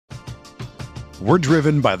We're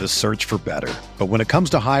driven by the search for better. But when it comes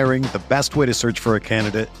to hiring, the best way to search for a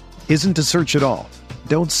candidate isn't to search at all.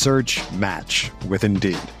 Don't search, match with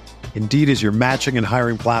Indeed. Indeed is your matching and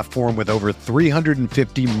hiring platform with over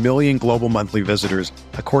 350 million global monthly visitors,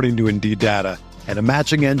 according to Indeed data, and a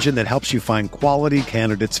matching engine that helps you find quality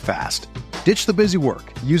candidates fast. Ditch the busy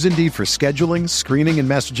work. Use Indeed for scheduling, screening, and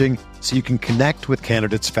messaging so you can connect with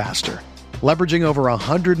candidates faster. Leveraging over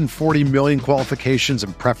 140 million qualifications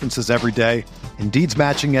and preferences every day, Indeed's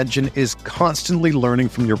matching engine is constantly learning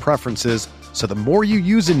from your preferences, so the more you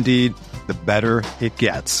use Indeed, the better it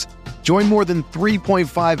gets. Join more than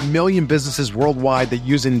 3.5 million businesses worldwide that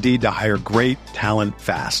use Indeed to hire great talent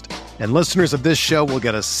fast. And listeners of this show will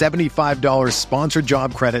get a $75 sponsored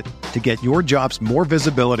job credit to get your jobs more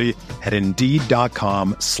visibility at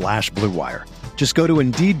Indeed.com/Blue Wire. Just go to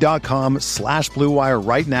Indeed.com/Blue Wire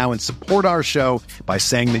right now and support our show by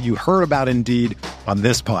saying that you heard about Indeed on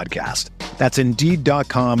this podcast. That's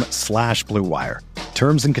Indeed.com/Blue Wire.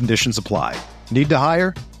 Terms and conditions apply. Need to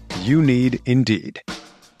hire? You need Indeed.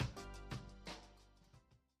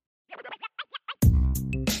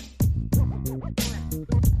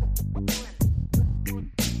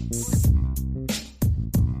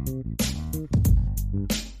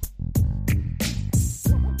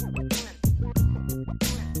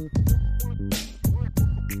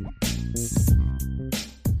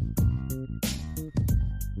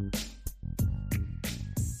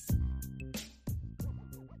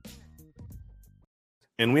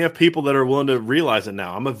 And we have people that are willing to realize it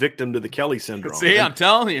now. I'm a victim to the Kelly syndrome. See, I'm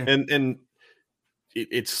telling you. And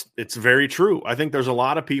it's very true. I think there's a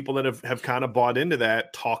lot of people that have kind of bought into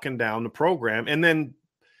that, talking down the program. And then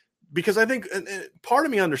because I think part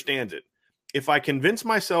of me understands it. If I convince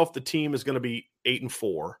myself the team is going to be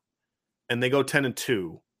 8-4 and they go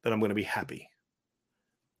 10-2, then I'm going to be happy.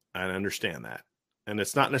 I understand that. And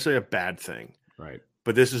it's not necessarily a bad thing. Right.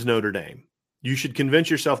 But this is Notre Dame. You should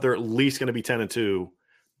convince yourself they're at least going to be 10-2.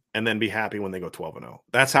 And then be happy when they go 12-0.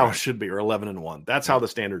 That's how it should be, or 11-1. That's how the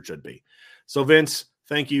standard should be. So, Vince,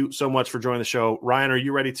 thank you so much for joining the show. Ryan, are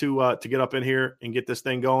you ready to get up in here and get this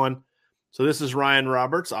thing going? So this is Ryan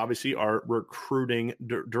Roberts, obviously our recruiting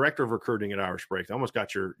director of recruiting at Irish Break. I almost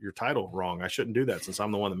got your title wrong. I shouldn't do that since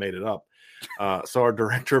I'm the one that made it up. So our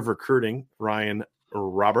director of recruiting, Ryan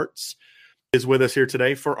Roberts, is with us here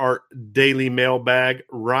today for our daily mailbag.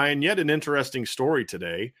 Ryan, yet an interesting story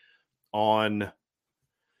today on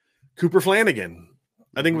Cooper Flanagan.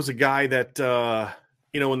 I think it was a guy that,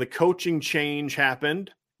 when the coaching change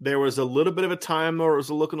happened, there was a little bit of a time where it was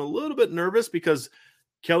looking a little bit nervous because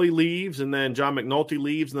Kelly leaves and then John McNulty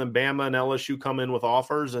leaves and then Bama and LSU come in with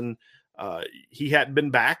offers. And he hadn't been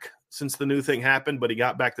back since the new thing happened, but he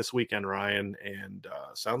got back this weekend, Ryan, and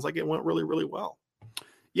sounds like it went really, really well.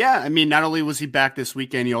 Yeah, I mean, not only was he back this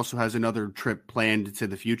weekend, he also has another trip planned to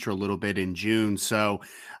the future a little bit in June. So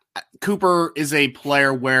Cooper is a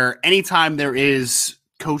player where anytime there is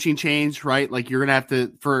coaching change, right? Like you're going to have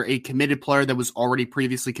to, for a committed player that was already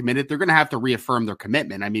previously committed, they're going to have to reaffirm their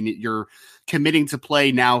commitment. I mean, you're committing to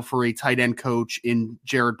play now for a tight end coach in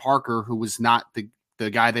Jared Parker, who was not the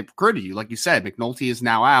guy that recruited you. Like you said, McNulty is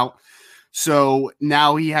now out. So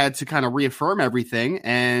now he had to kind of reaffirm everything,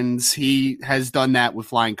 and he has done that with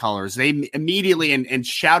flying colors. They immediately, and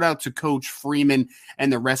shout out to Coach Freeman and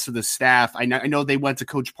the rest of the staff. I know they went to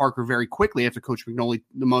Coach Parker very quickly after Coach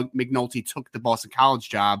McNulty took the Boston College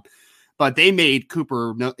job, but they made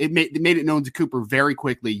it known to Cooper very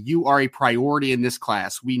quickly. You are a priority in this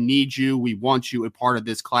class. We need you. We want you a part of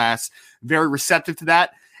this class. Very receptive to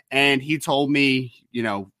that. And he told me,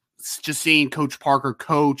 just seeing Coach Parker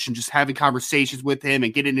coach and just having conversations with him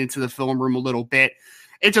and getting into the film room a little bit,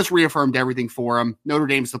 it just reaffirmed everything for him. Notre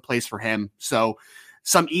Dame's the place for him. So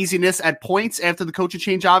some easiness at points after the coaching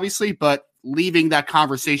change, obviously, but leaving that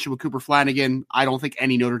conversation with Cooper Flanagan, I don't think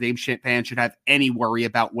any Notre Dame fan should have any worry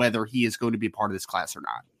about whether he is going to be part of this class or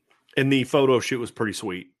not. And the photo shoot was pretty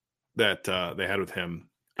sweet that they had with hhim.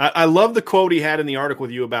 I love the quote he had in the article with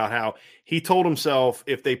you about how he told himself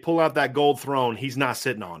if they pull out that gold throne, he's not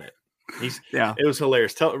sitting on it. It was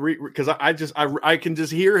hilarious. Because I can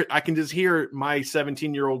just hear my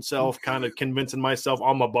 17-year-old self kind of convincing myself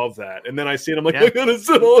I'm above that, and then I see it, I'm like, I'm gonna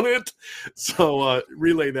sit on it. So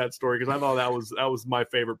relay that story because I thought that was my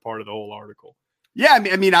favorite part of the whole article. Yeah,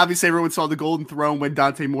 I mean, obviously everyone saw the Golden Throne when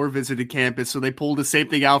Dante Moore visited campus, so they pulled the same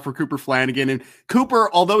thing out for Cooper Flanagan. And Cooper,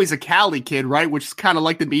 although he's a Cali kid, right, which is kind of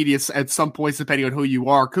like the media at some points, depending on who you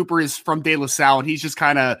are, Cooper is from De La Salle, and he's just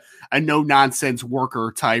kind of a no-nonsense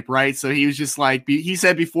worker type, right? So he was just like, he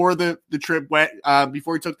said before the trip went,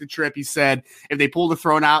 before he took the trip, he said, if they pull the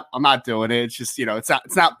throne out, I'm not doing it. It's just,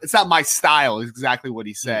 it's not my style, is exactly what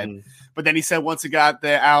he said. Mm-hmm. But then he said once he got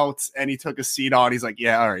the out and he took a seat on, he's like,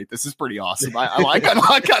 yeah, all right, this is pretty awesome. I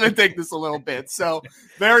kind of take this a little bit. So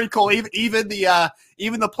very cool. Even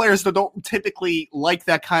the players that don't typically like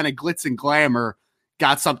that kind of glitz and glamour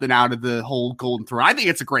got something out of the whole Golden Throne. I think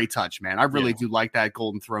it's a great touch, man. I really do like that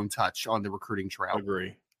Golden Throne touch on the recruiting trail.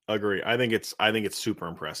 Agree. I think it's super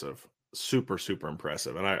impressive. Super, super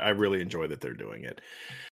impressive. And I really enjoy that they're doing it.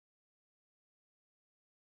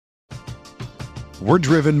 We're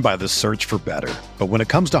driven by the search for better. But when it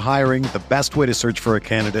comes to hiring, the best way to search for a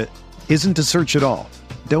candidate isn't to search at all.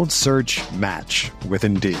 Don't search, match with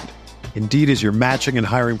Indeed. Indeed is your matching and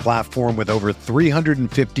hiring platform with over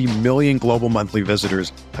 350 million global monthly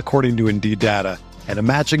visitors, according to Indeed data, and a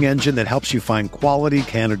matching engine that helps you find quality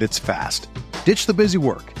candidates fast. Ditch the busy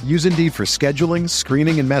work. Use Indeed for scheduling,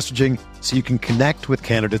 screening, and messaging so you can connect with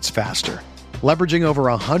candidates faster. Leveraging over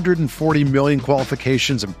 140 million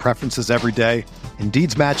qualifications and preferences every day,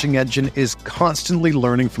 Indeed's matching engine is constantly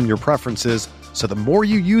learning from your preferences, so the more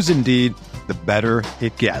you use Indeed, the better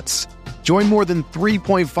it gets. Join more than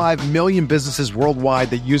 3.5 million businesses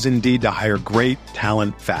worldwide that use Indeed to hire great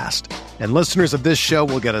talent fast. And listeners of this show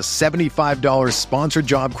will get a $75 sponsored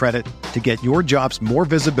job credit to get your jobs more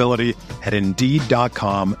visibility at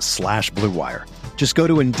Indeed.com/Blue Wire. Just go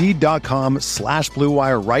to Indeed.com/Blue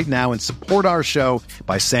Wire right now and support our show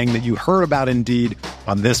by saying that you heard about Indeed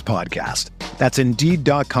on this podcast. That's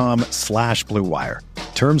Indeed.com/Blue Wire.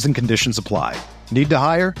 Terms and conditions apply. Need to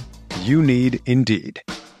hire? You need Indeed.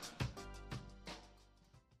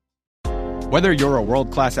 Whether you're a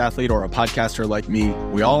world-class athlete or a podcaster like me,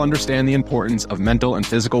 we all understand the importance of mental and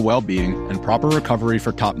physical well-being and proper recovery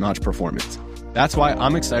for top-notch performance. That's why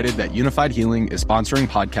I'm excited that Unified Healing is sponsoring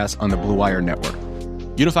podcasts on the Blue Wire Network.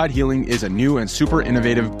 Unified Healing is a new and super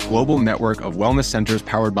innovative global network of wellness centers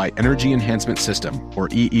powered by Energy Enhancement System, or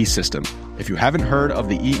EE System. If you haven't heard of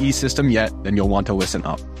the EE System yet, then you'll want to listen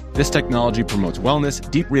up. This technology promotes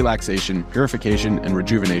wellness, deep relaxation, purification, and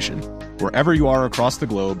rejuvenation. Wherever you are across the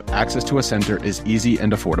globe, access to a center is easy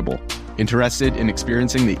and affordable. Interested in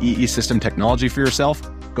experiencing the EE System technology for yourself?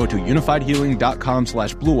 Go to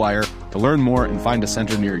unifiedhealing.com/Blue Wire to learn more and find a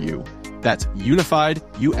center near you. That's unified,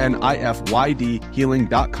 UNIFYD,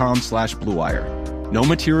 healing.com/Blue Wire. No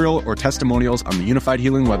material or testimonials on the Unified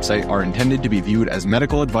Healing website are intended to be viewed as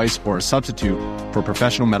medical advice or a substitute for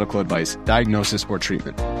professional medical advice, diagnosis, or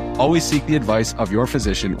treatment. Always seek the advice of your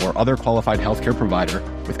physician or other qualified healthcare provider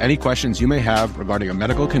with any questions you may have regarding a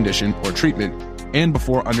medical condition or treatment and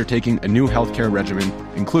before undertaking a new healthcare regimen,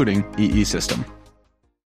 including EE System.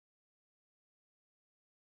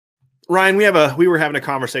 Ryan, we were having a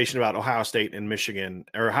conversation about Ohio State and Michigan,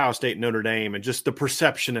 or Ohio State and Notre Dame, and just the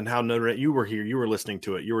perception and how Notre Dame, you were here, you were listening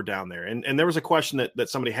to it, you were down there. And there was a question that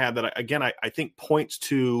somebody had that, I think points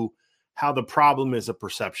to how the problem is a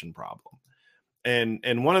perception problem.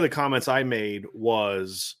 And one of the comments I made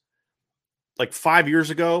was, like 5 years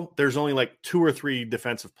ago, there's only like 2 or 3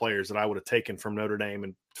 defensive players that I would have taken from Notre Dame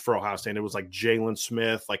and for Ohio State. It was like Jalen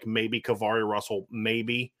Smith, like maybe Kavari Russell,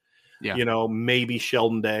 maybe. Yeah. Maybe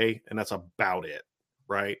Sheldon Day, and that's about it,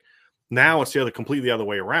 right? Now it's completely other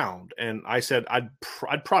way around. And I said I'd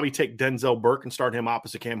probably take Denzel Burke and start him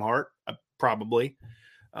opposite Cam Hart. I'd probably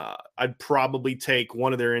take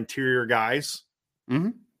one of their interior guys,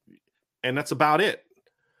 and that's about it.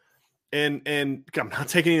 And I'm not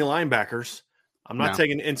taking any linebackers. I'm not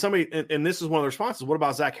taking – and this is one of the responses. What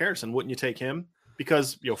about Zach Harrison? Wouldn't you take him?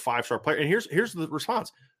 Because, 5-star player. And here's the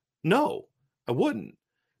response. No, I wouldn't.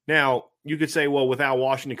 Now, you could say, well, without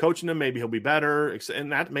Washington coaching him, maybe he'll be better.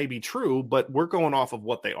 And that may be true, but we're going off of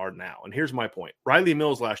what they are now. And here's my point. Riley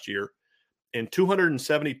Mills last year, in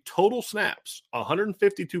 270 total snaps,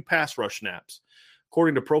 152 pass rush snaps,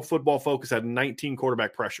 according to Pro Football Focus, had 19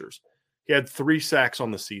 quarterback pressures. He had 3 sacks on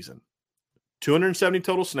the season. 270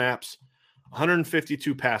 total snaps,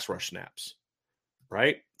 152 pass rush snaps,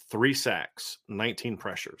 right? 3 sacks, 19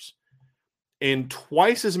 pressures. In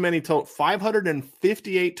twice as many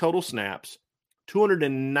 558 total snaps,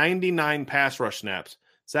 299 pass rush snaps.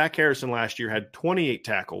 Zach Harrison last year had 28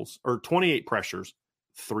 tackles or 28 pressures,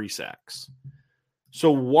 3 sacks.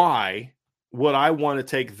 So why would I want to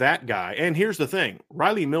take that guy? And here's the thing.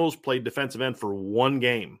 Riley Mills played defensive end for 1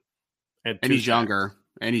 game. And he's younger.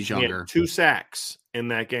 And he's younger. He had 2 sacks in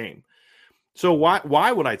that game. So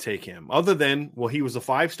why would I take him other than, well, he was a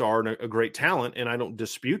 5-star and a great talent, and I don't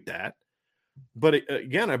dispute that. But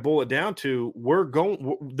again, I boil it down to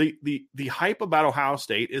the hype about Ohio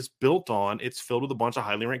State is built on it's filled with a bunch of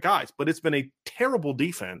highly ranked guys, but it's been a terrible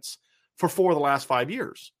defense for 4 of the last 5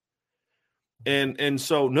 years. And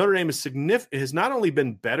so Notre Dame has not only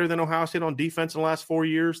been better than Ohio State on defense in the last 4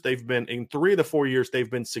 years, they've been in 3 of the 4 years,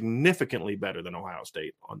 they've been significantly better than Ohio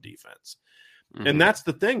State on defense. Mm-hmm. And that's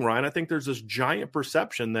the thing, Ryan. I think there's this giant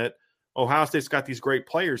perception that Ohio State's got these great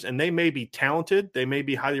players, and they may be talented. They may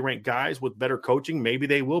be highly ranked guys with better coaching. Maybe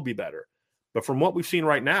they will be better. But from what we've seen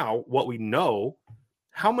right now, what we know,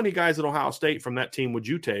 how many guys at Ohio State from that team would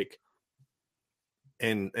you take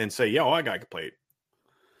and say, yeah, well, that guy could play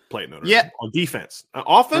Notre Dame on defense?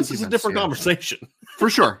 Offense is a different conversation. For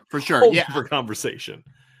sure. Different conversation.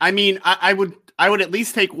 I mean, I would at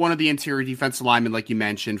least take one of the interior defensive linemen, like you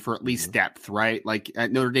mentioned, for at least depth, right? Like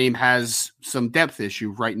Notre Dame has some depth issue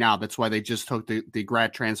right now. That's why they just took the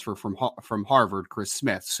grad transfer from Harvard, Chris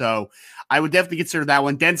Smith. So I would definitely consider that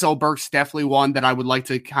one. Denzel Burke's definitely one that I would like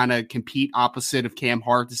to kind of compete opposite of Cam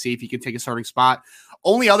Hart to see if he can take a starting spot.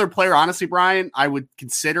 Only other player, honestly, Brian, I would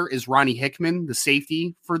consider is Ronnie Hickman, the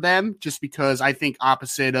safety for them, just because I think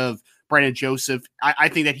opposite of Brandon Joseph, I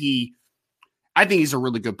think he's a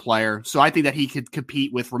really good player. So I think that he could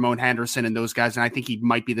compete with Ramon Henderson and those guys. And I think he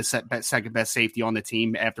might be the second best safety on the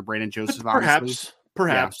team after Brandon Joseph. Perhaps.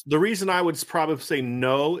 Yeah. The reason I would probably say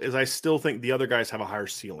no is I still think the other guys have a higher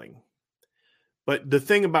ceiling. But the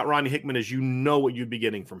thing about Ronnie Hickman is you know what you'd be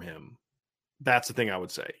getting from him. That's the thing I would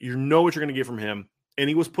say. You know what you're going to get from him. And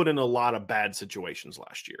he was put in a lot of bad situations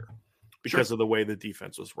last year because of the way the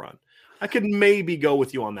defense was run. I could maybe go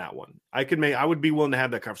with you on that one. I would be willing to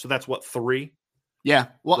have that cover. So that's what, 3? Yeah.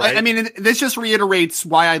 Well, right? I mean, this just reiterates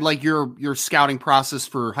why I like your scouting process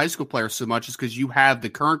for high school players so much, is because you have the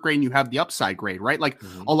current grade and you have the upside grade, right? Like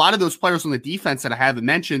a lot of those players on the defense that I haven't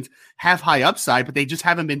mentioned have high upside, but they just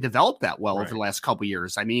haven't been developed that well over the last couple of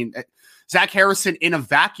years. I mean, Zach Harrison in a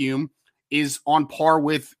vacuum is on par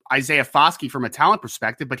with Isaiah Foskey from a talent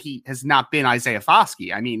perspective, but he has not been Isaiah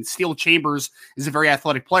Foskey. I mean, Steele Chambers is a very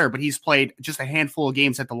athletic player, but he's played just a handful of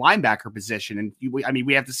games at the linebacker position. And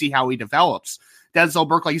we have to see how he develops. Denzel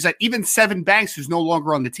Burke, like you said, even Sevyn Banks, who's no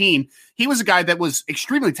longer on the team, he was a guy that was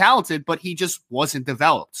extremely talented, but he just wasn't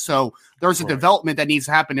developed. So there's a development that needs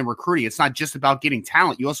to happen in recruiting. It's not just about getting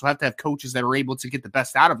talent. You also have to have coaches that are able to get the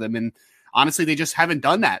best out of them. And honestly, they just haven't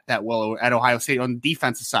done that well at Ohio State on the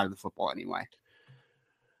defensive side of the football anyway.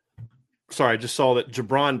 Sorry, I just saw that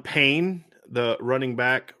Jabron Payne, the running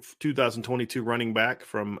back, 2022 running back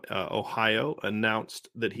from Ohio, announced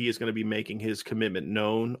that he is going to be making his commitment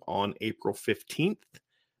known on April 15th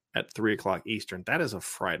at 3 o'clock Eastern. That is a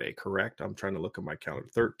Friday, correct? I'm trying to look at my calendar.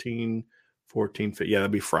 13, 14, 15. Yeah,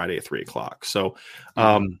 that'd be Friday at 3 o'clock. So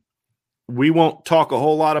we won't talk a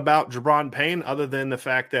whole lot about Jabron Payne other than the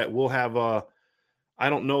fact that we'll have I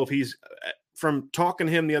don't know if he's – from talking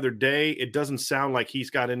to him the other day, it doesn't sound like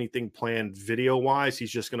he's got anything planned video-wise.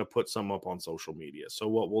 He's just going to put some up on social media. So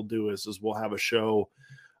what we'll do is we'll have a show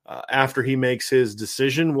after he makes his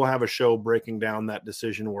decision. We'll have a show breaking down that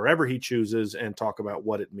decision wherever he chooses and talk about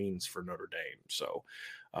what it means for Notre Dame. So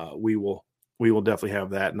we will definitely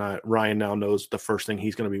have that. And Ryan now knows the first thing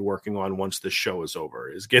he's going to be working on once the show is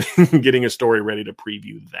over is getting a story ready to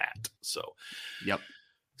preview that. So, yep.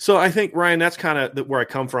 So I think, Ryan, that's kind of where I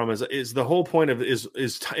come from is the whole point of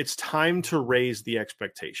it's time to raise the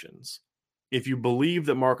expectations. If you believe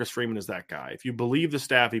that Marcus Freeman is that guy, if you believe the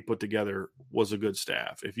staff he put together was a good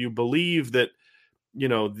staff, if you believe that,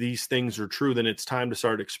 these things are true, then it's time to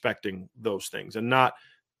start expecting those things and not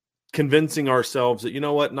convincing ourselves that,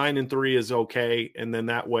 9-3 is okay. And then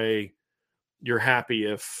that way you're happy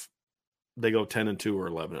if they go 10-2 or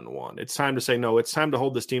 11-1. It's time to say, no, it's time to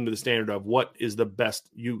hold this team to the standard of what is the best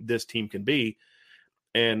this team can be.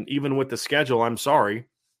 And even with the schedule, I'm sorry,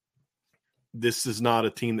 this is not a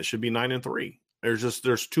team that should be 9-3.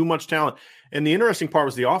 There's too much talent. And the interesting part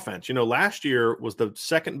was the offense. Last year was the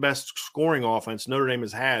second best scoring offense Notre Dame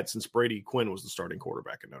has had since Brady Quinn was the starting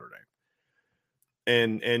quarterback at Notre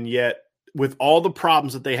Dame. And yet with all the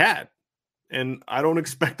problems that they had, and I don't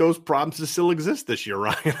expect those problems to still exist this year,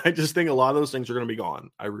 Ryan. I just think a lot of those things are going to be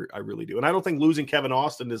gone. I really do. And I don't think losing Kevin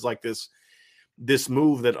Austin is like this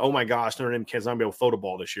move that, oh my gosh, Notre Dame can't be able to throw the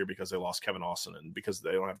ball this year because they lost Kevin Austin and because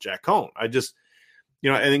they don't have Jack Cohn. I just,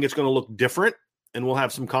 I think it's going to look different. And we'll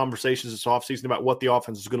have some conversations this offseason about what the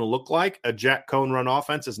offense is going to look like. A Jack Cohn run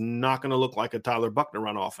offense is not going to look like a Tyler Buchner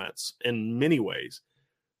run offense in many ways.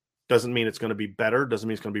 Doesn't mean it's going to be better. Doesn't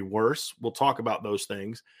mean it's going to be worse. We'll talk about those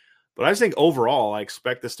things. But I just think overall, I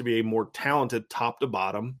expect this to be a more talented top to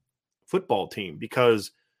bottom football team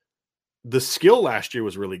because the skill last year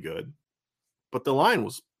was really good, but the line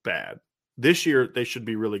was bad. This year, they should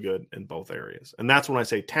be really good in both areas. And that's when I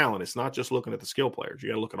say talent. It's not just looking at the skill players. You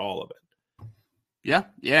got to look at all of it. Yeah.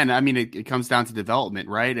 And I mean, it comes down to development,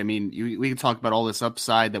 right? I mean, we can talk about all this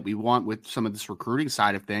upside that we want with some of this recruiting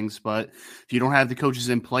side of things, but if you don't have the coaches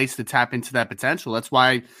in place to tap into that potential, that's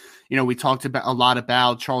why, we talked about a lot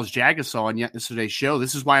about Charles Jagasaw on yesterday's show.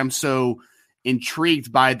 This is why I'm so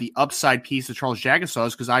intrigued by the upside piece of Charles Jagasaw,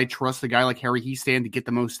 is because I trust a guy like Harry Hiestand to get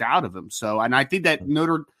the most out of him. So, and I think that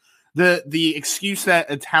the excuse that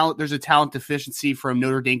there's a talent deficiency from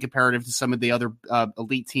Notre Dame comparative to some of the other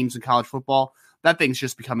elite teams in college football, that thing's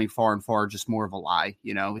just becoming far and far just more of a lie.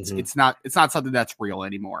 It's not something that's real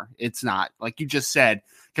anymore. It's not, like you just said,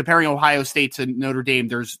 comparing Ohio State to Notre Dame,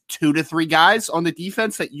 there's 2 to 3 guys on the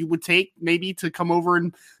defense that you would take maybe to come over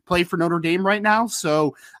and play for Notre Dame right now.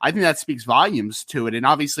 So I think that speaks volumes to it. And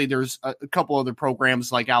obviously there's a couple other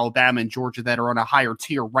programs like Alabama and Georgia that are on a higher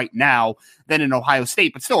tier right now than in Ohio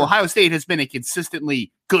State, but still Ohio State has been a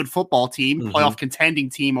consistently good football team, playoff contending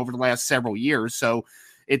team over the last several years. So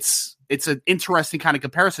it's an interesting kind of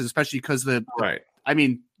comparison, especially because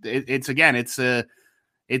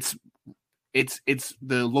it's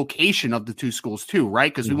the location of the two schools too,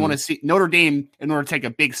 right? Because we want to see Notre Dame, in order to take a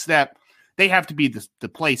big step, they have to be the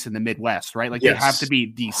place in the Midwest, right? Like they have to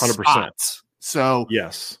be the 100%. Spots. So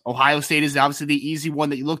yes, Ohio State is obviously the easy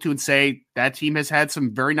one that you look to and say that team has had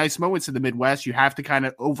some very nice moments in the Midwest. You have to kind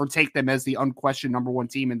of overtake them as the unquestioned number one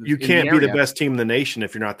team in the. You can't be the best team in the nation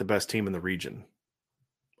if you're not the best team in the region.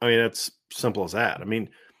 I mean, it's simple as that. I mean,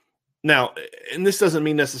 now, and this doesn't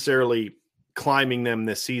mean necessarily climbing them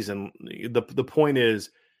this season. The point is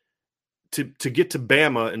to get to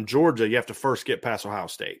Bama and Georgia, you have to first get past Ohio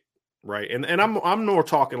State, right? And I'm more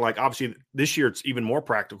talking like, obviously this year it's even more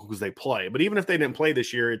practical because they play. But even if they didn't play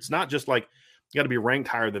this year, it's not just like you got to be ranked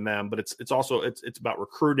higher than them, but it's also it's about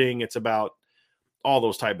recruiting, it's about all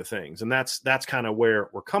those type of things. And that's kind of where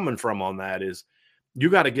we're coming from on that, is you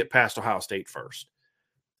got to get past Ohio State first.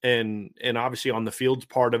 And obviously on the field's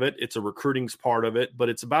part of it, it's a recruiting's part of it, but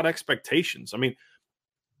it's about expectations. I mean,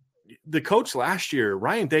 the coach last year,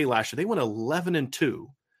 Ryan Day last year, they went 11-2.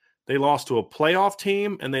 They lost to a playoff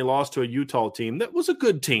team and they lost to a Utah team that was a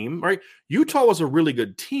good team, right? Utah was a really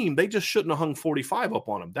good team. They just shouldn't have hung 45 up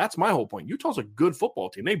on them. That's my whole point. Utah's a good football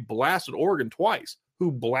team. They blasted Oregon twice,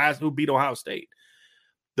 who beat Ohio State.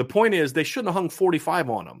 The point is they shouldn't have hung 45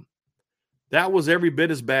 on them. That was every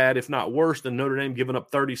bit as bad, if not worse, than Notre Dame giving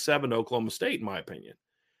up 37 to Oklahoma State, in my opinion.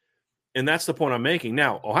 And that's the point I'm making.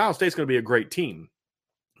 Now, Ohio State's going to be a great team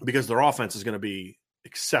because their offense is going to be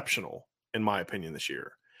exceptional, in my opinion, this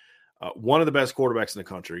year. One of the best quarterbacks in the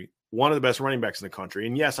country, one of the best running backs in the country.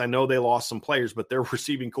 And yes, I know they lost some players, but their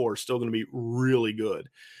receiving core is still going to be really good.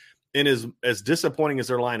 And as disappointing as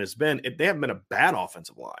their line has been, they haven't been a bad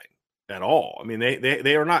offensive line at all. I mean,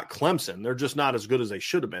 they are not Clemson. They're just not as good as they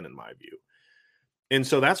should have been, in my view. And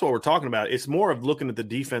so that's what we're talking about. It's more of looking at the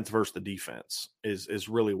defense versus the defense is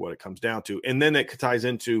really what it comes down to. And then it ties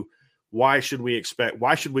into why shouldn't we expect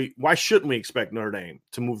Notre Dame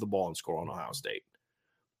to move the ball and score on Ohio State?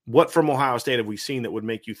 What from Ohio State have we seen that would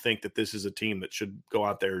make you think that this is a team that should go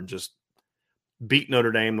out there and just beat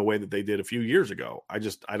Notre Dame the way that they did a few years ago?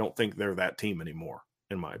 I don't think they're that team anymore,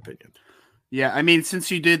 in my opinion. Yeah, I mean,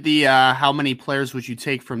 since you did the how many players would you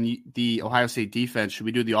take from the Ohio State defense, should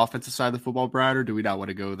we do the offensive side of the football, Brad, or do we not want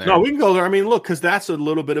to go there? No, we can go there. I mean, look, because that's a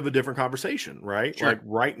little bit of a different conversation, right? Sure. Like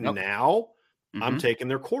right now, I'm taking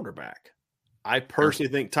their quarterback. I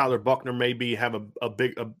personally think Tyler Buchner maybe have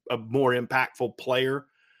a more impactful player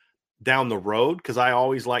down the road, because I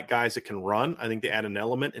always like guys that can run. I think they add an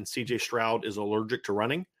element, and C.J. Stroud is allergic to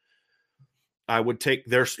running. I would take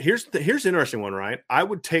here's the interesting one, right? I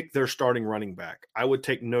would take their starting running back. I would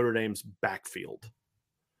take Notre Dame's backfield.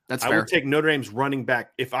 That's fair. I would take Notre Dame's running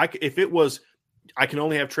back. If it was, I can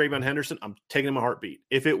only have TreVeyon Henderson, I'm taking him a heartbeat.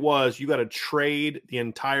 If it was, you got to trade the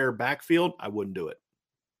entire backfield, I wouldn't do it.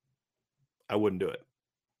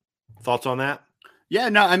 Thoughts on that? Yeah,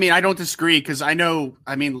 no, I mean, I don't disagree, because I know,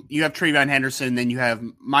 I mean, you have TreVeyon Henderson, then you have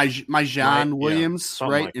Mayan Williams,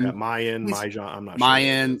 right? Like that. Mayan, I'm not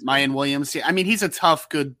sure. Mayan Williams. Yeah, I mean, he's a tough,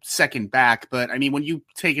 good second back, but I mean, when you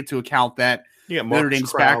take into account that you got Notre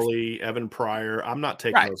Dame's Crowley, Evan Pryor, I'm not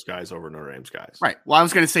taking those guys over Notre Dame's guys. Right. Well, I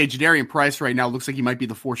was going to say Jadarian Price right now looks like he might be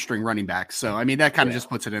the fourth string running back. So, I mean, that kind of just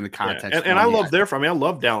puts it in the context. Yeah. And I love I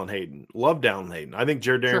love Dallin Hayden. I think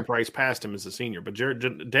Jadarian Price passed him as a senior, but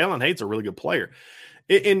Dallin Hayden's a really good player.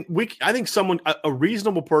 I think a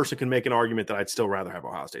reasonable person can make an argument that I'd still rather have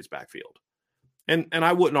Ohio State's backfield. And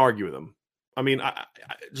I wouldn't argue with them. I mean,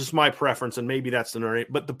 just my preference, and maybe that's the Notre Dame.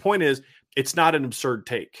 But the point is, it's not an absurd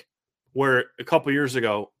take. Where a couple years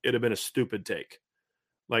ago, it'd have been a stupid take.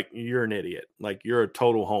 Like, you're an idiot. Like, you're a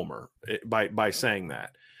total homer by saying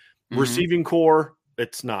that. Mm-hmm. Receiving core,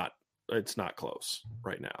 it's not close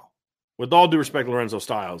right now. With all due respect to Lorenzo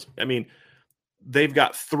Styles, I mean, they've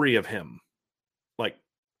got 3 of him, like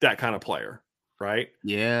that kind of player, right?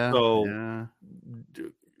 Yeah. So,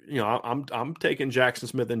 you know, I'm taking Jackson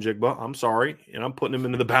Smith and Jigba. I'm sorry, and I'm putting him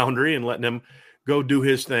into the boundary and letting him go do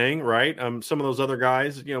his thing, right? Some of those other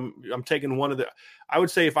guys, you know, I'm taking one of the. I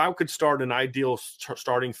would say if I could start an ideal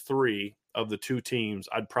starting 3 of the 2 teams,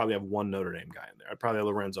 I'd probably have one Notre Dame guy in there. I'd probably have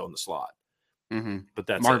Lorenzo in the slot. Mm-hmm. But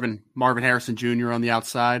that's Marvin Harrison Jr. on the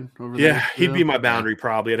outside over there. Yeah, he'd be my boundary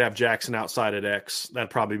probably. I'd have Jackson outside at X. That'd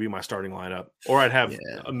probably be my starting lineup. Or I'd have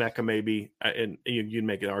Emeka maybe, and you'd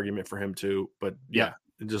make an argument for him too. But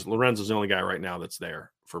just Lorenzo's the only guy right now that's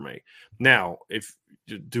there for me. Now,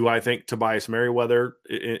 do I think Tobias Merriweather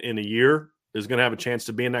in a year is going to have a chance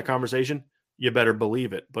to be in that conversation? You better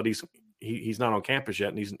believe it. But he's not on campus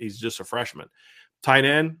yet, and he's just a freshman. Tight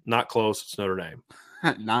end, not close. It's Notre Dame.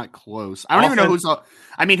 Not close. I don't even know who's.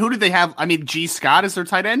 I mean, who did they have? I mean, G. Scott is their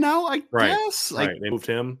tight end now. I guess. Right. They moved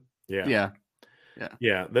him. Yeah.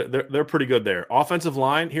 They're pretty good there. Offensive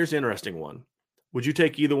line. Here's the interesting one. Would you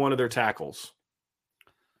take either one of their tackles?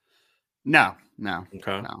 No.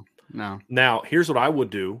 Okay. No. Now, here's what I would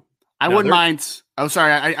do. I wouldn't mind. Oh,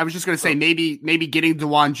 sorry. I was just going to say maybe getting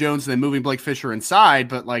DeJuan Jones and then moving Blake Fisher inside,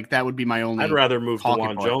 but like that would be my only. I'd rather move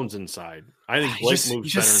DeJuan Jones inside. I think Blake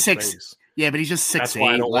moves better in space. Yeah, but he's just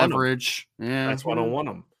 6'8", leverage. Yeah, that's why I don't want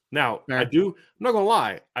him. Now, fair. I'm not going to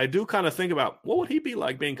lie. I do kind of think about what would he be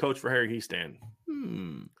like being coached for Harry Hiestand?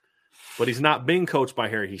 But he's not being coached by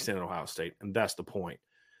Harry Hiestand at Ohio State, and that's the point.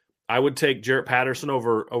 I would take Jarrett Patterson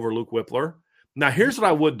over Luke Whippler. Now, here's what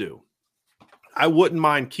I would do. I wouldn't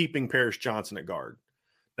mind keeping Paris Johnson at guard.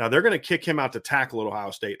 Now, they're going to kick him out to tackle at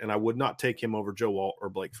Ohio State, and I would not take him over Joe Alt or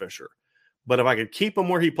Blake Fisher. But if I could keep him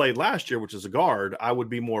where he played last year, which is a guard, I would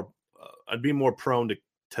be more I'd be more prone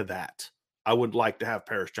to that. I would like to have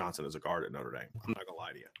Paris Johnson as a guard at Notre Dame. I'm not going to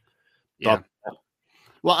lie to you. Yeah.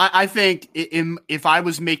 Well, I think if I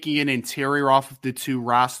was making an interior off of the 2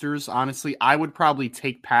 rosters, honestly, I would probably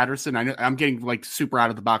take Patterson. I know I'm getting like super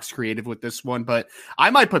out of the box creative with this one, but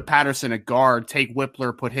I might put Patterson at guard, take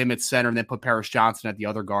Whippler, put him at center, and then put Paris Johnson at the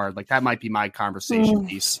other guard. Like that might be my conversation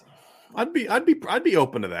piece. I'd be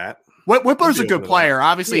open to that. Whippler's a good player.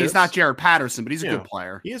 Obviously, he's not Jarrett Patterson, but he's a good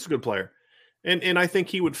player. He is a good player. And I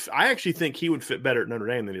think I actually think he would fit better at Notre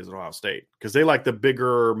Dame than he is at Ohio State because they like the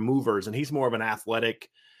bigger movers, and he's more of an athletic,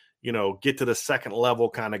 get to the second level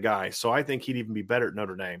kind of guy. So I think he'd even be better at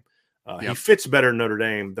Notre Dame. He fits better in Notre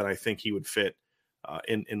Dame than I think he would fit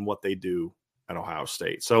in what they do at Ohio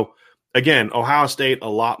State. So again, Ohio State, a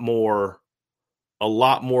lot more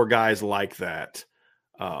guys like that.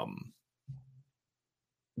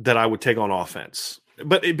 That I would take on offense.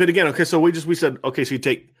 But again, okay, so we said, okay, so you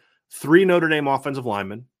take 3 Notre Dame offensive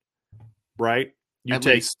linemen, right? You At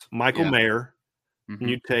take least. Michael Mayer, and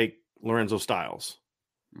you take Lorenzo Styles.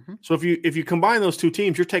 Mm-hmm. So if you combine those 2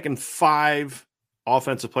 teams, you're taking 5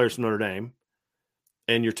 offensive players from Notre Dame,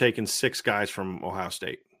 and you're taking 6 guys from Ohio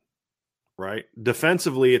State, right?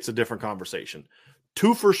 Defensively, it's a different conversation.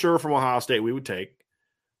 2 for sure from Ohio State we would take.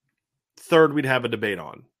 3rd, we'd have a debate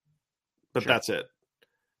on. But that's it.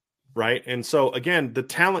 Right. And so, again, the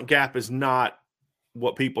talent gap is not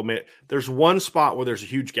what people meant. There's one spot where there's a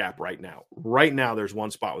huge gap right now. Right now, there's one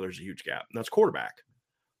spot where there's a huge gap, and that's quarterback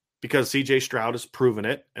because CJ Stroud has proven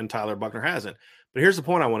it and Tyler Buchner hasn't. But here's the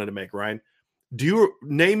point I wanted to make, Ryan. Do you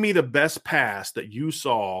name me the best pass that you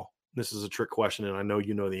saw? This is a trick question, and I know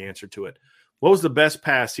you know the answer to it. What was the best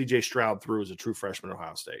pass CJ Stroud threw as a true freshman at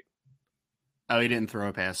Ohio State? Oh, he didn't throw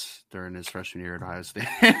a pass during his freshman year at Ohio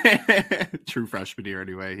State. True freshman year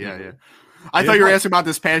anyway. Yeah. I thought you were asking about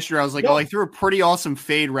this past year. I was like, he threw a pretty awesome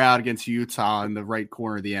fade route against Utah in the right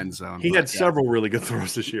corner of the end zone. He had several really good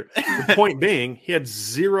throws this year. The point being, he had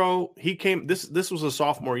 0. He came – this was a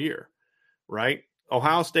sophomore year, right?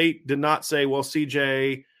 Ohio State did not say, well,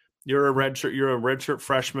 CJ, you're a redshirt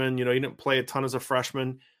freshman. You didn't play a ton as a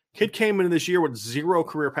freshman. Kid came into this year with 0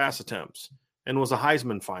 career pass attempts and was a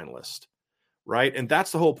Heisman finalist. Right. And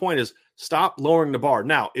that's the whole point is stop lowering the bar.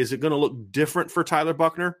 Now, is it going to look different for Tyler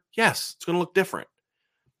Buchner? Yes, it's going to look different.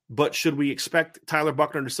 But should we expect Tyler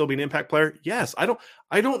Buchner to still be an impact player? Yes. I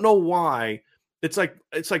don't know why. It's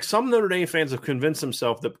like some Notre Dame fans have convinced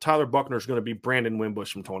themselves that Tyler Buchner is going to be Brandon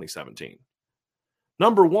Wimbush from 2017.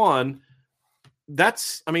 Number one,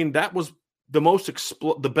 that was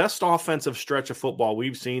the best offensive stretch of football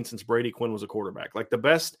we've seen since Brady Quinn was a quarterback. Like the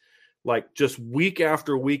best like just week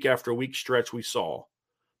after week after week stretch we saw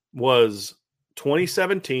was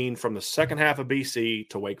 2017 from the second half of BC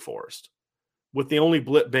to Wake Forest, with the only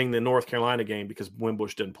blip being the North Carolina game because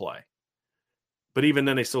Wimbush didn't play. But even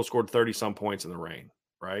then, they still scored 30-some points in the rain,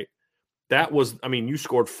 right? That was, I mean, you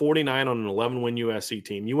scored 49 on an 11-win USC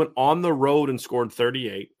team. You went on the road and scored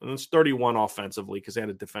 38, and it's 31 offensively because they had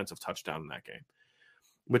a defensive touchdown in that game.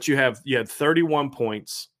 But you had 31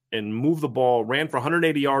 points and moved the ball, ran for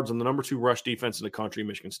 180 yards on the number 2 rush defense in the country,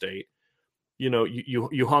 Michigan State. You know,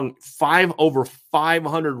 you hung over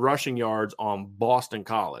 500 rushing yards on Boston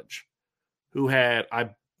College, who had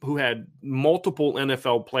multiple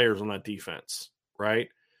NFL players on that defense, right?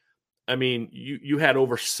 I mean, you had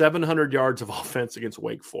over 700 yards of offense against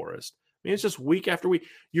Wake Forest. I mean, it's just week after week.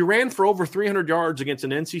 You ran for over 300 yards against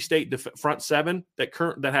an NC State front seven that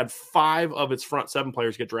had 5 of its front 7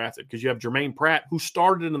 players get drafted, because you have Jermaine Pratt, who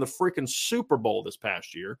started in the freaking Super Bowl this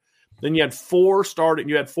past year. Then you had 4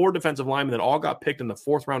 defensive linemen that all got picked in the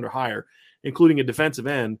 4th round or higher, including a defensive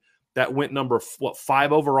end that went number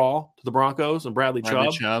 5 overall to the Broncos, and Bradley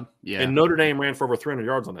Chubb. Yeah. And Notre Dame ran for over 300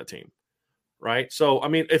 yards on that team, right? So, I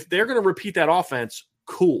mean, if they're going to repeat that offense,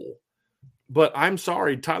 cool. But I'm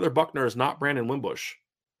sorry, Tyler Buchner is not Brandon Wimbush.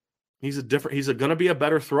 He's going to be a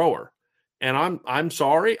better thrower. And I'm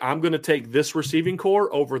sorry, I'm going to take this receiving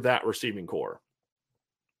core over that receiving core.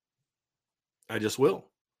 I just will.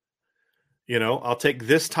 You know, I'll take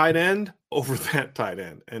this tight end over that tight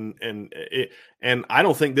end. And I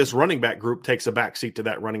don't think this running back group takes a backseat to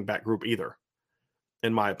that running back group either,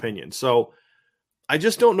 in my opinion. So I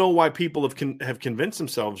just don't know why people have convinced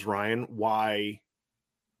themselves, Ryan, why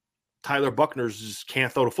Tyler Buchner just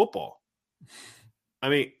can't throw the football. I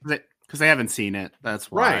mean, because they haven't seen it.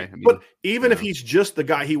 That's why. Right. I mean, but even if he's just the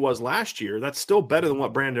guy he was last year, that's still better than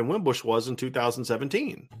what Brandon Wimbush was in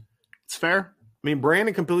 2017. It's fair. I mean,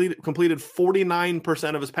 Brandon completed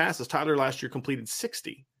 49% of his passes. Tyler last year completed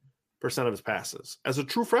 60% of his passes as a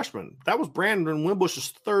true freshman. That was Brandon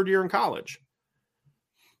Wimbush's 3rd year in college.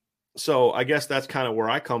 So I guess that's kind of where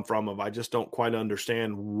I come from. I just don't quite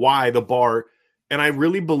understand why the bar, and I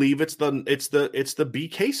really believe it's the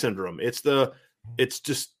BK syndrome. It's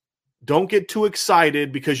just don't get too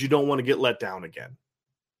excited because you don't want to get let down again.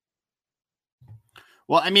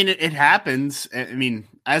 Well, I mean, it happens. I mean,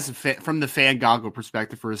 from the fan goggle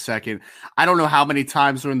perspective for a second, I don't know how many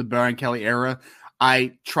times during the Brian Kelly era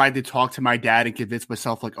I tried to talk to my dad and convince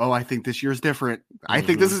myself, like, oh, I think this year's different. I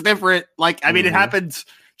think this is different. Like, I mean, it happened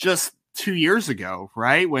just 2 years ago,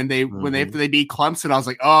 right? When they beat Clemson, I was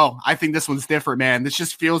like, oh, I think this one's different, man. This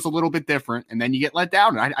just feels a little bit different. And then you get let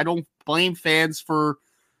down. And I don't blame fans for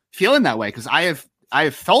feeling that way, because I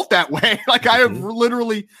have felt that way. Like, I have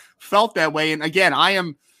literally felt that way. And again, I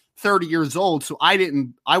am 30 years old, so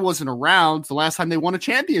I wasn't around the last time they won a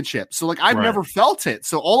championship. So like, I've never felt it.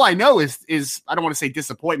 So all I know is I don't want to say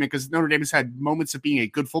disappointment, because Notre Dame has had moments of being a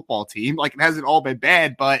good football team. Like, it hasn't all been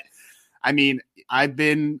bad, but I mean, I have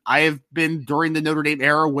been during the Notre Dame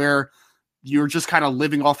era where you're just kind of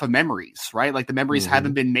living off of memories, right? Like, the memories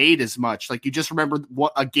haven't been made as much. Like, you just remember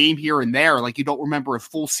a game here and there. Like, you don't remember a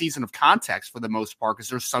full season of context for the most part, because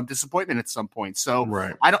there's some disappointment at some point. So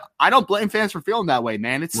I don't blame fans for feeling that way,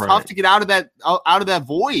 man. It's tough to get out of that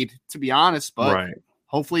void, to be honest, but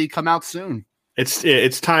hopefully you come out soon.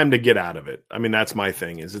 It's time to get out of it. I mean, that's my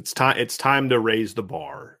thing, is it's time to raise the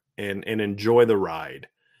bar and enjoy the ride.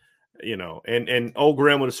 You know, and Old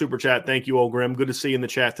Grim with a super chat. Thank you, Old Grim. Good to see you in the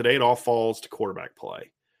chat today. It all falls to quarterback play.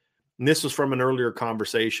 And this was from an earlier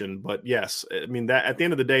conversation, but yes, I mean, that at the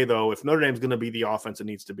end of the day, though, if Notre Dame's going to be the offense it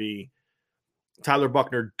needs to be, Tyler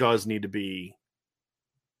Buchner does need to be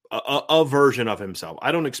a version of himself.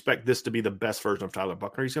 I don't expect this to be the best version of Tyler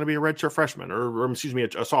Buchner. He's going to be a redshirt freshman or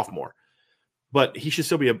a sophomore, but he should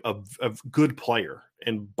still be a good player.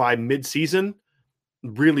 And by midseason,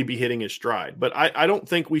 really be hitting his stride. But I don't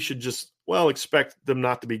think we should just, expect them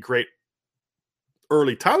not to be great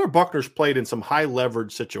early. Tyler Buchner's played in some high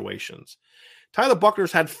leverage situations. Tyler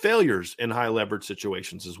Buchner's had failures in high leverage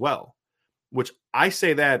situations as well, which I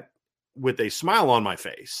say that with a smile on my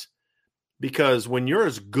face, because when you're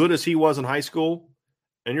as good as he was in high school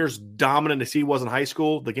and you're as dominant as he was in high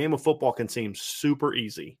school, the game of football can seem super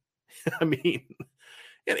easy. I mean, he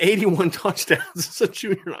had 81 touchdowns as a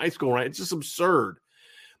junior in high school, right? It's just absurd.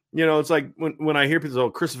 You know, it's like when I hear people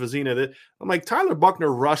say, Chris Vezina, I'm like, Tyler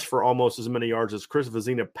Buchner rushed for almost as many yards as Chris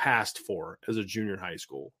Vezina passed for as a junior in high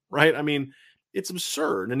school, right? I mean, it's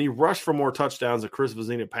absurd. And he rushed for more touchdowns than Chris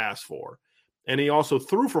Vezina passed for. And he also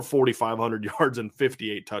threw for 4,500 yards and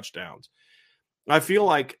 58 touchdowns. I feel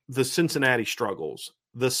like the Cincinnati struggles,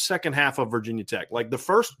 the second half of Virginia Tech, like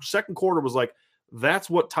the second quarter was like That's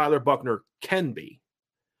what Tyler Buchner can be,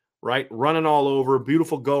 right? Running all over,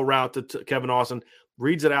 beautiful go route to Kevin Austin,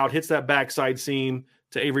 reads it out, hits that backside seam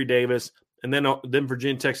to Avery Davis. And then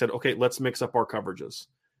Virginia Tech said, okay, let's mix up our coverages.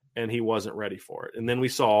 And he wasn't ready for it. And then we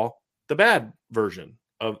saw the bad version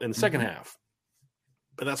in the second half.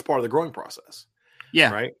 But that's part of the growing process.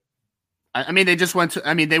 Yeah. Right. I mean,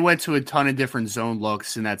 they went to a ton of different zone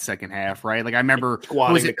looks in that second half, right? Like I remember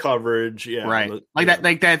squatting the coverage. Yeah. Right.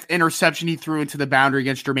 That interception he threw into the boundary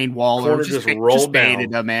against Jermaine Waller. Corner just rolled down.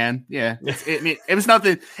 Him, man. Yeah. It was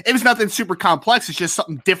nothing super complex. It's just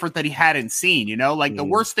something different that he hadn't seen, like the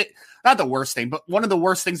worst thing, not the worst thing, but one of the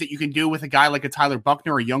worst things that you can do with a guy like a Tyler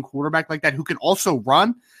Buchner, a young quarterback like that, who can also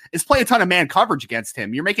run, is play a ton of man coverage against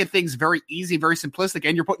him. You're making things very easy, very simplistic,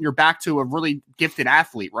 and you're putting your back to a really gifted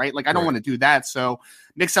athlete, right? Like I don't want to do that. So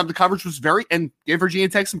mix up the coverage was and give Virginia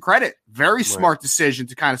Tech some credit. Very smart decision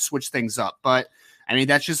to kind of switch things up. But I mean,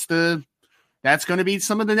 that's going to be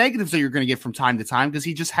some of the negatives that you're going to get from time to time because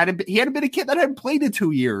he hadn't been a kid that hadn't played in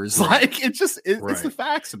 2 years. Like it's the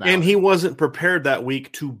facts about it. And he wasn't prepared that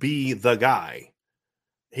week to be the guy.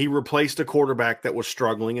 He replaced a quarterback that was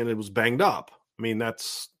struggling and it was banged up. I mean,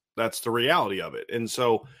 that's the reality of it. And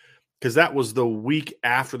so, because that was the week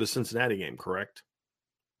after the Cincinnati game, correct?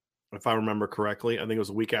 If I remember correctly, I think it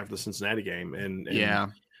was a week after the Cincinnati game. And yeah.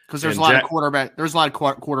 Because there's a lot of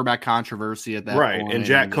quarterback controversy at that point. Right. And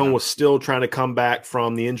Jack Cohn was still trying to come back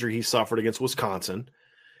from the injury he suffered against Wisconsin.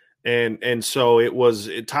 And so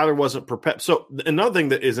Tyler wasn't prepared. So another thing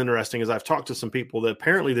that is interesting is I've talked to some people that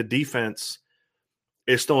apparently the defense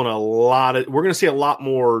is throwing we're going to see a lot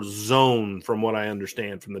more zone from what I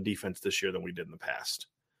understand from the defense this year than we did in the past.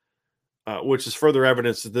 Which is further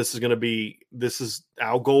evidence that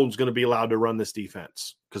Al Golden's going to be allowed to run this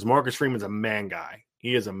defense because Marcus Freeman's a man guy.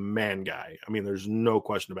 He is a man guy. I mean, there's no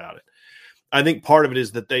question about it. I think part of it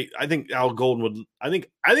is that I think Al Golden I think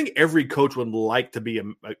every coach would like to be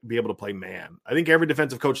able to play man. I think every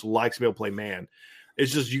defensive coach likes to be able to play man.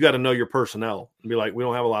 It's just, you got to know your personnel and be like, we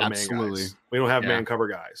don't have a lot of man guys. We don't have man cover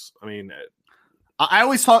guys. I mean, I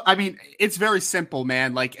always it's very simple,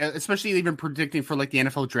 man. Like, especially even predicting for like the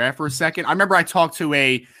NFL draft for a second. I remember I talked to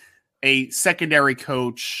a secondary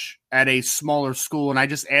coach at a smaller school, and I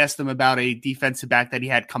just asked him about a defensive back that he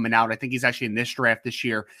had coming out. I think he's actually in this draft this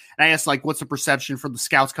year. And I asked, like, what's the perception for the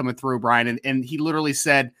scouts coming through, Brian? And he literally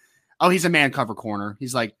said, oh, he's a man cover corner.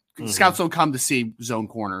 He's like, scouts don't come to see zone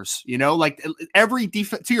corners, like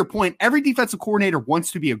to your point, every defensive coordinator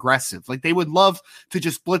wants to be aggressive. Like they would love to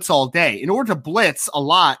just blitz all day. In order to blitz a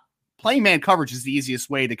lot, playing man coverage is the easiest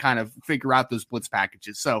way to kind of figure out those blitz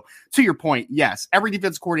packages. So to your point, yes, every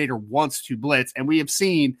defensive coordinator wants to blitz. And we have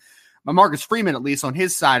seen Marcus Freeman, at least on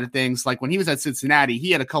his side of things, like when he was at Cincinnati,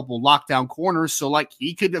 he had a couple lockdown corners. So like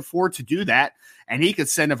he could afford to do that. And he could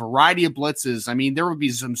send a variety of blitzes. I mean, there would be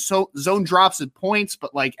some zone drops at points,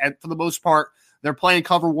 but like for the most part, they're playing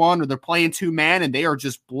cover one or they're playing two man, and they are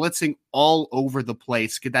just blitzing all over the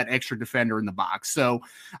place. Get that extra defender in the box. So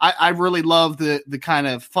I really love the kind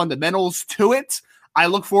of fundamentals to it. I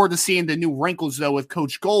look forward to seeing the new wrinkles though with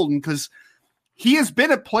Coach Golden because he has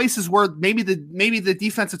been at places where maybe the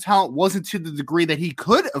defensive talent wasn't to the degree that he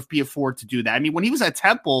could have afford to do that. I mean, when he was at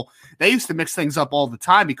Temple, they used to mix things up all the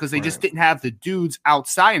time because they just didn't have the dudes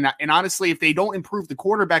outside. And honestly, if they don't improve the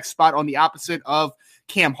quarterback spot on the opposite of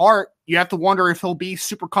Cam Hart, you have to wonder if he'll be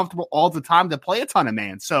super comfortable all the time to play a ton of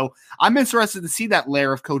man. So I'm interested to see that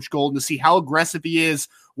layer of Coach Golden, to see how aggressive he is.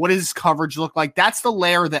 What does his coverage look like? That's the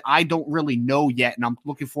layer that I don't really know yet, and I'm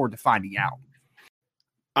looking forward to finding out.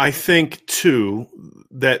 I think, too,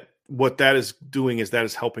 that what that is doing is that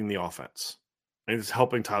is helping the offense. And it's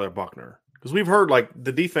helping Tyler Buchner. Because we've heard, like,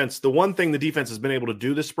 the defense, the one thing the defense has been able to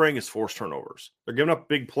do this spring is force turnovers. They're giving up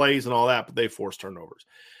big plays and all that, but they force turnovers.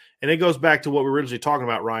 And it goes back to what we were originally talking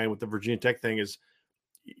about, Ryan, with the Virginia Tech thing is,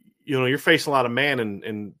 you're facing a lot of man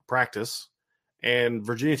in practice. And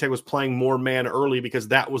Virginia Tech was playing more man early because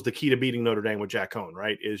that was the key to beating Notre Dame with Jack Cohn,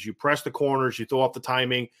 right? Is you press the corners, you throw off the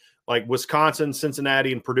timing. Like Wisconsin,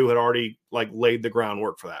 Cincinnati, and Purdue had already laid the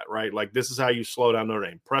groundwork for that, right? Like this is how you slow down Notre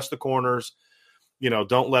Dame. Press the corners,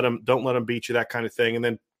 don't let them beat you, that kind of thing. And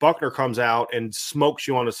then Buchner comes out and smokes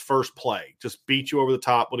you on his first play, just beat you over the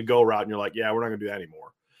top with a go route, and you're like, yeah, we're not going to do that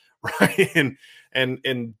anymore, right? And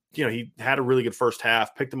he had a really good first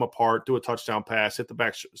half, picked them apart, do a touchdown pass, hit the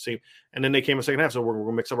back seam, and then they came a second half. So we're going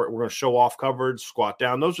to mix up. We're going to show off coverage, squat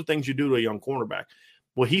down. Those are things you do to a young cornerback.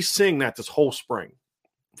 Well, he's seeing that this whole spring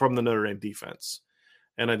from the Notre Dame defense.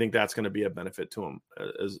 And I think that's going to be a benefit to him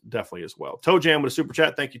definitely as well. Toe Jam with a super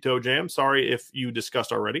chat. Thank you, Toe Jam. Sorry if you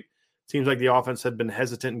discussed already. Seems like the offense had been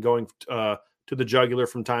hesitant in going to the jugular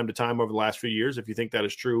from time to time over the last few years. If you think that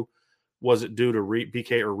is true, was it due to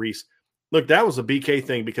BK or Reese? Look, that was a BK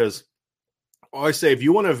thing because I always say if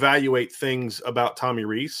you want to evaluate things about Tommy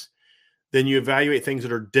Reese, then you evaluate things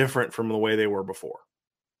that are different from the way they were before.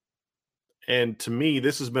 And to me,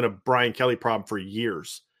 this has been a Brian Kelly problem for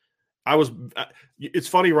years. It's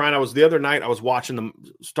funny, Ryan, the other night, I was watching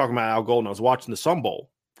talking about Al Golden. I was watching the Sun Bowl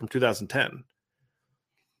from 2010.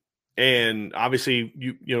 And obviously,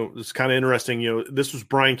 it's kind of interesting. This was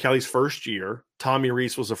Brian Kelly's first year. Tommy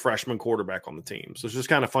Reese was a freshman quarterback on the team. So it's just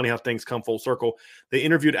kind of funny how things come full circle. They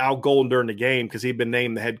interviewed Al Golden during the game because he'd been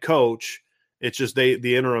named the head coach. It's just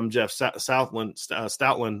the interim Jeff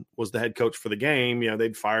Stoutland was the head coach for the game.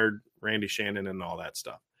 They'd fired Randy Shannon and all that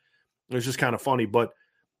stuff. It was just kind of funny. But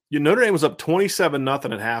Notre Dame was up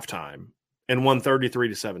 27-0 at halftime and won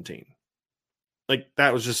 33-17.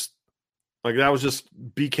 That was just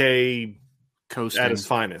BK coasting at his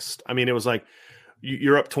finest. I mean, it was like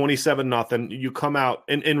you're up 27-0. You come out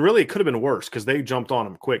and really it could have been worse because they jumped on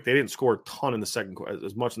them quick. They didn't score a ton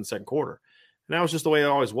as much in the second quarter. And that was just the way it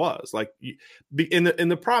always was.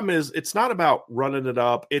 And the problem is it's not about running it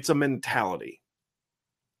up. It's a mentality.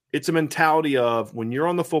 It's a mentality of when you're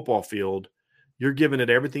on the football field, you're giving it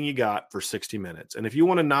everything you got for 60 minutes. And if you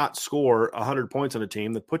want to not score 100 points on a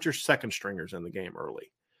team, then put your second stringers in the game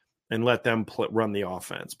early and let them run the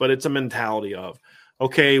offense. But it's a mentality of,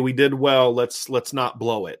 okay, we did well. Let's not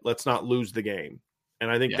blow it. Let's not lose the game. And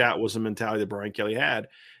I think that was a mentality that Brian Kelly had.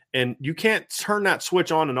 And you can't turn that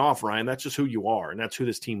switch on and off, Ryan. That's just who you are, and that's who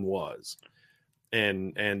this team was.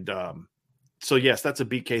 So, yes, that's a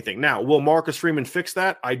BK thing. Now, will Marcus Freeman fix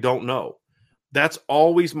that? I don't know. That's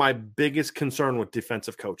always my biggest concern with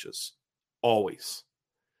defensive coaches, always.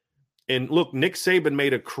 And look, Nick Saban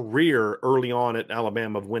made a career early on at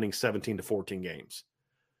Alabama of winning 17-14 games.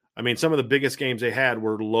 I mean, some of the biggest games they had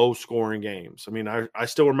were low-scoring games. I mean, I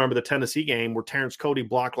still remember the Tennessee game where Terrence Cody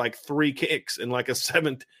blocked 3 kicks in a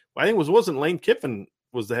seventh. I think wasn't Lane Kiffin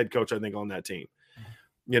was the head coach, I think, on that team.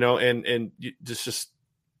 And just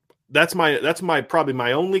that's probably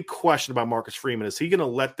my only question about Marcus Freeman. Is he going to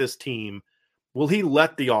let this team? Will he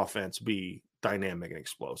let the offense be dynamic and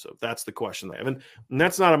explosive? That's the question they have. And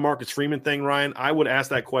that's not a Marcus Freeman thing, Ryan. I would ask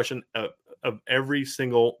that question of every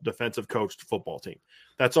single defensive coached football team.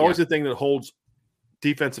 That's always the thing that holds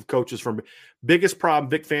defensive coaches from biggest problem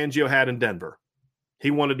Vic Fangio had in Denver.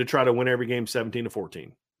 He wanted to try to win every game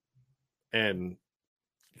 17-14. And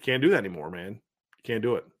you can't do that anymore, man. You can't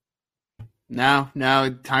do it. No,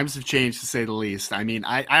 times have changed to say the least. I mean,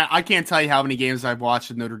 I can't tell you how many games I've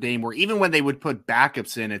watched at Notre Dame where even when they would put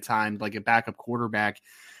backups in at times, like a backup quarterback,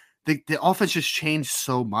 the offense just changed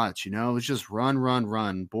so much. It was just run,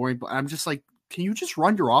 boring. I'm just like, can you just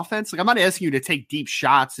run your offense? I'm not asking you to take deep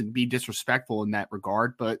shots and be disrespectful in that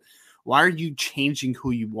regard, but why are you changing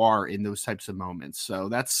who you are in those types of moments? So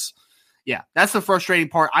that's the frustrating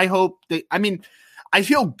part. I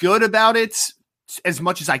feel good about it as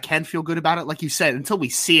much as I can feel good about it. Like you said, until we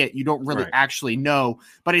see it, you don't really actually know.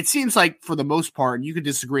 But it seems like for the most part, and you can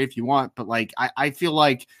disagree if you want, but I feel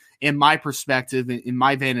like in my perspective, in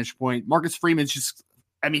my vantage point, Marcus Freeman's just,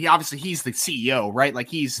 obviously he's the CEO, right?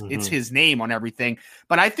 It's his name on everything.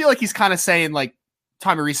 But I feel like he's kind of saying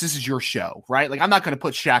Tommy Reese, this is your show, right? I'm not going to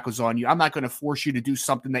put shackles on you. I'm not going to force you to do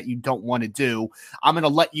something that you don't want to do. I'm going to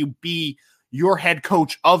let you be your head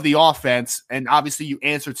coach of the offense. And obviously you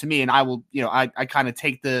answer to me, and I will, I kind of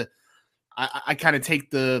take the, I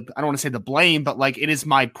don't want to say the blame, but it is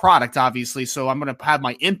my product, obviously. So I'm going to have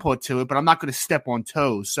my input to it, but I'm not going to step on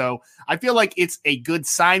toes. So I feel like it's a good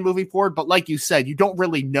sign moving forward. But like you said, you don't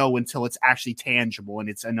really know until it's actually tangible and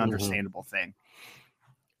it's an understandable thing.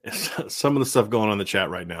 Some of the stuff going on in the chat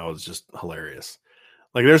right now is just hilarious.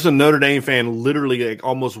 There's a Notre Dame fan literally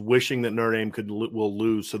almost wishing that Notre Dame will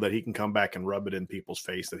lose so that he can come back and rub it in people's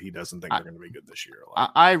face that he doesn't think they're going to be good this year.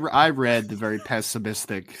 I read the very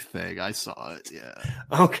pessimistic thing. I saw it. Yeah.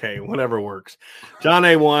 Okay. Whatever works. John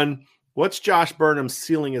A1, what's Josh Burnham's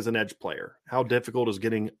ceiling as an edge player? How difficult is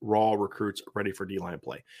getting raw recruits ready for D-line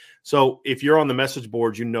play? So if you're on the message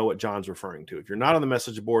board, you know what John's referring to. If you're not on the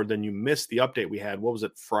message board, then you missed the update we had. What was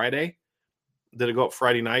it? Friday? Did it go up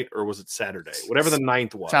Friday night or was it Saturday? Whatever the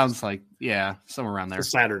 9th was. Sounds like, somewhere around there. It's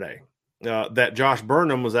Saturday. That Josh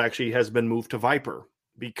Burnham has been moved to Viper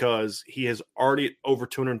because he is already over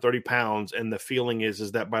 230 pounds. And the feeling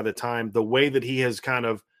is that by the time, the way that he has kind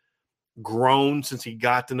of grown since he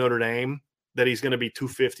got to Notre Dame, that he's going to be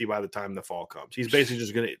 250 by the time the fall comes. He's basically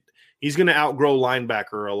just he's going to outgrow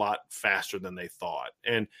linebacker a lot faster than they thought.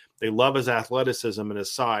 And they love his athleticism and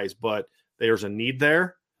his size, but there's a need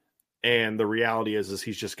there. And the reality is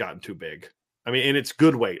he's just gotten too big. And it's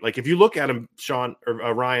good weight. If you look at him, Sean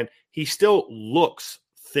or Ryan, he still looks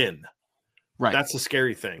thin. Right. That's the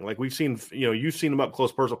scary thing. Like we've seen, you've seen him up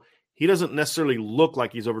close personal. He doesn't necessarily look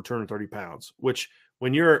like he's over 230 pounds, which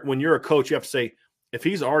when you're a coach, you have to say, if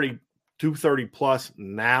he's already 230 plus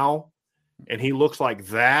now and he looks like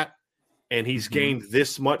that and he's gained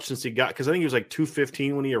this much since he got, because I think he was like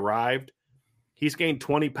 215 when he arrived. He's gained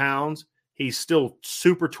 20 pounds. He's still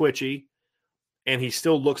super twitchy and he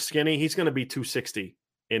still looks skinny. He's going to be 260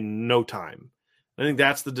 in no time. I think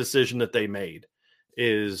that's the decision that they made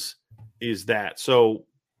is that. So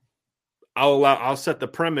I'll set the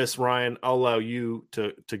premise, Ryan. I'll allow you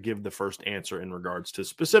to give the first answer in regards to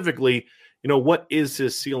specifically, what is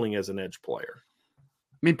his ceiling as an edge player?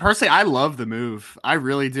 I mean, personally, I love the move. I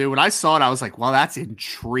really do. When I saw it, I was like, well, that's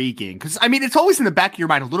intriguing. Because, I mean, it's always in the back of your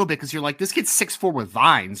mind a little bit because you're like, this kid's 6'4" with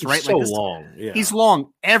vines, right? He's so like long. Yeah. He's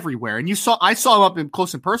long everywhere. And I saw him up in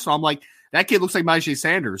close and personal. I'm like, that kid looks like Myjai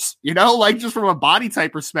Sanders, like just from a body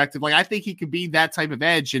type perspective. Like, I think he could be that type of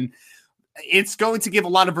edge. And it's going to give a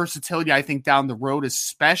lot of versatility, I think, down the road,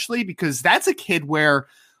 especially because that's a kid where,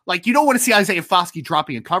 like, you don't want to see Isaiah Foskey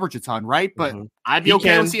dropping in coverage a ton, right? But I'd be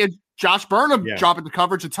okay with seeing Josh Burnham dropping the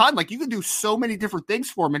coverage a ton. Like, you can do so many different things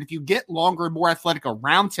for him. And if you get longer and more athletic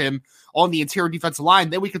around him on the interior defensive line,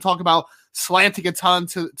 then we can talk about slanting a ton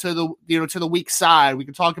to the weak side. We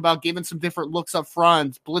can talk about giving some different looks up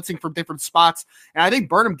front, blitzing from different spots. And I think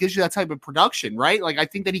Burnham gives you that type of production, right? Like, I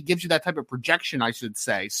think that he gives you that type of projection, I should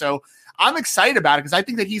say. So I'm excited about it because I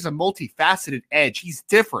think that he's a multifaceted edge. He's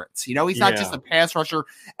different. He's not just a pass rusher.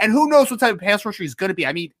 And who knows what type of pass rusher he's going to be.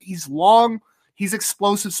 I mean, he's long, he's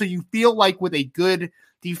explosive. So you feel like with a good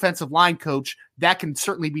defensive line coach, that can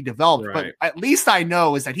certainly be developed. Right. But at least I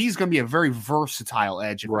know is that he's going to be a very versatile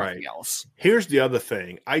edge and nothing else. Here's the other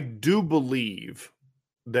thing. I do believe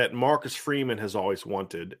that Marcus Freeman has always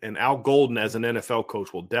wanted, and Al Golden as an NFL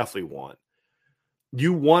coach will definitely want.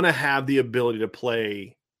 You want to have the ability to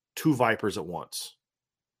play two Vipers at once,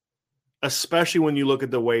 especially when you look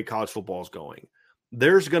at the way college football is going.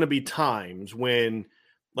 There's going to be times when,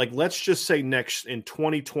 like, let's just say next in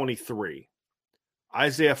 2023,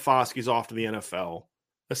 Isaiah Foskey's off to the NFL.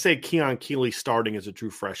 Let's say Keon Keeley starting as a true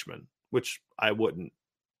freshman, which I wouldn't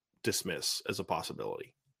dismiss as a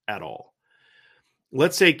possibility at all.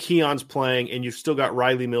 Let's say Keon's playing and you've still got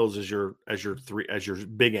Riley Mills as your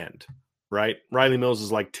big end, right? Riley Mills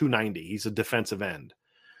is like 290. He's a defensive end.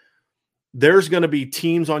 There's going to be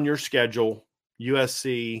teams on your schedule,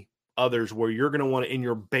 USC, others, where you're going to want to, in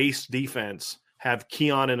your base defense, have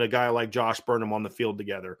Keon and a guy like Josh Burnham on the field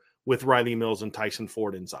together with Riley Mills and Tyson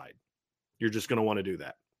Ford inside. You're just going to want to do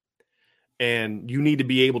that. And you need to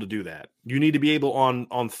be able to do that. You need to be able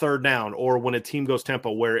on third down or when a team goes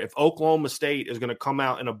tempo, where if Oklahoma State is going to come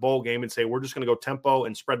out in a bowl game and say, we're just going to go tempo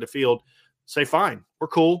and spread the field, say, fine, we're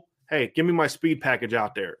cool. Hey, give me my speed package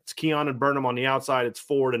out there. It's Keon and Burnham on the outside. It's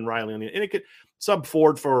Ford and Riley on the, and it could sub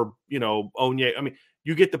Ford for, Onye. I mean,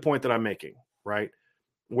 you get the point that I'm making, right?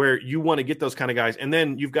 Where you want to get those kind of guys. And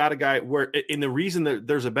then you've got a guy where, and the reason that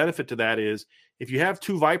there's a benefit to that is if you have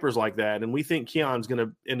two Vipers like that, and we think Keon's going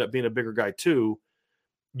to end up being a bigger guy too,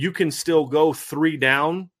 you can still go 3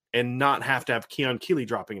 down and not have to have Keon Keeley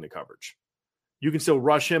dropping into coverage. You can still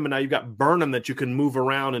rush him, and now you've got Burnham that you can move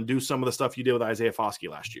around and do some of the stuff you did with Isaiah Foskey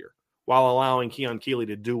last year, while allowing Keon Keeley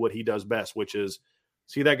to do what he does best, which is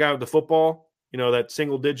see that guy with the football, that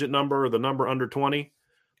single-digit number or the number under 20,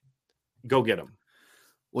 go get him.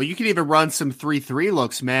 Well, you can even run some 3-3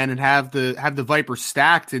 looks, man, and have the Viper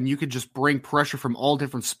stacked, and you can just bring pressure from all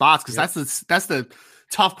different spots because that's the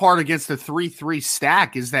tough part against the 3-3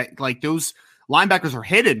 stack is that like those linebackers are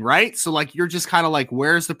hidden, right? So like you're just kind of like,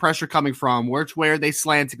 where's the pressure coming from? Which way are they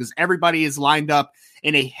slanted? Because everybody is lined up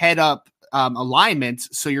in a head up alignment.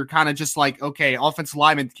 So you're kind of just like, okay, offensive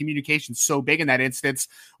lineman communication so big in that instance.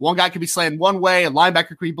 One guy could be slanted one way, a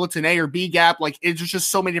linebacker could be blitzing A or B gap. Like it's just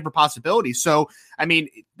so many different possibilities. So, I mean,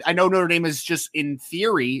 I know Notre Dame is just in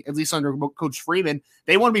theory, at least under Coach Freeman,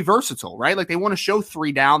 they want to be versatile, right? Like they want to show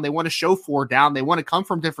 3 down. They want to show 4 down. They want to come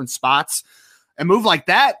from different spots and move like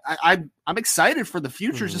that. I'm excited for the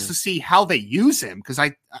future just to see how they use him. Cause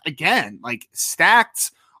like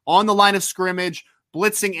stacked on the line of scrimmage,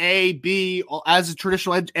 blitzing A, B as a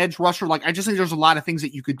traditional edge rusher. Like, I just think there's a lot of things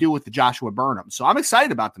that you could do with the Joshua Burnham. So I'm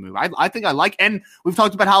excited about the move. I think I like, and we've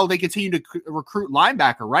talked about how they continue to recruit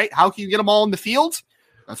linebacker, right? How can you get them all in the field?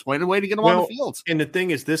 That's one way to get them on the field. And the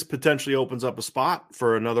thing is, this potentially opens up a spot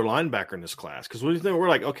for another linebacker in this class. Because what do you think? We're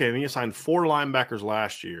like, okay, then you signed 4 linebackers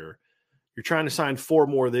last year. You're trying to sign 4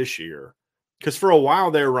 more this year. Because for a while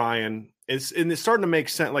there, Ryan, it's starting to make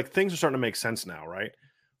sense. Like things are starting to make sense now, right?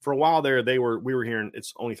 For a while there, we were hearing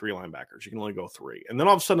it's only 3 linebackers. You can only go 3. And then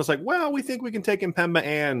all of a sudden it's like, well, we think we can take Impemba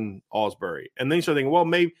and Osbury. And then you start thinking, well,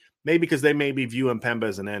 maybe maybe because they maybe view Mpemba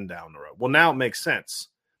as an end down the road. Well, now it makes sense.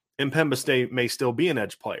 Mpemba may still be an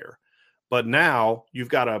edge player, but now you've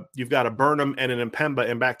got a Burnham and an Mpemba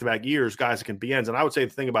in back-to-back years, guys that can be ends. And I would say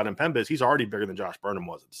the thing about Mpemba is he's already bigger than Josh Burnham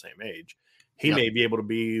was at the same age. He may be able to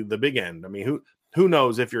be the big end. I mean, who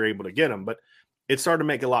knows if you're able to get him, but it started to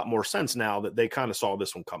make a lot more sense now that they kind of saw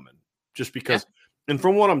this one coming just because. Yeah. And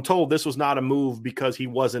from what I'm told, this was not a move because he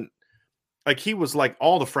was like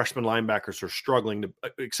all the freshman linebackers are struggling to,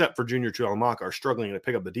 except for Junior Tuihalamaka, are struggling to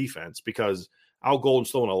pick up the defense because Al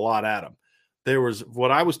Golden's throwing a lot at him.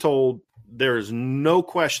 What I was told, there is no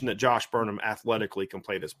question that Josh Burnham athletically can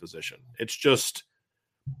play this position. It's just,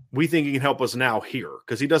 we think he can help us now here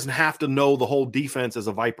because he doesn't have to know the whole defense as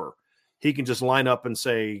a Viper. He can just line up and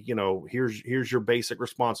say, here's your basic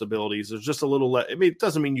responsibilities. There's just a little, it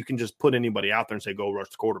doesn't mean you can just put anybody out there and say, go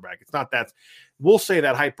rush the quarterback. It's not that. We'll say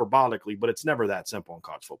that hyperbolically, but it's never that simple in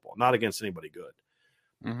college football, not against anybody good.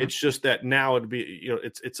 Mm-hmm. It's just that now it'd be,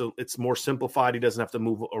 it's more simplified. He doesn't have to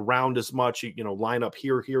move around as much. He, line up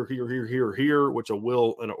here, which a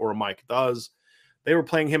Will or a Mike does. They were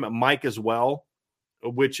playing him at Mike as well,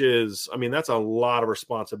 which is, that's a lot of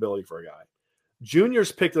responsibility for a guy.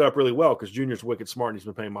 Junior's picked it up really well because Junior's wicked smart and he's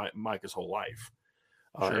been playing Mike his whole life.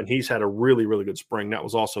 Sure. And he's had a really, really good spring. That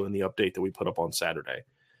was also in the update that we put up on Saturday.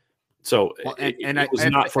 So it was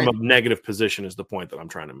not from a negative position is the point that I'm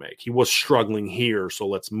trying to make. He was struggling here, so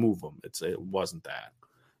let's move him. It wasn't that.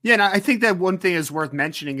 Yeah, and I think that one thing is worth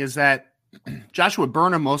mentioning is that Joshua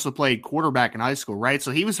Burnham also played quarterback in high school, right?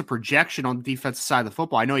 So he was a projection on the defensive side of the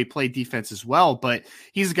football. I know he played defense as well, but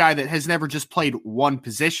he's a guy that has never just played one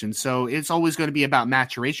position. So it's always going to be about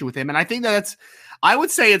maturation with him. And I think I would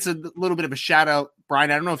say it's a little bit of a shout out,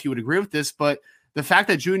 Brian. I don't know if you would agree with this, but the fact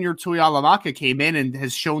that Junior Tuihalamaka came in and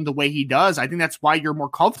has shown the way he does, I think that's why you're more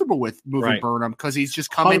comfortable with moving Burnham because he's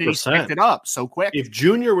just come 100%. In and he's picked it up so quick. If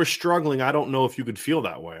Junior was struggling, I don't know if you could feel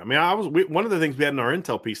that way. One of the things we had in our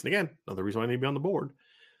intel piece, and again, another reason I need to be on the board,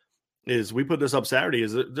 is we put this up Saturday.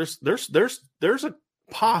 Is that there's a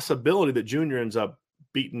possibility that Junior ends up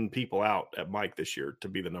beating people out at Mike this year to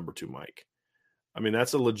be the number 2 Mike.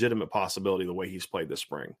 That's a legitimate possibility the way he's played this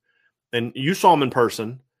spring, and you saw him in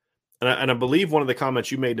person. And I believe one of the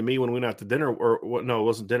comments you made to me when we went out to dinner, no, it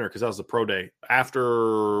wasn't dinner because that was the pro day.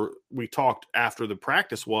 After we talked after the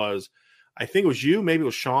practice was, I think it was you, maybe it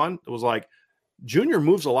was Sean. It was like, Junior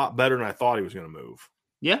moves a lot better than I thought he was going to move.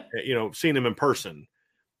 Yeah. Seeing him in person.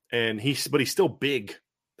 But he's still big.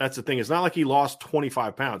 That's the thing. It's not like he lost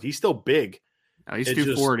 25 pounds. He's still big. Oh, he's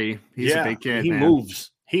 240. He's a big kid. He moves.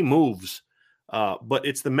 But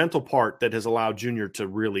it's the mental part that has allowed Junior to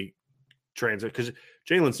really transit because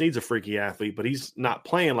Jalen Sneed's a freaky athlete, but he's not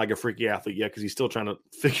playing like a freaky athlete yet because he's still trying to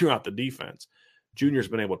figure out the defense. Junior's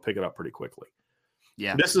been able to pick it up pretty quickly.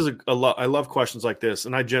 Yeah. This is I love questions like this,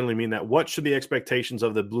 and I generally mean that. What should the expectations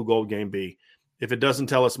of the Blue Gold game be? If it doesn't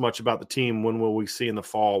tell us much about the team, when will we see in the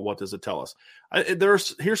fall? What does it tell us?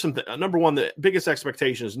 Here's something. Number one, the biggest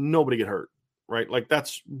expectation is nobody get hurt, right? Like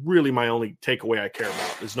that's really my only takeaway I care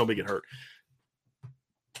about is nobody get hurt.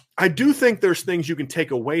 I do think there's things you can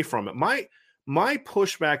take away from it. My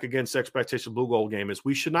pushback against expectation of Blue Gold game is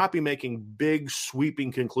we should not be making big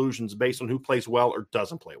sweeping conclusions based on who plays well or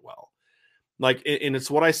doesn't play well. Like, and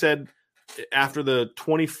it's what I said after the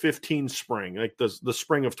 2015 spring, like the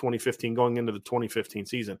spring of 2015 going into the 2015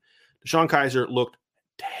 season. DeShone Kizer looked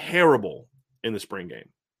terrible in the spring game.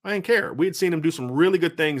 I didn't care. We had seen him do some really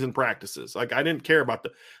good things in practices. Like I didn't care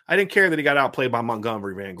that he got outplayed by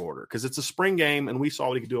Montgomery Van Gorder because it's a spring game and we saw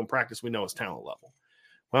what he could do in practice. We know his talent level.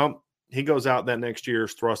 Well, he goes out that next year,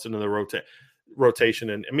 is thrust into the rotation.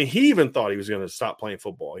 And he even thought he was going to stop playing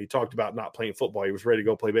football. He talked about not playing football. He was ready to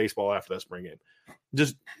go play baseball after that spring game.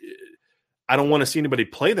 I don't want to see anybody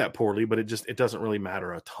play that poorly, but it doesn't really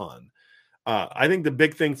matter a ton. I think the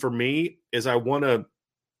big thing for me is because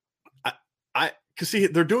see,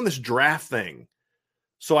 they're doing this draft thing.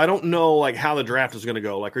 So I don't know like how the draft is going to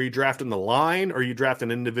go. Like, are you drafting the line or are you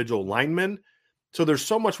drafting individual linemen? So there's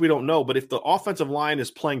so much we don't know. But if the offensive line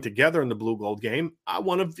is playing together in the Blue Gold game, I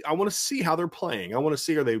want to see how they're playing. I want to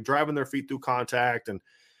see, are they driving their feet through contact? And,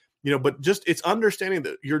 but just it's understanding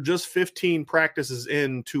that you're just 15 practices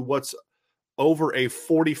into what's over a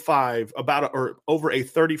 45 over a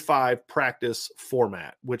 35 practice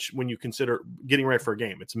format, which when you consider getting ready for a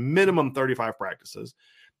game, it's minimum 35 practices.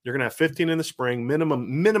 You're going to have 15 in the spring,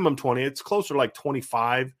 minimum 20. It's closer to like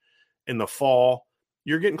 25 in the fall.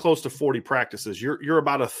 You're getting close to 40 practices. You're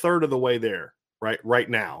about a third of the way there right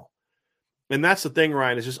now. And that's the thing,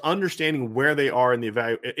 Ryan, is just understanding where they are in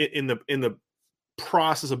the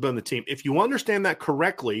process of building the team. If you understand that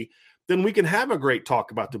correctly, then we can have a great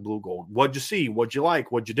talk about the blue gold. What'd you see? What'd you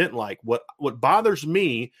like? What you didn't like? What bothers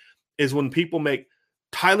me is when people make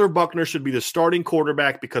Tyler Buchner should be the starting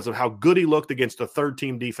quarterback because of how good he looked against a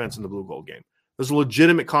third-team defense in the blue gold game. There's a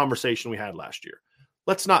legitimate conversation we had last year.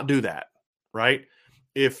 Let's not do that, right?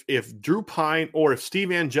 If Drew Pine or if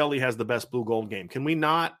Steve Angeli has the best blue gold game, can we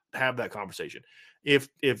not have that conversation? If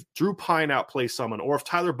Drew Pine outplays someone, or if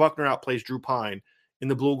Tyler Buchner outplays Drew Pine in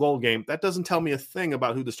the blue gold game, that doesn't tell me a thing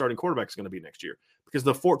about who the starting quarterback is going to be next year, because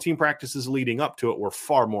the 14 practices leading up to it were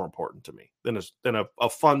far more important to me than a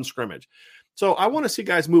fun scrimmage. So I want to see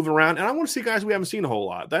guys moving around, and I want to see guys we haven't seen a whole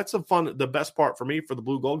lot. That's the best part for me for the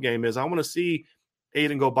blue gold game is I want to see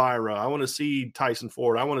Aiden Gobira. I want to see Tyson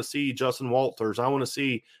Ford. I want to see Justin Walters. I want to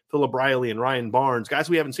see Philip Riley and Ryan Barnes, guys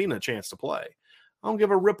we haven't seen a chance to play. I don't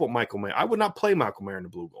give a rip what Michael Mayer. I would not play Michael Mayer in the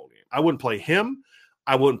blue gold game. I wouldn't play him.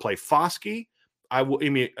 I wouldn't play Foskey. I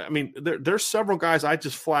mean, there's several guys I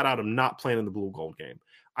just flat out am not playing in the blue gold game.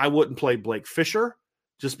 I wouldn't play Blake Fisher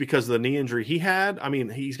just because of the knee injury he had. I mean,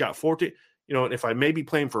 he's got 14. You know, if I may be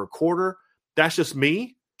playing for a quarter, that's just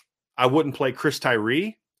me. I wouldn't play Chris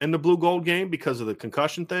Tyree in the blue gold game because of the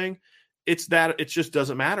concussion thing. It just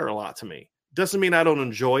doesn't matter a lot to me. Doesn't mean I don't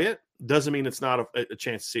enjoy it. Doesn't mean it's not a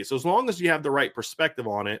chance to see it. So as long as you have the right perspective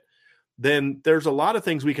on it, then there's a lot of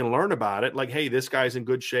things we can learn about it. Like, hey, this guy's in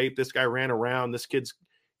good shape. This guy ran around. This kid's,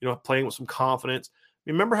 playing with some confidence.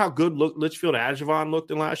 Remember how good Litchfield Agevon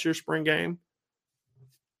looked in last year's spring game?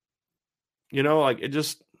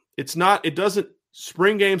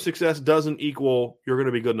 Spring game success doesn't equal you're going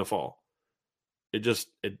to be good in the fall. It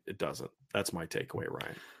doesn't. That's my takeaway,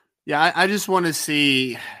 Ryan. Yeah, I just want to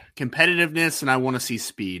see competitiveness, and I want to see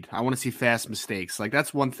speed. I want to see fast mistakes. Like,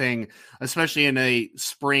 that's one thing, especially in a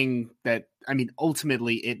spring that,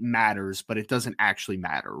 ultimately it matters, but it doesn't actually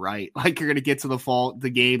matter, right? Like, you're going to get to the fall,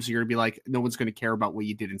 the games, you're going to be like, no one's going to care about what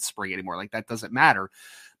you did in spring anymore. Like, that doesn't matter.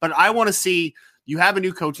 But I want to see, you have a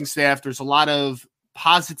new coaching staff. There's a lot of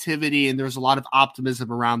positivity and there's a lot of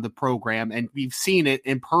optimism around the program, and we've seen it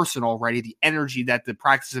in person already, the energy that the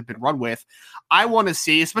practices have been run with. I want to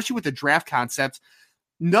see, especially with the draft concept,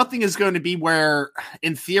 nothing is going to be where,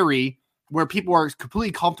 in theory, where people are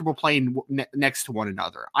completely comfortable playing next to one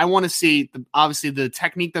another. I want to see obviously the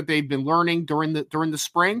technique that they've been learning during the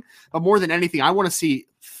spring, but more than anything, I want to see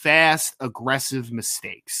fast, aggressive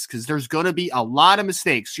mistakes, because there's going to be a lot of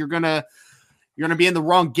mistakes. You're going to be in the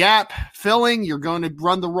wrong gap filling. You're going to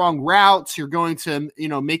run the wrong routes. You're going to,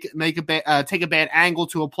 take a bad angle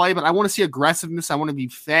to a play. But I want to see aggressiveness. I want to be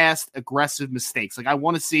fast, aggressive mistakes. Like, I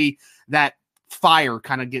want to see that fire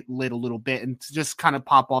kind of get lit a little bit and just kind of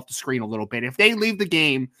pop off the screen a little bit. If they leave the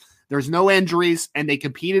game, there's no injuries, and they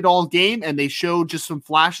competed all game, and they showed just some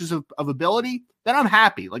flashes of ability, then I'm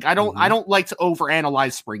happy. Like, I don't like to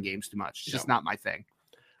overanalyze spring games too much. It's just not my thing.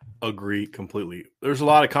 Agree completely. There's a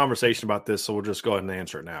lot of conversation about this, so we'll just go ahead and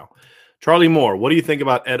answer it now. Charlie Moore, what do you think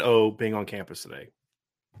about Ed O being on campus today?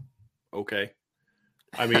 Okay.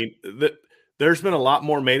 There's been a lot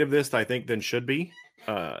more made of this, I think, than should be.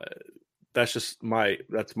 That's my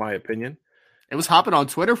opinion. It was hopping on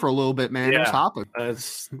Twitter for a little bit, man. Yeah, it was hopping.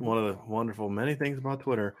 That's one of the wonderful many things about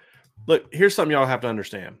Twitter. Look, here's something y'all have to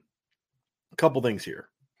understand. A couple things here.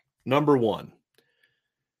 Number one,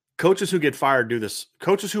 coaches who get fired do this.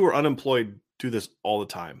 Coaches who are unemployed do this all the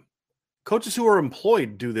time. Coaches who are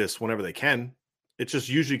employed do this whenever they can. It just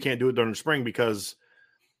usually can't do it during the spring because,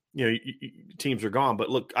 teams are gone. But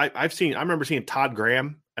look, I remember seeing Todd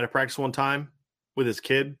Graham at a practice one time with his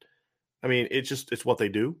kid. It's what they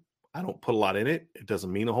do. I don't put a lot in it. It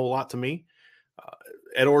doesn't mean a whole lot to me.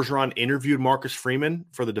 Ed Orgeron interviewed Marcus Freeman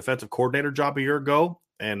for the defensive coordinator job a year ago.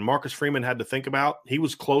 And Marcus Freeman had to think about, he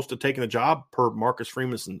was close to taking the job per Marcus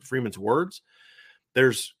Freeman's words.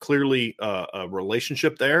 There's clearly a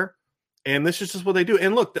relationship there. And this is just what they do.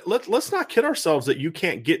 And look, let's not kid ourselves that you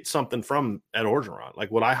can't get something from Ed Orgeron.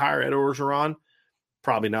 Like, would I hire Ed Orgeron?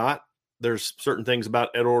 Probably not. There's certain things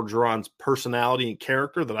about Ed Orgeron's personality and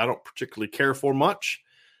character that I don't particularly care for much.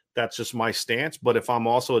 That's just my stance. But if I'm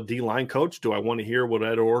also a D-line coach, do I want to hear what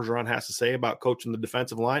Ed Orgeron has to say about coaching the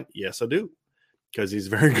defensive line? Yes, I do, because he's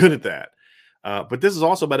very good at that. But this is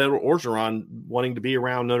also about Ed Orgeron wanting to be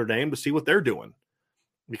around Notre Dame to see what they're doing.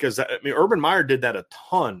 Because, Urban Meyer did that a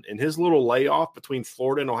ton in his little layoff between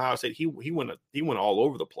Florida and Ohio State. He went all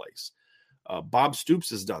over the place. Bob Stoops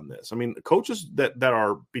has done this. Coaches that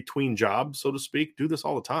are between jobs, so to speak, do this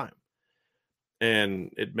all the time.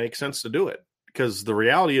 And it makes sense to do it. Because the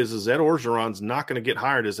reality is Ed Orgeron's not going to get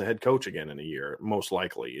hired as a head coach again in a year, most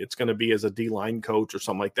likely. It's going to be as a D-line coach or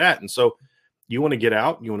something like that. And so you want to get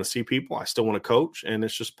out, you want to see people. I still want to coach, and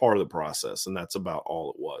it's just part of the process. And that's about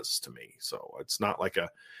all it was to me. So it's not like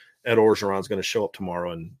Ed Orgeron's going to show up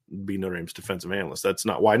tomorrow and be Notre Dame's defensive analyst. That's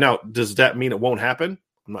not why. Now, does that mean it won't happen?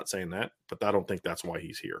 I'm not saying that, but I don't think that's why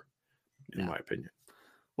he's here, in my opinion.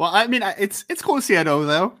 Well, I mean, it's cool to see Edo,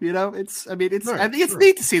 though. You know, I think it's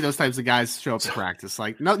neat to see those types of guys show up to practice.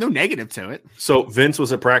 Like, no negative to it. So Vince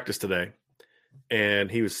was at practice today, and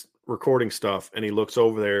he was recording stuff, and he looks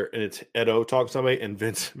over there, and it's Edo talking to somebody, and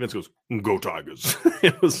Vince goes, "Go Tigers!"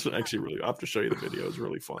 It was actually really. I'll have to show you the video. It was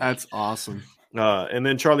really fun. That's awesome. And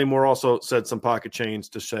then Charlie Moore also said some pocket chains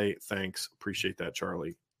to say thanks. Appreciate that,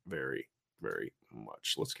 Charlie, very, very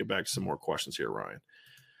much. Let's get back to some more questions here, Ryan.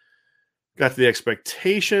 Got to the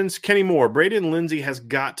expectations. Kenny Moore, Braden Lindsey has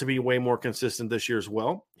got to be way more consistent this year as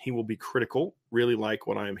well. He will be critical. Really like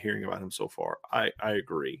what I am hearing about him so far. I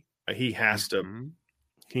agree. He has to.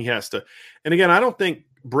 He has to. And again, I don't think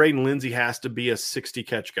Braden Lindsey has to be a 60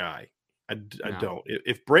 catch guy. I don't.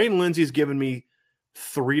 If Braden Lindsey's given me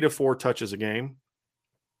 3 to 4 touches a game,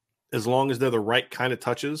 as long as they're the right kind of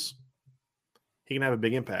touches, he can have a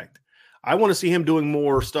big impact. I want to see him doing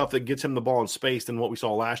more stuff that gets him the ball in space than what we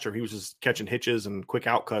saw last year. He was just catching hitches and quick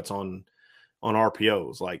outcuts on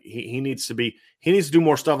RPOs. Like he needs to do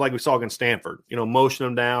more stuff like we saw against Stanford. You know, motion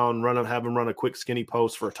him down, have him run a quick skinny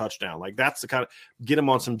post for a touchdown. Like that's the kind of get him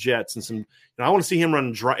on some jets and some. You know, I want to see him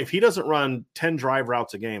run drive. If he doesn't run 10 drive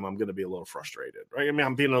routes a game, I'm going to be a little frustrated, right? I mean,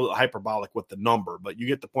 I'm being a little hyperbolic with the number, but you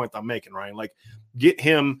get the point I'm making, right? Like get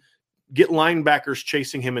linebackers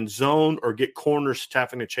chasing him in zone or get corners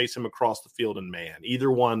having to chase him across the field in man.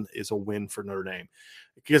 Either one is a win for Notre Dame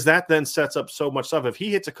because that then sets up so much stuff. If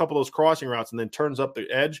he hits a couple of those crossing routes and then turns up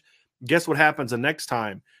the edge, guess what happens the next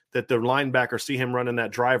time that the linebackers see him running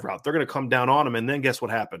that drive route? They're going to come down on him, and then guess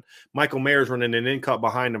what happened? Michael Mayer's running an in-cut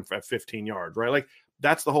behind him at 15 yards, right? Like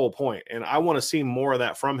that's the whole point, and I want to see more of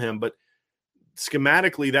that from him, but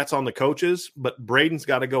schematically that's on the coaches, but Braden's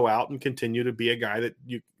got to go out and continue to be a guy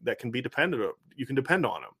that can be dependent on. You can depend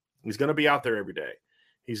on him. He's going to be out there every day.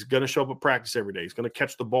 He's going to show up at practice every day. He's going to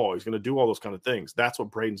catch the ball. He's going to do all those kind of things. That's what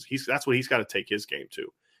that's what he's got to take his game to.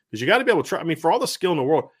 Because you got to be able to trust. I mean, for all the skill in the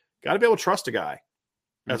world, got to be able to trust a guy.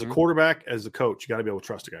 As a quarterback, as a coach, you got to be able to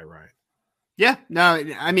trust a guy, Ryan. Yeah, no,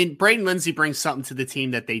 I mean, Braden Lindsey brings something to the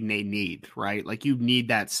team that they need, right? Like you need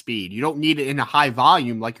that speed. You don't need it in a high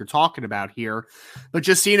volume like you're talking about here, but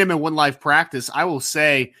just seeing him in one live practice, I will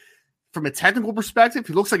say from a technical perspective,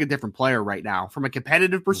 he looks like a different player right now. From a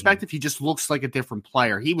competitive perspective, he just looks like a different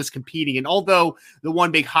player. He was competing, and although the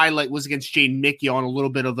one big highlight was against Jaden Mickey on a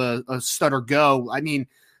little bit of a stutter go, I mean,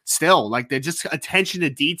 still, like they're just attention to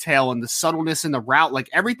detail and the subtleness in the route, like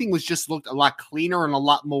everything was just looked a lot cleaner and a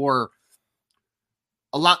lot more.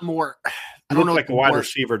 I don't know, like a wide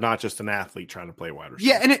receiver, not just an athlete trying to play wide receiver.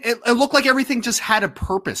 Yeah, and it looked like everything just had a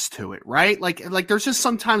purpose to it, right? Like there's just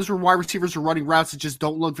sometimes where wide receivers are running routes that just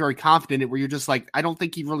don't look very confident, where you're just like, I don't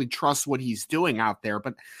think he really trusts what he's doing out there.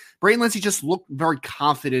 But Braden Lindsey just looked very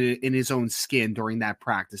confident in his own skin during that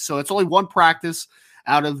practice. So it's only one practice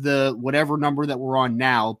out of the whatever number that we're on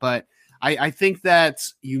now, but I think that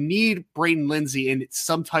you need Braden Lindsey in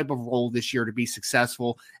some type of role this year to be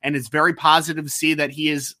successful. And it's very positive to see that he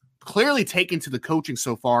is clearly taken to the coaching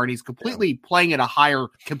so far, and he's completely playing at a higher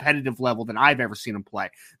competitive level than I've ever seen him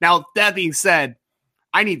play. Now, that being said,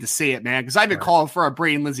 I need to see it, man, because I've been calling for a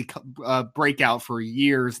Braden Lindsey breakout for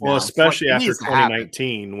years now. Well, especially after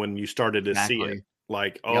 2019 when you started to see it.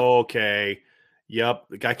 Like, okay. Yep.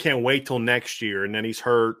 I can't wait till next year. And then he's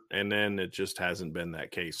hurt. And then it just hasn't been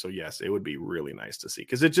that case. So yes, it would be really nice to see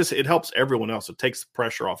because it helps everyone else. It takes the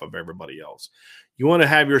pressure off of everybody else. You want to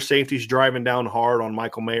have your safeties driving down hard on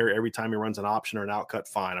Michael Mayer every time he runs an option or an outcut.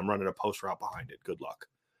 Fine. I'm running a post route behind it. Good luck.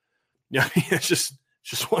 Yeah. It's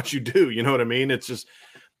just what you do. You know what I mean?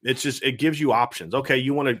 It gives you options. Okay.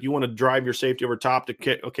 You want to drive your safety over top to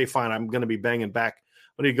kick. Okay, fine. I'm going to be banging back.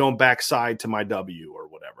 When you're going backside to my W or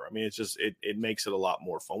whatever. I mean, it's just, it makes it a lot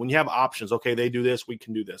more fun. When you have options, okay, they do this, we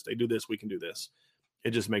can do this. They do this, we can do this.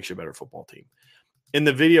 It just makes you a better football team. In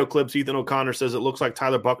the video clips, Ethan O'Connor says it looks like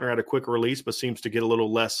Tyler Buchner had a quicker release, but seems to get a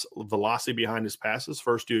little less velocity behind his passes.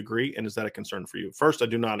 First, do you agree? And is that a concern for you? First, I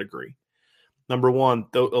do not agree. Number one,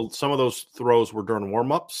 some of those throws were during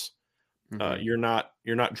warm-ups. You're not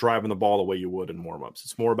driving the ball the way you would in warm-ups.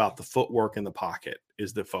 It's more about the footwork in the pocket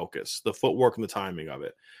is the focus, the footwork and the timing of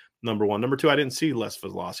it. Number one. Number two, I didn't see less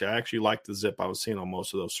velocity. I actually liked the zip I was seeing on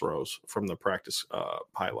most of those throws from the practice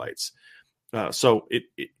highlights. So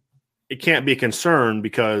it can't be a concern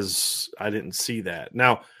because I didn't see that.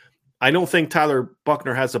 Now, I don't think Tyler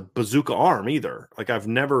Buchner has a bazooka arm either. Like I've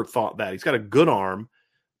never thought that. He's got a good arm,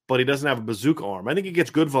 but he doesn't have a bazooka arm. I think he gets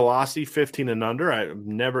good velocity, 15 and under.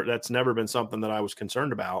 That's never been something that I was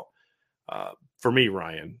concerned about for me,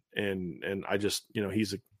 Ryan. And I just,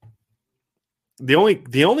 he's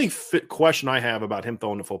The only question I have about him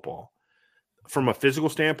throwing the football from a physical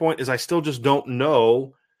standpoint is I still just don't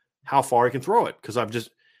know how far he can throw it, because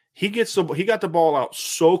he got the ball out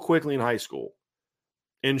so quickly in high school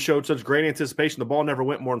and showed such great anticipation. The ball never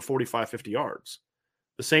went more than 45, 50 yards.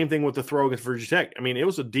 The same thing with the throw against Virginia Tech. I mean, it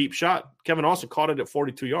was a deep shot. Kevin Austin caught it at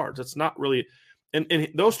 42 yards. That's not really – and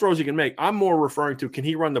those throws he can make, I'm more referring to, can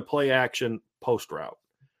he run the play action post route?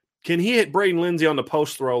 Can he hit Braden Lindsey on the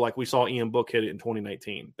post throw like we saw Ian Book hit it in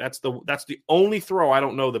 2019? That's the only throw I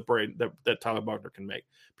don't know that Tyler Buchner can make,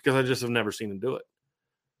 because I just have never seen him do it.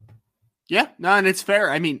 Yeah, no, and it's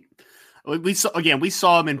fair. I mean, we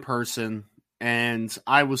saw him in person, and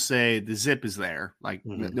I will say the zip is there, like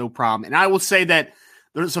no problem. And I will say that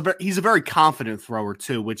he's a very confident thrower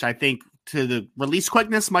too, which I think to the release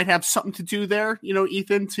quickness might have something to do there,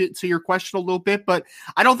 Ethan, to your question a little bit, but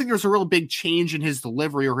I don't think there's a real big change in his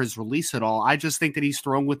delivery or his release at all. I just think that he's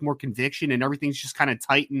throwing with more conviction and everything's just kind of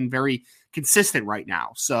tight and very consistent right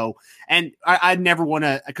now. So, and I never want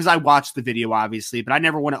to, because I watched the video obviously, but I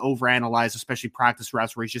never want to overanalyze, especially practice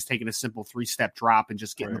routes where he's just taking a simple 3-step drop and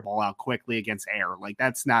just getting the ball out quickly against air. Like,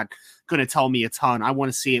 that's not going to tell me a ton. I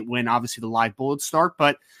want to see it when obviously the live bullets start,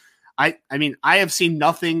 but I mean, I have seen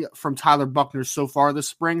nothing from Tyler Buchner so far this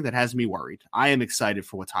spring that has me worried. I am excited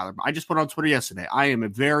for what I just put on Twitter yesterday. I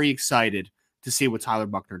am very excited to see what Tyler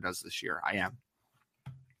Buchner does this year. I am.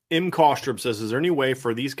 M. Kostrup says, is there any way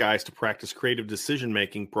for these guys to practice creative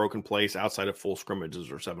decision-making, broken plays outside of full scrimmages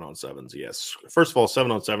or 7-on-7s? Yes. First of all,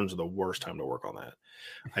 7-on-7s are the worst time to work on that.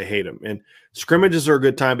 I hate them. And scrimmages are a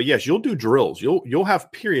good time, but yes, you'll do drills. You'll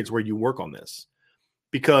have periods where you work on this,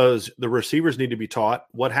 because the receivers need to be taught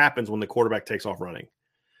what happens when the quarterback takes off running.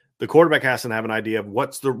 The quarterback has to have an idea of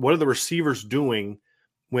what are the receivers doing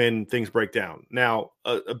when things break down. Now,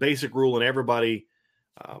 a basic rule, and everybody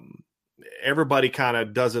kind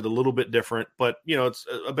of does it a little bit different, but it's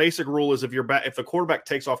a basic rule is if the quarterback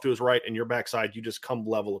takes off to his right and your backside, you just come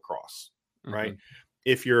level across, right?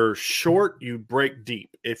 If you're short, you break deep.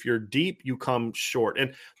 If you're deep, you come short.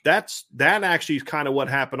 And that actually is kind of what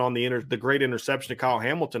happened on the great interception that Kyle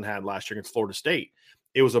Hamilton had last year against Florida State.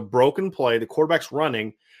 It was a broken play. The quarterback's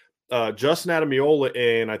running. Justin Adamiola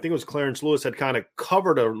and I think it was Clarence Lewis had kind of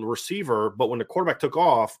covered a receiver, but when the quarterback took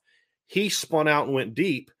off, he spun out and went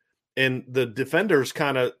deep, and the defenders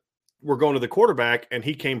kind of were going to the quarterback, and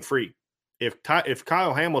he came free. If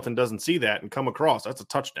Kyle Hamilton doesn't see that and come across, that's a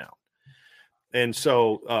touchdown. And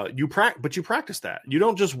so you practice that. You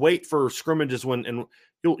don't just wait for scrimmages and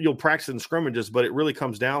you'll practice in scrimmages, but it really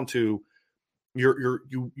comes down to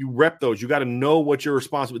you rep those. You got to know what you're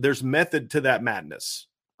responsible. There's method to that madness,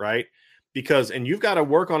 right? And you've got to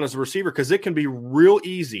work on as a receiver, because it can be real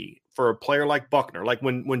easy for a player like Buchner. Like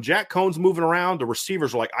when Jack Cohn's moving around, the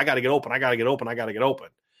receivers are like, I got to get open. I got to get open. I got to get open.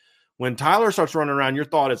 When Tyler starts running around, your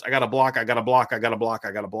thought is, I got to block. I got to block. I got to block.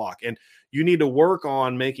 I got to block. And you need to work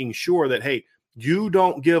on making sure that, hey, you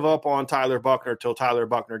don't give up on Tyler Buchner till Tyler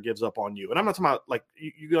Buchner gives up on you. And I'm not talking about, like,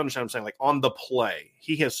 you understand what I'm saying, like on the play.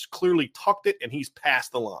 He has clearly tucked it and he's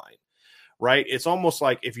past the line, right? It's almost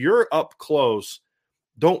like if you're up close,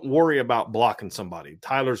 don't worry about blocking somebody.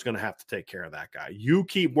 Tyler's going to have to take care of that guy. You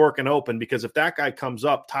keep working open, because if that guy comes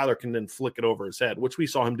up, Tyler can then flick it over his head, which we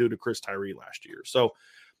saw him do to Chris Tyree last year. So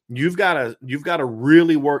you've got to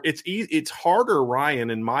really work. It's harder, Ryan,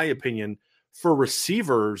 in my opinion, for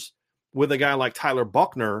receivers with a guy like Tyler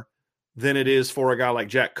Buchner than it is for a guy like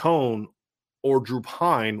Jack Cohn or Drew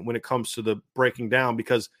Pine when it comes to the breaking down,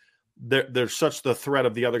 because there's such the threat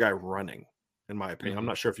of the other guy running, in my opinion. I'm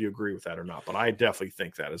not sure if you agree with that or not, but I definitely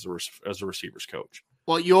think that as a receivers coach.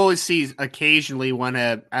 Well, you always see occasionally when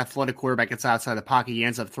an athletic quarterback gets outside the pocket, he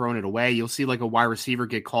ends up throwing it away. You'll see like a wide receiver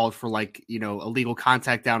get called for illegal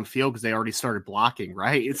contact downfield because they already started blocking,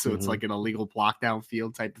 right? So it's like an illegal block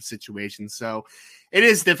downfield type of situation. So it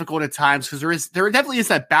is difficult at times, because there definitely is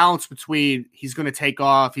that balance between he's going to take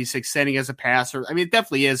off, he's extending as a passer. I mean, it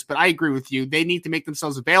definitely is, but I agree with you. They need to make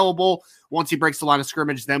themselves available. Once he breaks the line of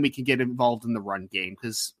scrimmage, then we can get involved in the run game,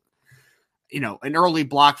 because an early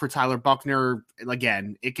block for Tyler Buchner,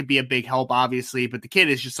 again, it could be a big help, obviously, but the kid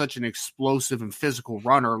is just such an explosive and physical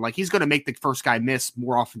runner. Like, he's going to make the first guy miss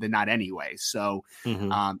more often than not anyway. So,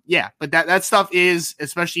 but that stuff is,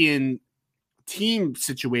 especially in team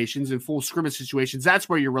situations and full scrimmage situations, that's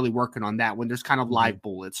where you're really working on that, when there's kind of live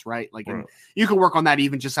bullets, right? Like, and you can work on that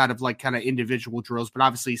even just out of like kind of individual drills, but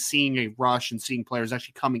obviously seeing a rush and seeing players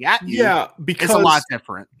actually coming at you, because it's a lot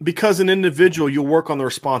different. Because an individual, you'll work on the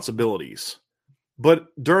responsibilities, but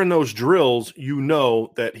during those drills,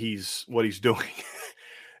 that what he's doing.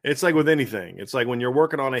 It's like with anything. It's like when you're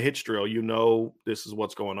working on a hitch drill, you know this is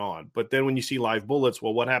what's going on. But then when you see live bullets,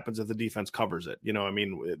 well, what happens if the defense covers it? You know, I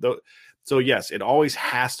mean, so yes, it always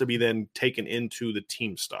has to be then taken into the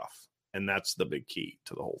team stuff. And that's the big key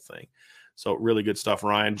to the whole thing. So really good stuff,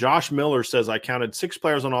 Ryan. Josh Miller says, I counted 6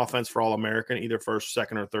 players on offense for All-American, either first,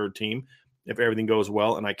 second, or third team, if everything goes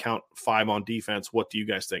well, and I count 5 on defense. What do you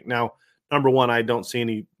guys think? Now, number one, I don't see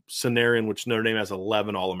any scenario in which Notre Dame has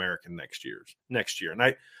 11 All-American next year.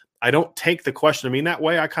 And I don't take the question to mean that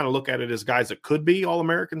way. I kind of look at it as guys that could be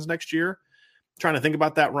All-Americans next year. Trying to think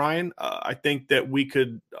about that, Ryan. I think that we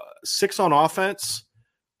could 6 on offense.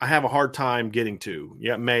 I have a hard time getting to. You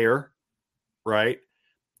got Mayer, right?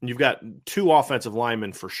 And you've got 2 offensive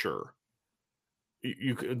linemen for sure.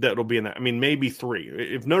 That'll be in that. I mean, maybe 3.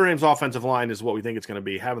 If Notre Dame's offensive line is what we think it's going to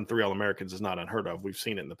be, having 3 All-Americans is not unheard of. We've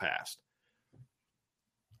seen it in the past.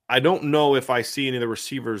 I don't know if I see any of the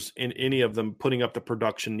receivers in any of them putting up the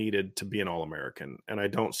production needed to be an All-American. And I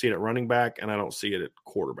don't see it at running back, and I don't see it at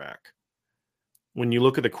quarterback. When you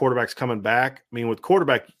look at the quarterbacks coming back, I mean, with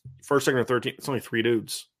quarterback, first, second, or third team, it's only 3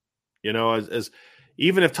 dudes. You know, as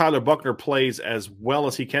even if Tyler Buchner plays as well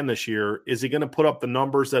as he can this year, is he going to put up the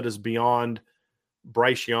numbers that is beyond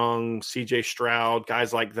Bryce Young, CJ Stroud,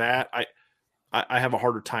 guys like that? I have a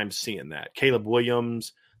harder time seeing that. Caleb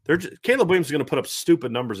Williams. Caleb Williams is going to put up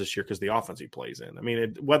stupid numbers this year because the offense he plays in. I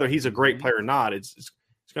mean, whether he's a great player or not, it's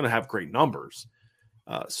going to have great numbers.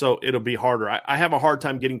 So it'll be harder. I have a hard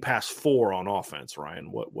time getting past 4 on offense, Ryan.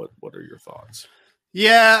 What are your thoughts?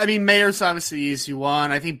 Yeah, I mean, Mayer's obviously the easy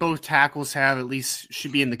one. I think both tackles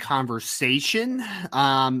should be in the conversation,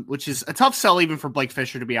 which is a tough sell even for Blake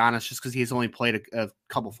Fisher, to be honest, just because he's only played a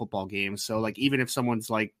couple football games. So, like, even if someone's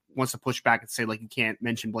like wants to push back and say, like, you can't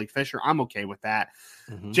mention Blake Fisher, I'm okay with that.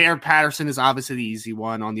 Mm-hmm. Jared Patterson is obviously the easy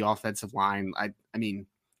one on the offensive line. I mean,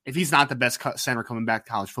 if he's not the best center coming back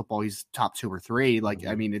to college football, he's top 2 or 3. Like,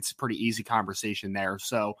 I mean, it's a pretty easy conversation there.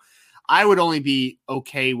 So I would only be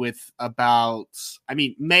okay with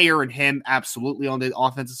Mayer and him absolutely on the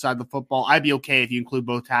offensive side of the football. I'd be okay if you include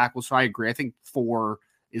both tackles. So I agree. I think 4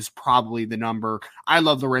 is probably the number. I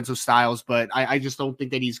love Lorenzo Styles, but I just don't think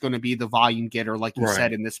that he's going to be the volume getter, like you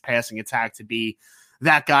said, in this passing attack to be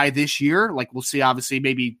that guy this year. Like, we'll see, obviously,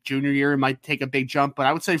 maybe junior year might take a big jump, but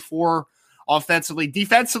I would say 4 offensively.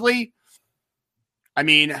 Defensively, I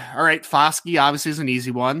mean, all right, Foskey obviously is an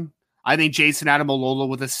easy one. I think Jason Adamolola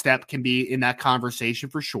with a step can be in that conversation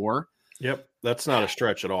for sure. Yep. That's not a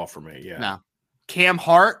stretch at all for me. Yeah. No. Cam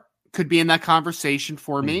Hart could be in that conversation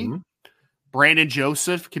for me. Mm-hmm. Brandon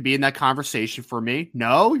Joseph could be in that conversation for me.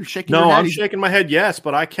 No, you're shaking your head. No, I'm shaking my head, yes,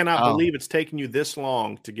 but I cannot believe it's taken you this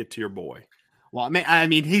long to get to your boy. Well, I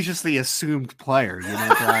mean, he's just the assumed player. You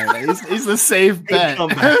know, right? he's the safe bet.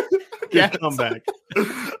 Good comeback.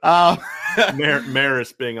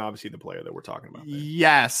 Maris being obviously the player that we're talking about. There.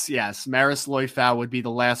 Yes. Maris Loifau would be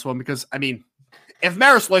the last one because, I mean, if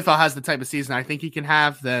Maris Loifau has the type of season I think he can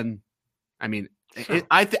have, then, I mean, sure.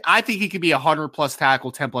 I think he could be 100+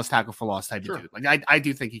 tackle, 10+ tackle for loss type of dude. Like, I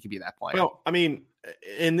do think he could be that player. Well, I mean,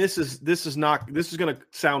 and this is going to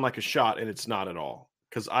sound like a shot, and it's not at all,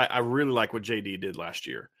 because I really like what JD did last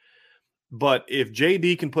year. But if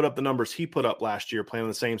JD can put up the numbers he put up last year playing on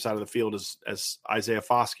the same side of the field as Isaiah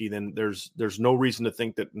Foskey, then there's no reason to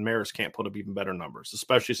think that Maris can't put up even better numbers,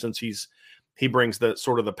 especially since he brings the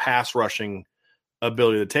sort of the pass rushing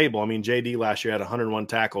ability to the table. I mean, JD last year had 101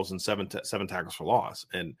 tackles and seven tackles for loss,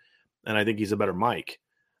 and I think he's a better Mike.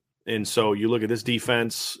 And so you look at this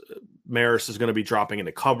defense, Maris is going to be dropping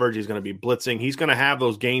into coverage. He's going to be blitzing. He's going to have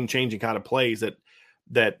those game-changing kind of plays that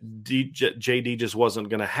JD just wasn't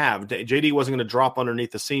going to have. JD wasn't going to drop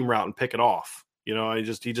underneath the seam route and pick it off. You know, he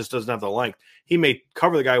just doesn't have the length. He may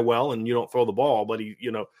cover the guy well and you don't throw the ball, but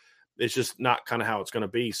it's just not kind of how it's going to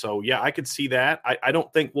be. So yeah, I could see that. I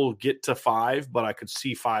don't think we'll get to 5, but I could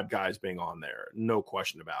see 5 guys being on there. No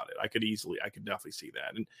question about it. I could definitely see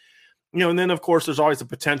that. And, and then of course there's always the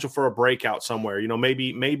potential for a breakout somewhere.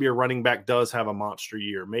 Maybe a running back does have a monster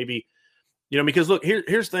year. Maybe, because look,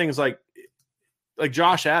 here's things like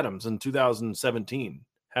Josh Adams in 2017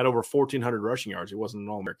 had over 1,400 rushing yards. He wasn't an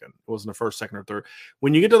All-American. It wasn't the first, second, or third.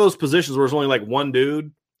 When you get to those positions where it's only like one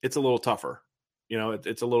dude, it's a little tougher.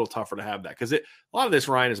 It's a little tougher to have that because a lot of this,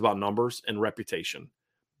 Ryan, is about numbers and reputation.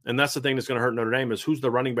 And that's the thing that's going to hurt Notre Dame is who's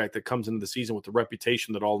the running back that comes into the season with the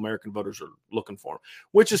reputation that All-American voters are looking for,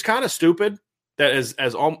 which is kind of stupid that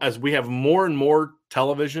as we have more and more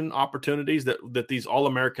television opportunities that these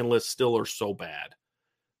All-American lists still are so bad.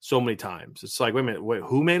 So many times. It's like, wait,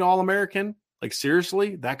 who made All-American? Like,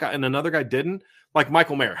 seriously? That guy and another guy didn't? Like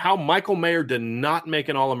Michael Mayer. How Michael Mayer did not make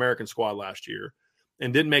an All-American squad last year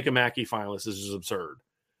and didn't make a Mackey finalist is just absurd.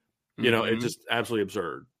 You know, it's just absolutely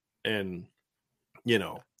absurd. And, you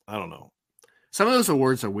know, I don't know. Some of those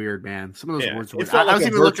awards are weird, man. Some of those awards are weird. It felt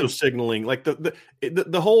like virtual signaling, like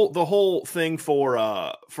the whole thing for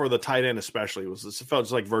the tight end especially it felt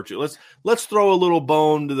just like virtue. Let's throw a little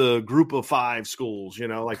bone to the group of 5 schools. You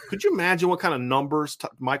know, like could you imagine what kind of numbers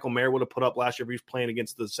Michael Mayer would have put up last year if he was playing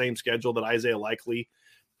against the same schedule that Isaiah Likely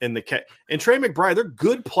and Trey McBride? They're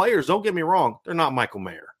good players. Don't get me wrong. They're not Michael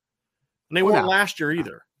Mayer, and they weren't last year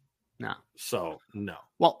either. No. So no.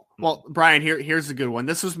 Well, Brian, here's a good one.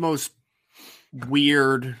 This was most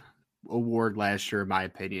weird award last year, in my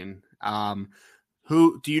opinion.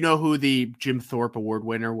 Who do you know who the Jim Thorpe Award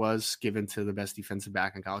winner was given to the best defensive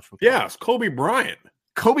back in college football? Yeah, it's Kobe Bryant.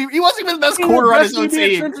 He wasn't even the best corner on his own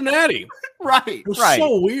team. Cincinnati. Right. It was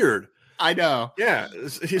so weird. I know. Yeah.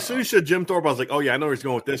 As soon as you said Jim Thorpe, I was like, oh yeah, I know he's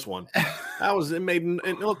going with this one.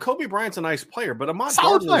 Kobe Bryant's a nice player, but Ahmad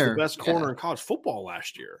Gardner was the best corner in college football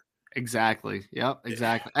last year. Exactly. Yep.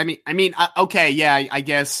 Exactly. Okay. Yeah. I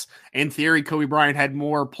guess in theory, Kobe Bryant had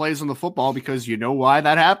more plays on the football because you know why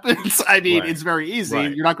that happens. It's very easy.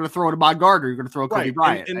 Right. You're not going to throw it to Ahmad Gardner. You're going to throw Kobe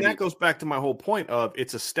Bryant. And that goes back to my whole point of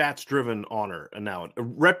it's a stats-driven honor now, a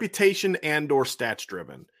reputation and/or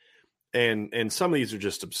stats-driven, and some of these are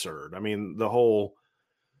just absurd. I mean, the whole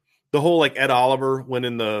like Ed Oliver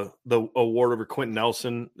winning the award over Quentin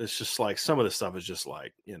Nelson. It's just like some of the stuff is just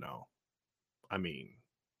like, you know, I mean.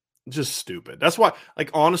 Just stupid. That's why,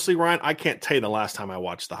 like, honestly, Ryan, I can't tell you the last time I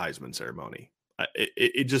watched the Heisman ceremony.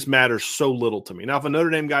 It just matters so little to me. Now, if a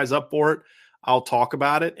Notre Dame guy's up for it, I'll talk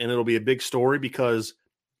about it, and it'll be a big story because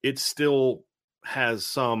it still has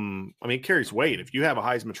some – I mean, it carries weight. If you have a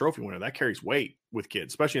Heisman Trophy winner, that carries weight with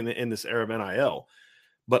kids, especially in this era of NIL.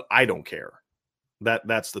 But I don't care.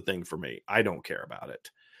 That's the thing for me. I don't care about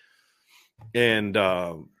it. And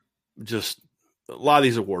just a lot of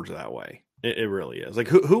these awards are that way. It really is. Like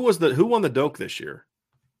who won the Doak this year?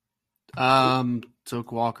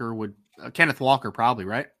 Doak Walker Kenneth Walker probably,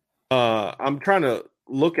 right? I'm trying to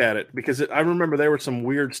look at it because I remember there was some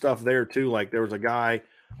weird stuff there too. Like there was a guy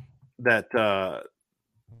that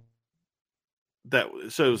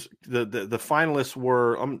so the finalists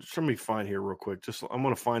were. Let me find here real quick. I'm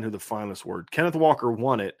going to find who the finalists were. Kenneth Walker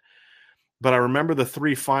won it, but I remember the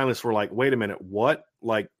 3 finalists were like, wait a minute, what?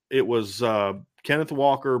 Like it was Kenneth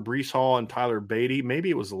Walker, Breece Hall, and Tyler Beatty. Maybe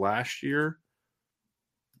it was last year.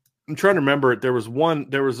 I'm trying to remember it. There was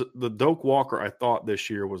the Doak Walker, I thought this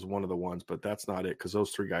year was one of the ones, but that's not it because those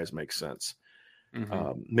 3 guys make sense.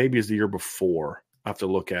 Mm-hmm. Maybe it's the year before. I have to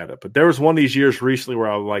look at it. But there was one of these years recently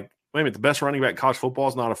where I was like, wait a minute, the best running back in college football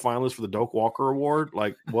is not a finalist for the Doak Walker Award?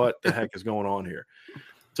 Like, what the heck is going on here?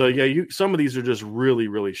 So, yeah, some of these are just really,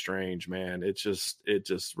 really strange, man. It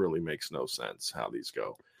just really makes no sense how these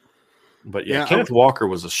go. But yeah, Kenneth Walker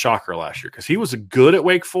was a shocker last year because he was good at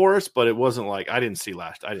Wake Forest, but it wasn't like I didn't see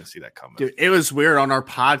that coming. Dude, it was weird on our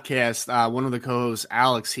podcast. One of the co-hosts,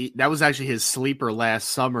 Alex, that was actually his sleeper last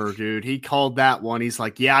summer, dude. He called that one. He's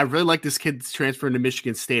like, "Yeah, I really like this kid transferring to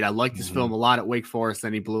Michigan State. I liked his film a lot at Wake Forest."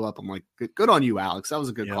 Then he blew up. I'm like, "Good on you, Alex. That was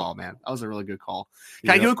a good call, man. That was a really good call."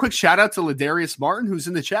 Can I do a quick shout out to Ladarius Martin, who's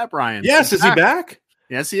in the chat, Brian? Yes, is he back?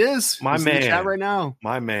 Yes, he is. He's man, in the chat right now.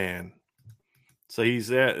 My man. So he's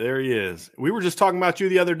there. There he is. We were just talking about you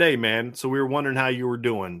the other day, man. So we were wondering how you were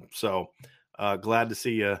doing. So glad to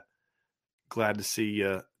see you. Glad to see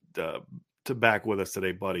you to back with us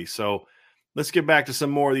today, buddy. So let's get back to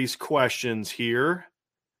some more of these questions here.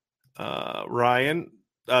 Ryan,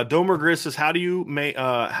 Domer Gris says, how do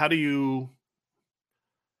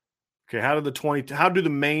the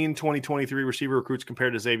main 2023 receiver recruits compare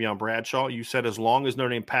to Xavier Bradshaw? You said as long as Notre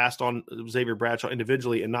Dame passed on Xavier Bradshaw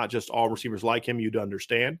individually and not just all receivers like him, you'd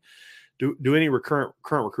understand. Do any current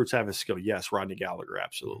recruits have his skill? Yes, Rodney Gallagher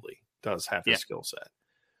absolutely does have his skill set.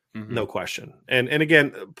 Mm-hmm. No question. And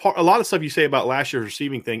again, a lot of stuff you say about last year's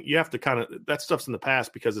receiving thing, you have to that stuff's in the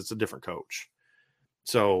past because it's a different coach.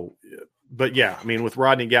 So, but yeah, I mean, with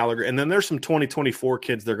Rodney Gallagher, and then there's some 2024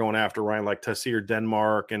 kids they're going after, Ryan, like Taysir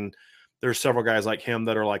Denmark, and there's several guys like him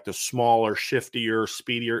that are like the smaller, shiftier,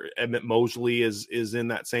 speedier. Emmett Mosley is in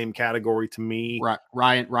that same category to me.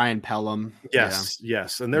 Ryan Pelham.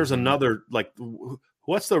 Yes. And there's another, like,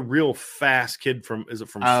 what's the real fast kid from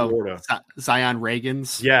Florida? Zion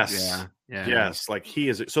Reagans. Yes. Yeah. Yes. Like he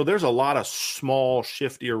is. So there's a lot of small,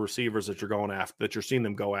 shiftier receivers that you're seeing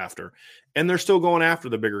them go after. And they're still going after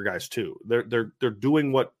the bigger guys too. They're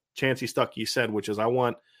doing what Chancey Stuckey said, which is I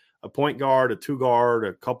want a point guard, a 2-guard,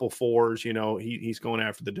 a couple 4s. You know, he's going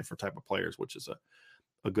after the different type of players, which is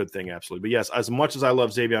a good thing, absolutely. But yes, as much as I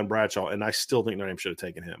love Xavier Bradshaw, and I still think Notre Dame should have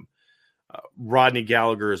taken him, Rodney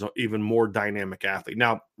Gallagher is an even more dynamic athlete.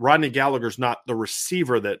 Now, Rodney Gallagher is not the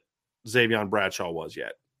receiver that Xavier Bradshaw was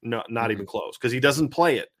yet. No, not even close, because he doesn't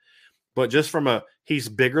play it. But just from he's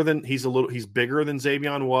bigger than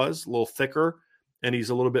Xavier was, a little thicker, and he's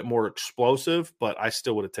a little bit more explosive. But I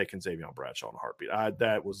still would have taken Xavier Bradshaw in a heartbeat.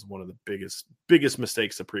 That was one of the biggest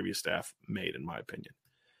mistakes the previous staff made, in my opinion.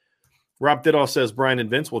 Rob Diddall says Brian and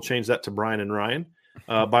Vince. We'll change that to Brian and Ryan.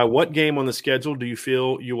 By what game on the schedule do you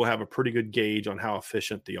feel you will have a pretty good gauge on how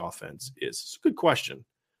efficient the offense is? It's a good question.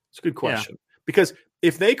 Because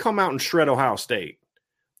if they come out and shred Ohio State,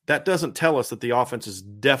 that doesn't tell us that the offense is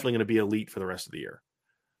definitely going to be elite for the rest of the year.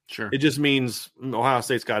 Sure. It just means Ohio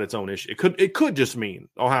State's got its own issue. It could just mean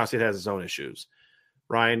Ohio State has its own issues,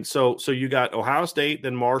 Ryan. So you got Ohio State,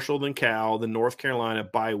 then Marshall, then Cal, then North Carolina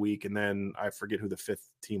bye week, and then I forget who the 5th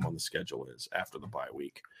team on the schedule is after the bye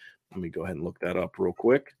week. Let me go ahead and look that up real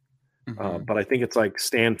quick. But I think it's like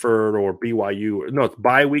Stanford or BYU. No, it's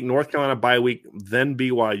bye week, North Carolina bye week, then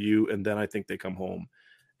BYU, and then I think they come home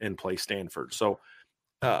and play Stanford. So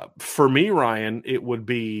for me, Ryan, it would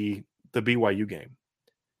be the BYU game.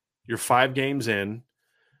 You're 5 games in.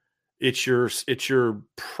 It's your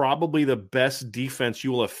probably the best defense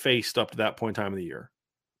you will have faced up to that point in time of the year,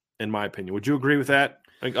 in my opinion. Would you agree with that?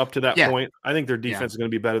 Like up to that point, I think their defense is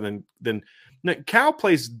going to be better than Cal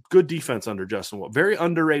plays good defense under Justin Wolf. Very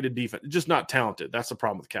underrated defense, just not talented. That's the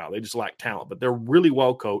problem with Cal. They just lack talent, but they're really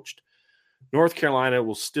well coached. North Carolina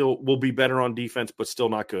will be better on defense, but still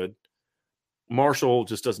not good. Marshall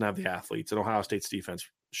just doesn't have the athletes, and Ohio State's defense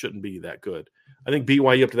shouldn't be that good. I think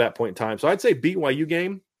BYU up to that point in time. So I'd say BYU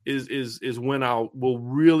game is when we'll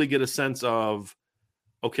really get a sense of,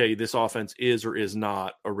 okay, this offense is or is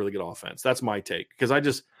not a really good offense. That's my take, because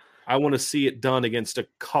I want to see it done against a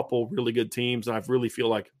couple really good teams, and I really feel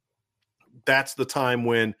like that's the time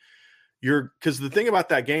when because the thing about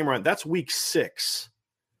that game, right, that's week 6,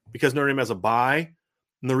 because Notre Dame has a bye.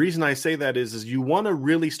 And the reason I say that is you want to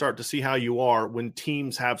really start to see how you are when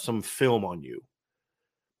teams have some film on you.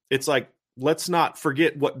 It's like, let's not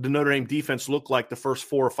forget what the Notre Dame defense looked like the first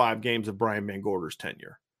 4 or 5 games of Brian Van Gorder's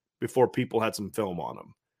tenure before people had some film on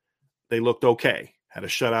them. They looked okay, had a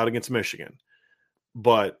shutout against Michigan.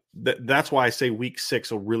 But that's why I say week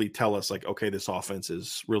 6 will really tell us, like, okay, this offense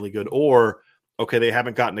is really good, or, okay, they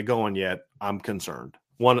haven't gotten it going yet. I'm concerned.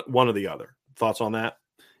 One or the other. Thoughts on that?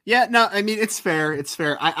 Yeah, no, I mean, it's fair. It's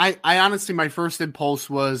fair. I honestly, my first impulse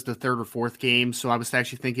was the 3rd or 4th game. So I was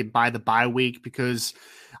actually thinking by the bye week, because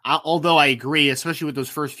although I agree, especially with those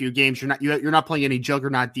first few games, you're not playing any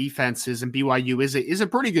juggernaut defenses, and BYU is a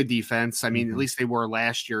pretty good defense. I mean, at least they were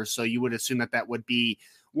last year. So you would assume that would be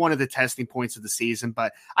one of the testing points of the season.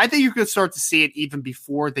 But I think you could start to see it even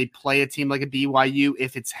before they play a team like a BYU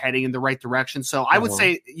if it's heading in the right direction. So I would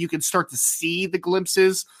say you can start to see the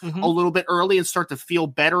glimpses a little bit early and start to feel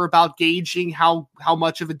better about gauging how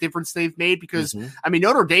much of a difference they've made. Because, I mean,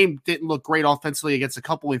 Notre Dame didn't look great offensively against a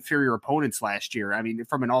couple inferior opponents last year. I mean,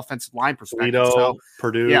 from an offensive line perspective.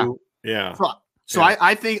 Purdue. Yeah. So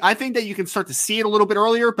I think that you can start to see it a little bit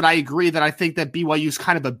earlier, but I agree that I think that BYU is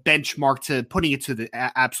kind of a benchmark to putting it to the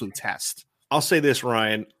absolute test. I'll say this,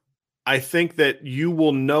 Ryan. I think that you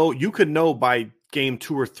could know by game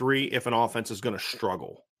 2 or 3 if an offense is going to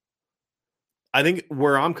struggle. I think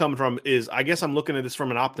where I'm coming from is, I guess I'm looking at this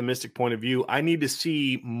from an optimistic point of view. I need to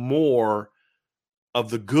see more of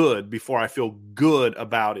the good before I feel good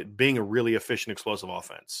about it being a really efficient, explosive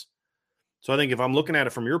offense. So I think if I'm looking at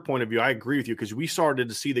it from your point of view, I agree with you, because we started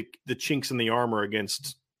to see the chinks in the armor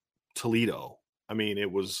against Toledo. I mean,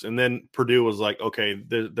 and then Purdue was like, okay,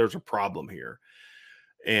 there's a problem here.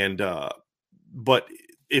 And but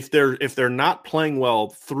if they're not playing well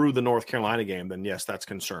through the North Carolina game, then yes, that's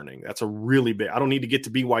concerning. That's a really big. I don't need to get to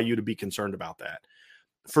BYU to be concerned about that.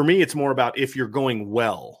 For me, it's more about if you're going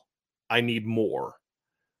well, I need more,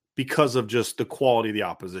 because of just the quality of the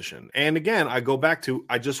opposition. And again, I go back to,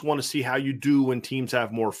 I just want to see how you do when teams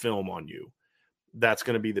have more film on you. That's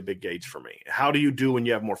going to be the big gauge for me. How do you do when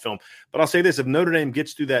you have more film? But I'll say this, if Notre Dame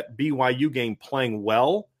gets through that BYU game playing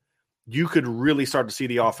well, you could really start to see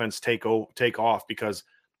the offense take off, because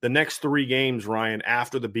the next 3 games, Ryan,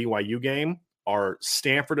 after the BYU game are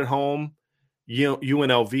Stanford at home,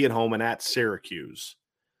 UNLV at home, and at Syracuse.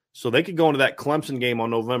 So they could go into that Clemson game on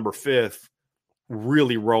November 5th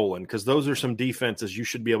really rolling, because those are some defenses you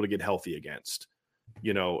should be able to get healthy against.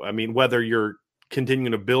 I mean, whether you're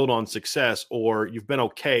continuing to build on success or you've been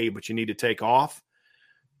okay, but you need to take off,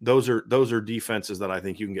 those are defenses that I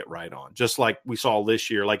think you can get right on. Just like we saw this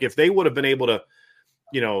year. Like if they would have been able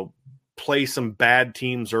to, play some bad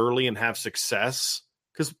teams early and have success,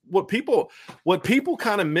 because what people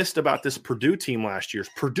kind of missed about this Purdue team last year is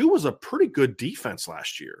Purdue was a pretty good defense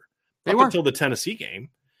last year. Up until the Tennessee game.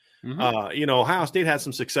 Mm-hmm. Ohio State had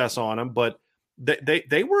some success on them, but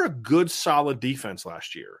they were a good, solid defense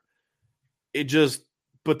last year.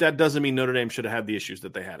 But that doesn't mean Notre Dame should have had the issues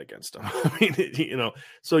that they had against them. I mean,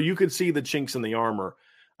 so you could see the chinks in the armor.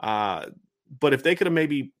 But if they could have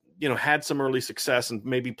maybe, had some early success and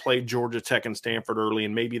maybe played Georgia Tech and Stanford early,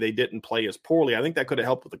 and maybe they didn't play as poorly, I think that could have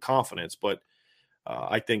helped with the confidence. But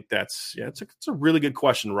I think it's a really good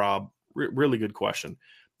question, Rob. Really good question.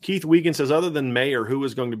 Keith Wiegand says, other than Mayer, who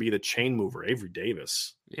is going to be the chain mover? Avery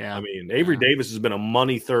Davis. Yeah. I mean, Avery Davis has been a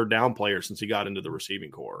money third down player since he got into the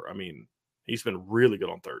receiving corps. I mean, he's been really good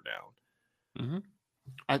on third down. Mm-hmm.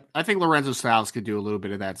 I think Lorenzo Styles could do a little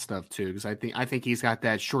bit of that stuff too, because I think he's got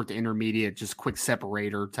that short to intermediate, just quick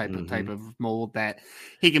separator type of mold that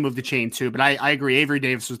he can move the chain to. But I agree, Avery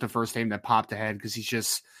Davis was the first name that popped ahead because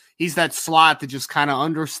he's that slot that just kind of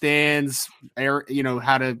understands how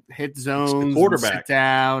to hit zones, quarterback sit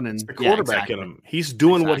down, and the quarterback in him. He's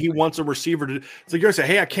doing what he wants a receiver to do. It's like you're saying,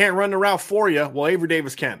 hey, I can't run the route for you. Well, Avery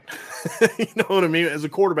Davis can. You know what I mean? As a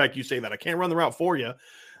quarterback, you say that I can't run the route for you.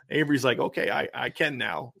 Avery's like, okay, I can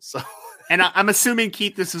now. So, and I'm assuming,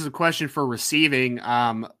 Keith, this is a question for receiving,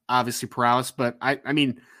 obviously Paralis, but I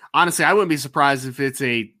mean, honestly, I wouldn't be surprised if it's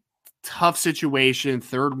a tough situation,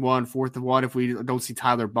 3rd and 1, 4th and 1, if we don't see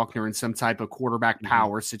Tyler Buckner in some type of quarterback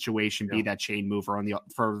power situation, be that chain mover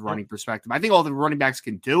for running perspective. I think all the running backs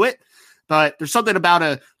can do it, but there's something about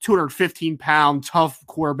a 215-pound tough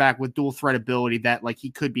quarterback with dual threat ability that he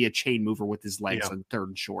could be a chain mover with his legs on 3rd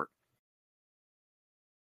and short.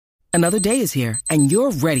 Another day is here, and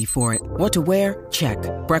you're ready for it. What to wear? Check.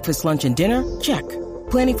 Breakfast, lunch, and dinner? Check.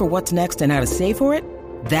 Planning for what's next and how to save for it?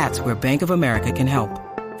 That's where Bank of America can help.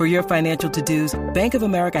 For your financial to-dos, Bank of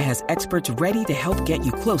America has experts ready to help get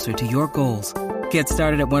you closer to your goals. Get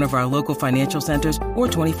started at one of our local financial centers or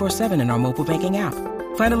 24/7 in our mobile banking app.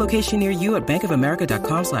 Find a location near you at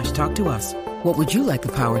bankofamerica.com/talktous. What would you like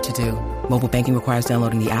the power to do? Mobile banking requires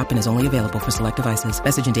downloading the app and is only available for select devices.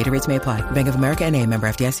 Message and data rates may apply. Bank of America NA, member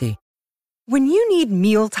FDIC. When you need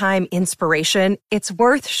mealtime inspiration, it's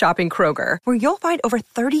worth shopping Kroger, where you'll find over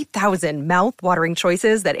 30,000 mouth-watering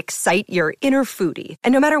choices that excite your inner foodie.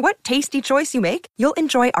 And no matter what tasty choice you make, you'll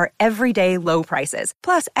enjoy our everyday low prices,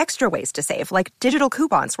 plus extra ways to save, like digital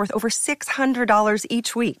coupons worth over $600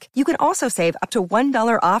 each week. You can also save up to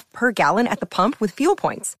 $1 off per gallon at the pump with fuel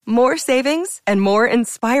points. More savings and more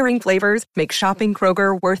inspiring flavors make shopping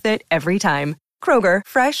Kroger worth it every time. Kroger,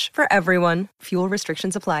 fresh for everyone. Fuel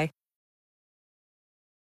restrictions apply.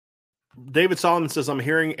 David Solomon says, I'm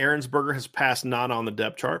hearing Ahrensberger has passed Nana on the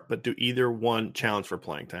depth chart, but do either one challenge for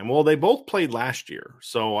playing time? Well, they both played last year,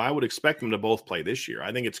 so I would expect them to both play this year.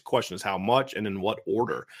 I think it's a question is how much and in what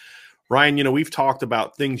order. Ryan, we've talked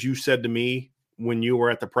about things you said to me when you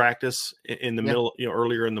were at the practice in the middle,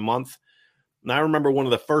 earlier in the month. And I remember one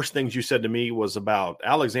of the first things you said to me was about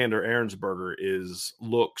Alexander Ahrensberger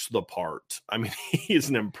looks the part. I mean, he's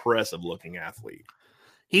an impressive looking athlete.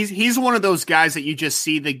 He's one of those guys that you just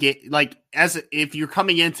see if you're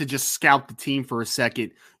coming in to just scout the team for a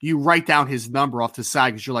second, you write down his number off the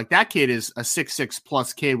side because you're like, that kid is a 6'6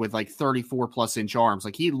 plus kid with 34 plus inch arms.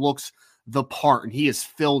 He looks the part, and he is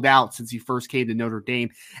filled out since he first came to Notre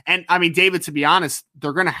Dame. And I mean, David, to be honest,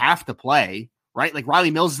 they're going to have to play, right?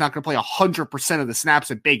 Riley Mills is not going to play 100% of the snaps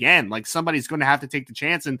at big end. Somebody's going to have to take the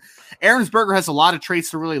chance. And Ahrensberger has a lot of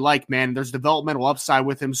traits to really like, man. There's developmental upside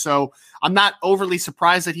with him. So I'm not overly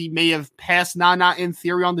surprised that he may have passed Nana in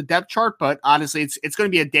theory on the depth chart, but honestly, it's going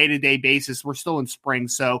to be a day-to-day basis. We're still in spring,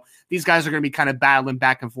 so these guys are going to be kind of battling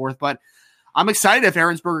back and forth. But I'm excited if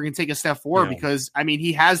Ahrensberger can take a step forward because, I mean,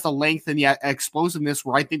 he has the length and the explosiveness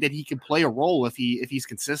where I think that he can play a role if he's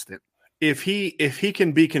consistent. If he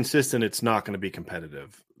can be consistent, it's not going to be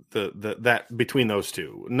competitive. That between those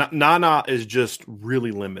two, Nana is just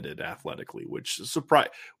really limited athletically, which is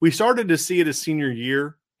surprised. We started to see it his senior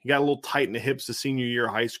year. He got a little tight in the hips the senior year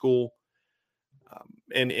of high school,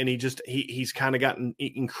 and he's kind of gotten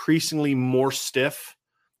increasingly more stiff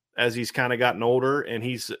as he's kind of gotten older. And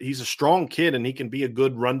he's a strong kid, and he can be a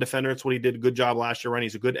good run defender. That's what he did a good job last year. Right,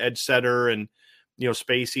 he's a good edge setter and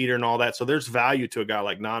space eater and all that. So there's value to a guy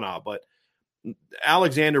like Nana, but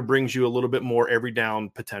Alexander brings you a little bit more every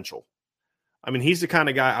down potential. I mean, he's the kind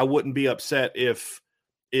of guy I wouldn't be upset if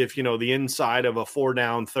the inside of a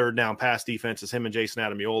 4-down, 3rd-down pass defense is him and Jason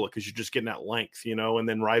Adamiola, because you're just getting that length, and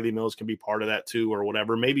then Riley Mills can be part of that too or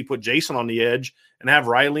whatever. Maybe put Jason on the edge and have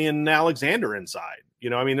Riley and Alexander inside.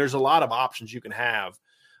 I mean, there's a lot of options you can have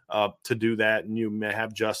to do that, and you may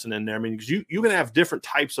have Justin in there. I mean, because you can have different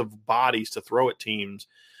types of bodies to throw at teams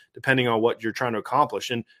depending on what you're trying to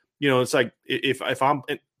accomplish. And it's like if I'm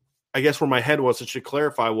I guess where my head was, I should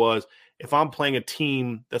clarify, was if I'm playing a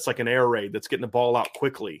team that's like an air raid that's getting the ball out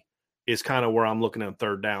quickly is kind of where I'm looking at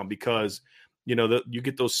third down, because, you know, you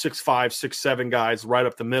get those 6'5", 6'7" guys right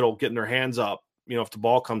up the middle getting their hands up, you know, if the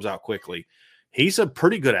ball comes out quickly. He's a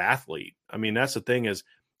pretty good athlete. I mean, that's the thing, is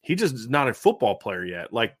he just is not a football player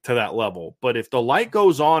yet, like to that level. But if the light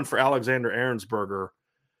goes on for Alexander Ahrensberger,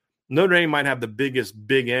 Notre Dame might have the biggest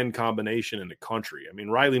big end combination in the country. I mean,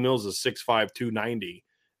 Riley Mills is 6'5", 290,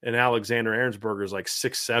 and Alexander Ahrensberger is like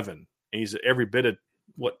 6'7". And he's every bit of,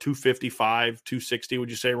 255, 260, would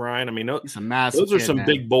you say, Ryan? I mean, he's a massive those are kid, some man.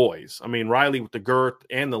 big boys. I mean, Riley with the girth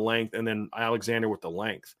and the length, and then Alexander with the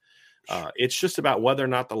length. It's just about whether or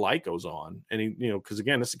not the light goes on. And, he, you know, because,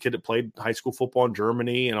 again, this is a kid that played high school football in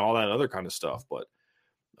Germany and all that other kind of stuff. But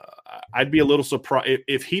I'd be a little surprised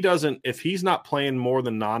if he's not playing more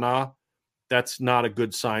than Nana. That's not a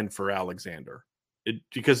good sign for Alexander.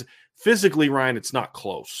 Because physically, Ryan, it's not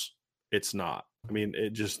close. It's not. I mean,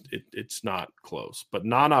 it's not close. But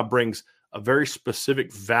Nana brings a very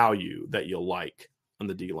specific value that you'll like on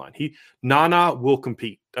the D-line. Nana will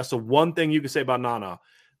compete. That's the one thing you can say about Nana.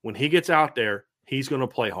 When he gets out there, he's going to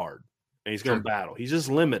play hard and he's going to battle. He's just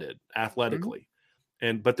limited athletically.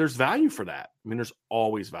 But there's value for that. I mean, there's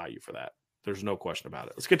always value for that. There's no question about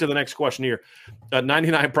it. Let's get to the next question here.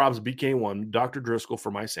 99 Props BK1, Dr. Driscoll for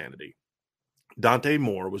my sanity. Dante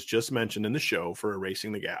Moore was just mentioned in the show for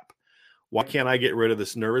erasing the gap. Why can't I get rid of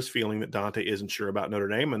this nervous feeling that Dante isn't sure about Notre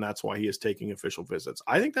Dame, and that's why he is taking official visits?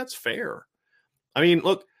 I think that's fair. I mean,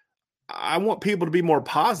 look, I want people to be more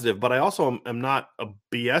positive, but I also am not a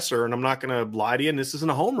BSer, and I'm not going to lie to you, and this isn't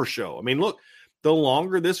a Homer show. I mean, look, the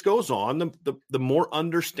longer this goes on, the more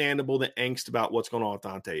understandable the angst about what's going on with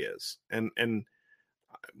Dante is. And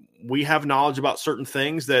we have knowledge about certain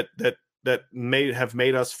things that may have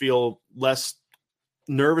made us feel less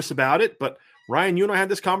nervous about it, but Ryan, you and I had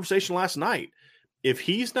this conversation last night. If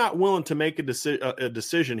he's not willing to make a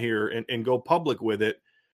decision here and go public with it,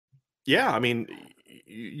 yeah, I mean,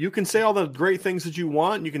 you can say all the great things that you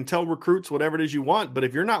want. You can tell recruits whatever it is you want, but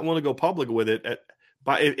if you're not willing to go public with it,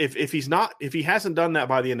 if he hasn't done that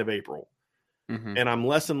by the end of April, and I'm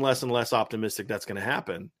less and less and less optimistic that's going to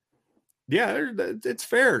happen, yeah, it's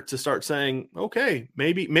fair to start saying, okay,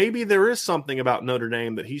 maybe there is something about Notre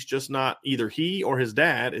Dame that he's just not, either he or his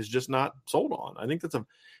dad is just not sold on. I think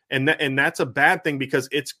that's a bad thing, because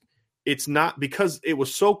it's not, because it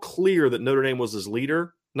was so clear that Notre Dame was his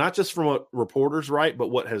leader, not just from what reporters write, but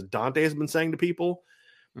what Dante has been saying to people,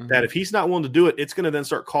 that if he's not willing to do it, it's going to then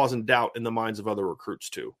start causing doubt in the minds of other recruits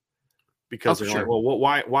too. Because they're like, well,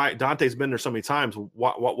 why Dante's been there so many times?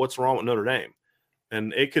 What's wrong with Notre Dame?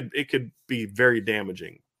 And it could be very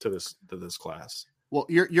damaging to this class. Well,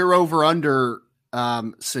 your over under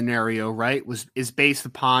scenario, right, is based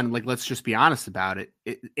upon, like, let's just be honest about it.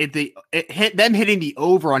 Them hitting the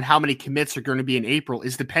over on how many commits are going to be in April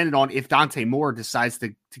is dependent on if Dante Moore decides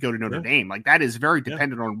to go to Notre Dame. Like, that is very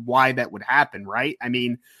dependent on why that would happen, right? I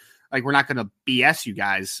mean, like, we're not going to BS you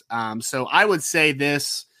guys. So I would say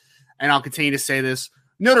this, and I'll continue to say this.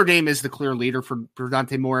 Notre Dame is the clear leader for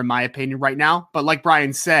Dante Moore, in my opinion, right now. But like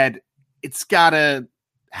Brian said, it's got to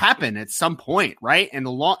happen at some point, right? And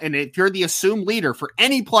if you're the assumed leader for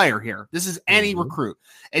any player here, this is any recruit.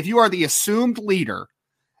 If you are the assumed leader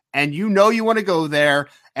and you know you want to go there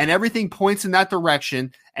and everything points in that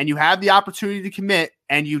direction and you have the opportunity to commit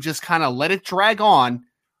and you just kind of let it drag on,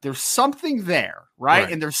 there's something there,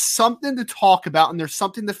 right? And there's something to talk about, and there's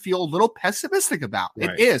something to feel a little pessimistic about.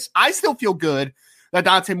 Right. It is. I still feel good that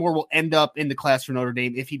Dante Moore will end up in the class for Notre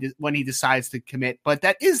Dame when he decides to commit, but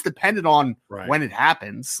that is dependent on when it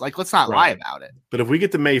happens. Like, let's not lie about it. But if we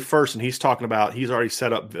get to May 1st and he's talking about he's already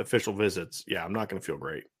set up official visits, I'm not going to feel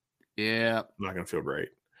great. Yeah, I'm not going to feel great.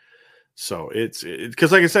 So it's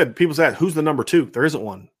because, like I said, people say, who's the number two? There isn't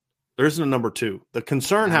one. There isn't a number two. The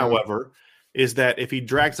concern, however, is that if he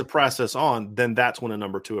drags the process on, then that's when a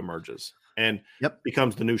number two emerges and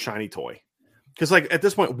becomes the new shiny toy. Because, like, at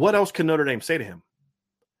this point, what else can Notre Dame say to him?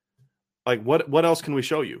 Like, what else can we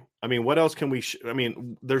show you? I mean, what else can we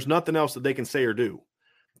there's nothing else that they can say or do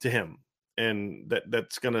to him, and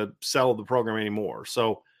that's going to sell the program anymore.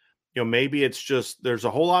 So, maybe it's just there's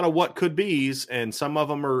a whole lot of what could be's, and some of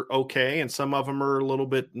them are okay, and some of them are a little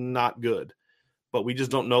bit not good. But we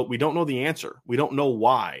just don't know. We don't know the answer. We don't know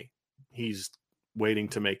why he's waiting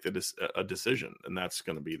to make a decision, and that's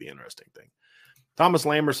going to be the interesting thing. Thomas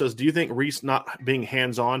Lambert says, do you think Reese not being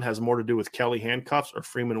hands-on has more to do with Kelly handcuffs or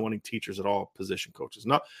Freeman wanting teachers at all position coaches?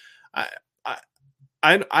 No,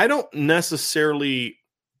 I don't necessarily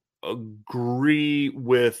agree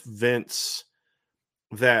with Vince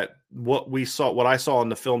that what I saw in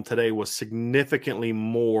the film today was significantly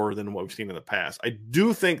more than what we've seen in the past. I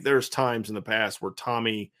do think there's times in the past where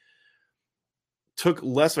Tommy took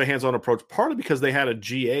less of a hands-on approach, partly because they had a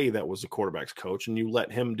GA that was the quarterback's coach, and you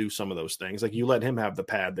let him do some of those things. Like you let him have the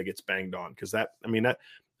pad that gets banged on. Cause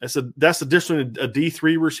that's the difference between a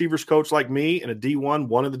D3 receivers coach like me and a D1.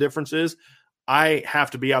 One of the differences, I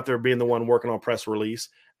have to be out there being the one working on press release,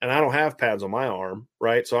 and I don't have pads on my arm.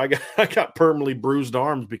 Right. So I got permanently bruised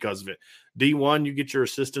arms because of it. D1, you get your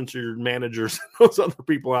assistants or your managers, those other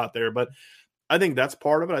people out there. But I think that's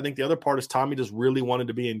part of it. I think the other part is Tommy just really wanted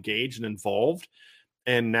to be engaged and involved.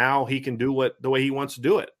 And now he can do the way he wants to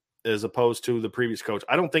do it, as opposed to the previous coach.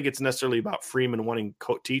 I don't think it's necessarily about Freeman wanting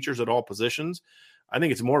teachers at all positions. I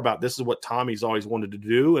think it's more about this is what Tommy's always wanted to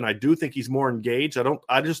do. And I do think he's more engaged.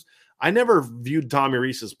 I never viewed Tommy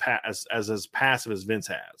Rees as passive as Vince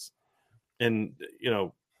has. And,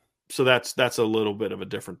 so that's a little bit of a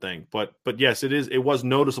different thing, but yes, it was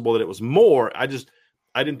noticeable that it was more. I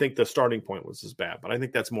didn't think the starting point was as bad, but I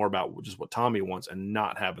think that's more about just what Tommy wants and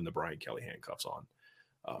not having the Brian Kelly handcuffs on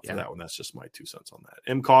for that one. That's just my 2 cents on that.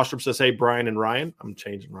 M. Kostrup says, hey, Brian and Ryan, I'm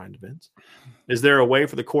changing Ryan to Vince. Is there a way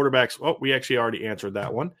for the quarterbacks? Oh, we actually already answered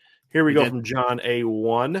that one. Here we go from John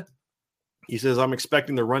A1. He says, I'm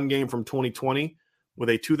expecting the run game from 2020 with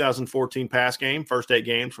a 2014 pass game, first 8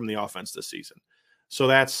 games from the offense this season. So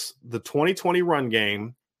that's the 2020 run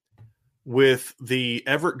game with the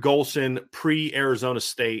Everett Golson pre-Arizona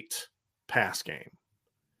State pass game,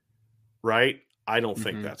 right? I don't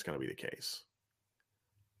think that's going to be the case.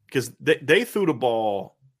 Because they threw the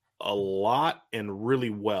ball a lot and really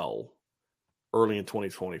well early in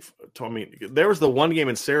 2020. I mean, there was the one game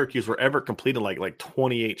in Syracuse where Everett completed like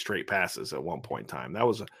 28 straight passes at one point in time. That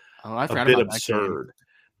was a bit absurd.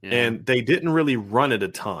 Yeah. And they didn't really run it a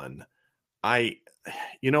ton. I'm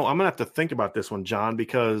going to have to think about this one, John,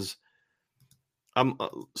 because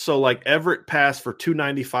Everett passed for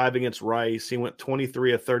 295 against Rice. He went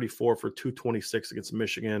 23 of 34 for 226 against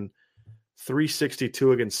Michigan,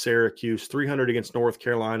 362 against Syracuse, 300 against North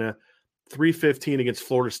Carolina, 315 against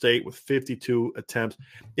Florida State with 52 attempts.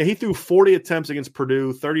 Yeah, he threw 40 attempts against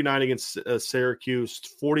Purdue, 39 against Syracuse,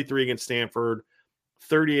 43 against Stanford,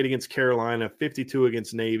 38 against Carolina, 52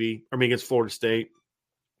 against against Florida State.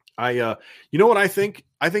 What I think?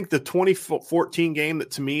 I think the 2014 game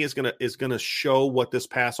that to me is gonna show what this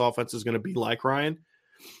pass offense is gonna be like, Ryan.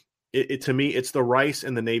 To me, it's the Rice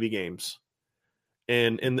and the Navy games.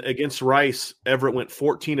 And against Rice, Everett went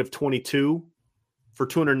 14 of 22 for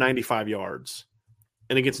 295 yards.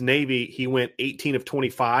 And against Navy, he went 18 of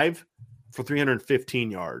 25 for 315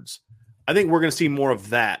 yards. I think we're going to see more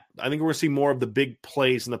of that. I think we're going to see more of the big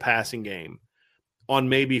plays in the passing game on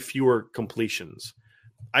maybe fewer completions.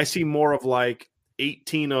 I see more of like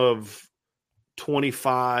 18 of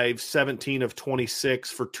 25, 17 of 26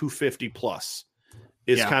 for 250 plus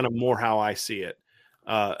is kind of more how I see it.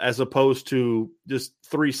 As opposed to just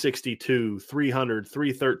 362, 300,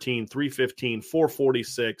 313, 315,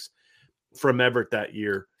 446 from Everett that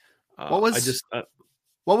year. What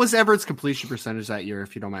was Everett's completion percentage that year,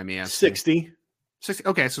 if you don't mind me asking? 60.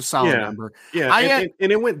 Okay, so solid number. Yeah,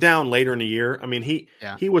 and it went down later in the year. I mean, he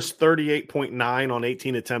was 38.9 on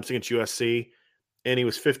 18 attempts against USC, and he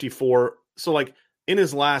was 54. So, in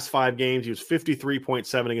his last 5 games, he was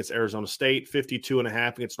 53.7 against Arizona State,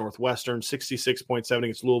 52.5 against Northwestern, 66.7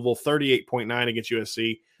 against Louisville, 38.9 against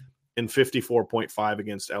USC, and 54.5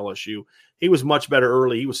 against LSU. He was much better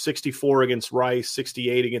early. He was 64 against Rice,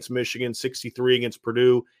 68 against Michigan, 63 against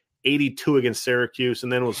Purdue, 82 against Syracuse,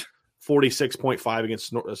 and then was 46.5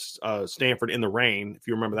 against Stanford in the rain, if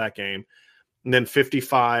you remember that game. And then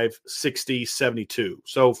 55, 60, 72.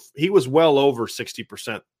 So he was well over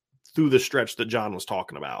 60% through the stretch that John was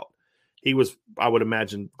talking about. He was, I would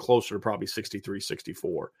imagine, closer to probably 63,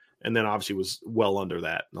 64. And then obviously was well under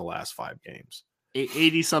that in the last 5 games.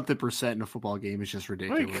 80-something% in a football game is just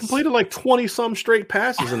ridiculous. He completed 20-some straight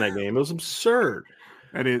passes in that game. It was absurd.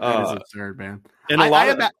 That is absurd, man. And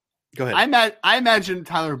go ahead. I imagine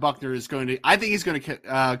Tyler Buchner is going to – I think he's going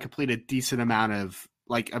to complete a decent amount of –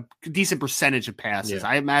 a decent percentage of passes. Yeah.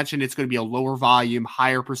 I imagine it's going to be a lower volume,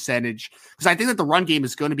 higher percentage, because I think that the run game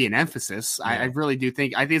is going to be an emphasis. Yeah. I really do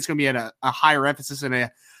think. I think it's going to be at a higher emphasis and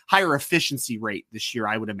a higher efficiency rate this year,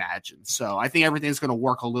 I would imagine. So I think everything's going to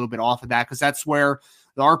work a little bit off of that, because that's where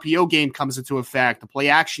the RPO game comes into effect, the play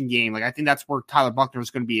action game. I think that's where Tyler Buchner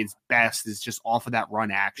is going to be his best, is just off of that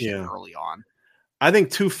run action early on. I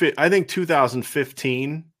think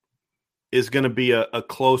 2015 is going to be a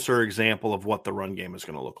closer example of what the run game is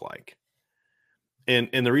going to look like. And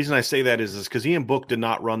the reason I say that is because Ian Book did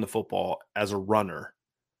not run the football as a runner.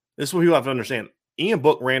 This is what people have to understand. Ian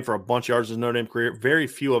Book ran for a bunch of yards in his Notre Dame career. Very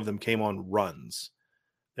few of them came on runs.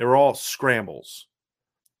 They were all scrambles.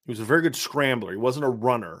 He was a very good scrambler. He wasn't a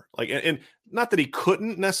runner. And not that he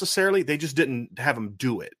couldn't necessarily, they just didn't have him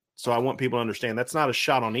do it. So I want people to understand that's not a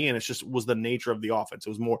shot on Ian. It's just was the nature of the offense. It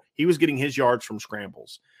was more, he was getting his yards from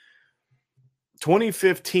scrambles.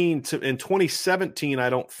 2015 and 2017, I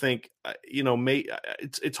don't think,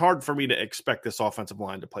 it's hard for me to expect this offensive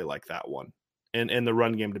line to play like that one and the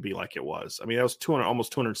run game to be like it was. I mean, that was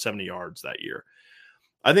almost 270 yards that year.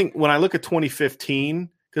 I think when I look at 2015,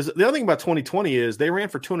 because the other thing about 2020 is they ran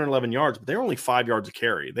for 211 yards, but they were only 5 yards a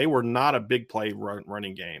carry. They were not a big play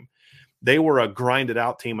running game. They were a grinded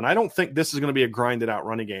out team. And I don't think this is going to be a grinded out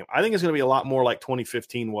running game. I think it's going to be a lot more like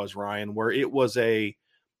 2015 was, Ryan, where it was a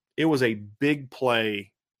big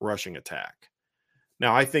play rushing attack.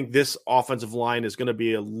 Now, I think this offensive line is going to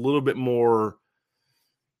be a little bit more,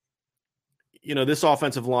 this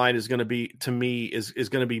offensive line is going to be, to me, is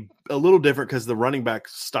going to be a little different because the running back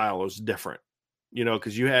style is different.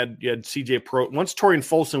 Because you had CJ Pro. Once Torian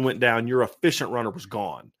Folson went down, your efficient runner was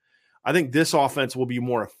gone. I think this offense will be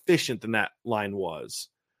more efficient than that line was,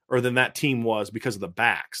 or than that team was, because of the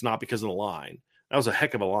backs, not because of the line. That was a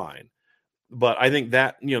heck of a line. But I think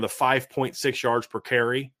that, the 5.6 yards per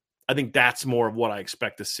carry, I think that's more of what I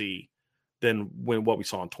expect to see than what we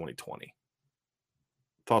saw in 2020.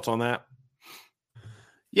 Thoughts on that?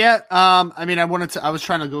 Yeah, I was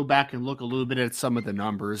trying to go back and look a little bit at some of the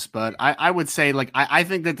numbers, but I would say, I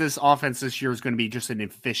think that this offense this year is going to be just an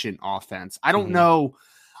efficient offense. I don't know.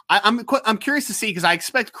 I'm curious to see, because I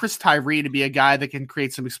expect Chris Tyree to be a guy that can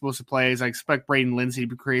create some explosive plays. I expect Braden Lindsey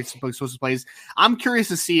to create some explosive plays. I'm curious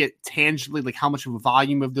to see it tangibly, like how much of a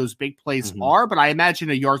volume of those big plays are, but I imagine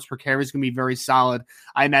a yards per carry is going to be very solid.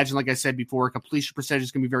 I imagine, like I said before, completion percentage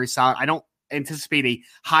is going to be very solid. I don't anticipate a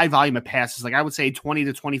high volume of passes. Like I would say 20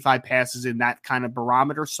 to 25 passes in that kind of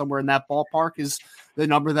barometer, somewhere in that ballpark is the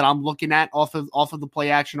number that I'm looking at off of the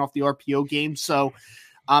play action, off the RPO game. So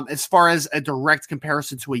as far as a direct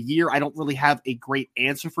comparison to a year, I don't really have a great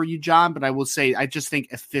answer for you, John, but I will say I just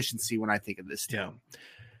think efficiency when I think of this team. Yeah.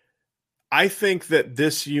 I think that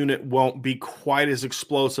this unit won't be quite as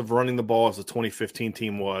explosive running the ball as the 2015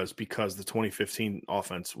 team was, because the 2015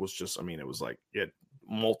 offense was just, it was like it had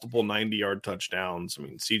multiple 90-yard touchdowns.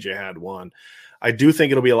 CJ had one. I do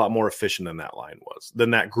think it'll be a lot more efficient than that line was,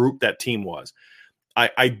 than that team was.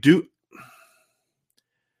 I do.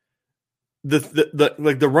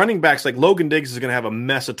 The running backs, like Logan Diggs is going to have a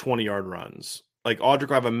mess of 20-yard runs. Like Audric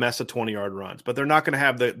will have a mess of 20-yard runs, but they're not going to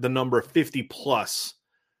have the number of 50 plus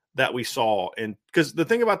that we saw. And because the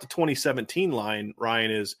thing about the 2017 line,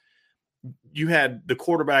 Ryan, is you had the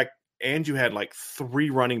quarterback and you had like 3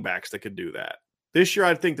 running backs that could do that. This year,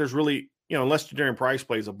 I think there's really, unless Jadarian Price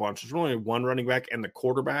plays a bunch, there's really only 1 running back and the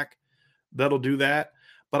quarterback that'll do that.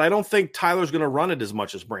 But I don't think Tyler's going to run it as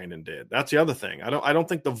much as Brandon did. That's the other thing. I don't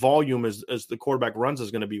think the volume as the quarterback runs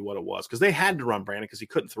is going to be what it was, because they had to run Brandon because he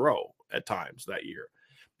couldn't throw at times that year.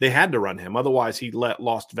 They had to run him, otherwise he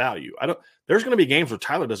lost value. There's going to be games where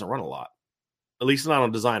Tyler doesn't run a lot, at least not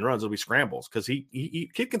on design runs. It'll be scrambles because he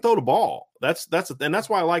kid can throw the ball. That's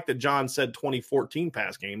why I like that John said 2014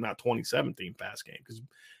 pass game, not 2017 pass game,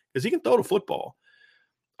 because he can throw the football.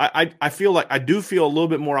 I feel like I do feel a little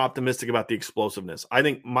bit more optimistic about the explosiveness. I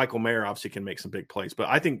think Michael Mayer obviously can make some big plays, but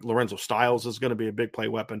I think Lorenzo Styles is going to be a big play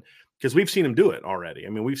weapon because we've seen him do it already.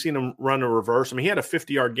 We've seen him run a reverse. He had a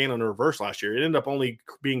 50-yard gain on a reverse last year. It ended up only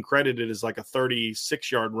being credited as like a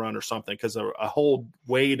 36-yard run or something because a hold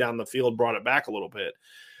way down the field brought it back a little bit.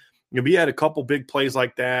 He had a couple big plays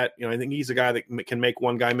like that. I think he's a guy that can make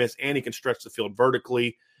one guy miss, and he can stretch the field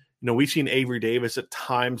vertically. We've seen Avery Davis at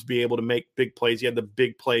times be able to make big plays. He had the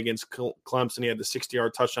big play against Clemson. He had the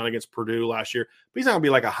 60-yard touchdown against Purdue last year. But he's not going to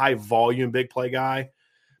be like a high-volume big play guy.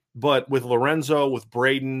 But with Lorenzo, with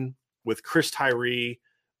Braden, with Chris Tyree,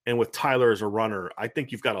 and with Tyler as a runner, I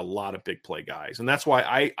think you've got a lot of big play guys. And that's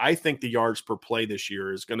why I think the yards per play this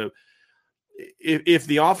year is going to – if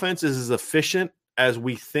the offense is as efficient as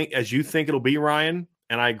you think it'll be, Ryan,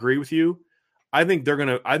 and I agree with you, I think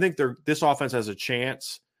this offense has a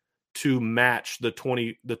chance to match the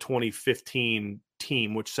 2015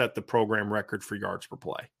 team, which set the program record for yards per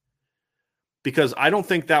play. Because I don't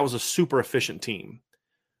think that was a super efficient team.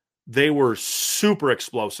 They were super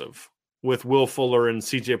explosive with Will Fuller and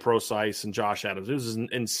CJ Prosise and Josh Adams. It was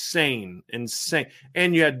insane.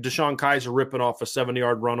 And you had Deshaun Kaiser ripping off a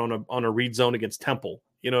 70-yard run on a read zone against Temple.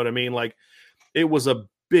 You know what I mean? Like, it was a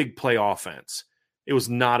big play offense. It was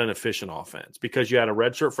not an efficient offense because you had a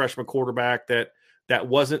redshirt freshman quarterback that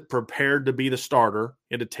wasn't prepared to be the starter.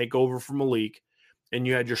 He had to take over from Malik. and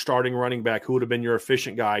you had your starting running back who would have been your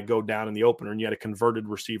efficient guy go down in the opener, and you had a converted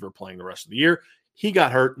receiver playing the rest of the year. He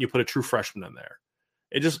got hurt, and you put a true freshman in there.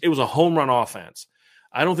 It was a home run offense.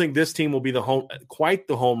 I don't think this team will be quite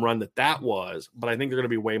the home run that was, but I think they're going to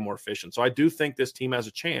be way more efficient. So I do think this team has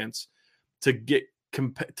a chance to get to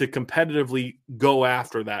competitively go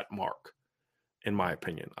after that mark, in my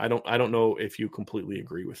opinion. I don't know if you completely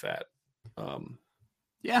agree with that.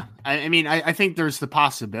 Yeah, I mean, I think there's the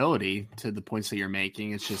possibility to the points that you're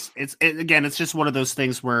making. It's just, it's just one of those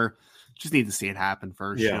things where you just need to see it happen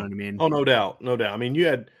first. Yeah. You know what I mean? Oh, no doubt. I mean, you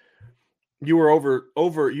had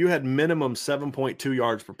minimum 7.2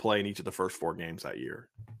 yards per play in each of the first 4 games that year.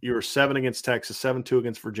 You were 7 against Texas, 7-2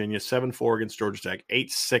 against Virginia, 7-4 against Georgia Tech,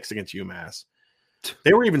 8-6 against UMass.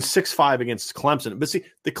 They were even 6-5 against Clemson. But see,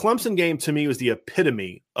 the Clemson game to me was the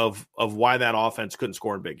epitome of why that offense couldn't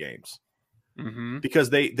score in big games. Mm-hmm. Because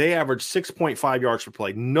they averaged 6.5 yards per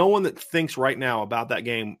play. No one that thinks right now about that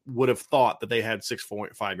game would have thought that they had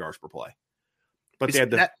 6.5 yards per play. But they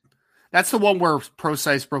had that's the one where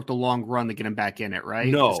ProSize broke the long run to get him back in it, right?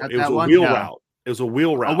 No, it was a wheel route. It was a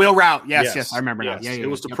wheel route. A wheel route. Yes, I remember now. Yeah, it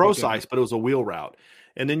was the ProSize, but it was a wheel route.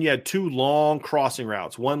 And then you had 2 long crossing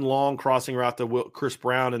routes. One long crossing route to Chris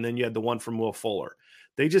Brown, and then you had the one from Will Fuller.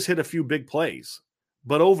 They just hit a few big plays.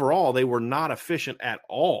 But overall, they were not efficient at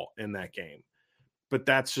all in that game. But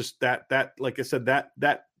that's just that like I said,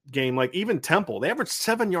 that game, like even Temple, they averaged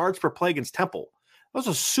 7 yards per play against Temple. That was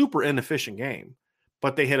a super inefficient game.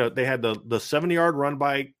 But they had the 70-yard run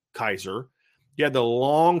by Kaiser. You had the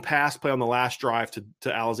long pass play on the last drive to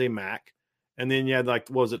Alize Mack. And then you had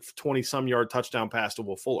 20-some yard touchdown pass to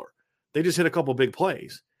Will Fuller. They just hit a couple big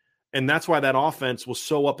plays. And that's why that offense was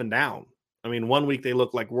so up and down. I mean, one week they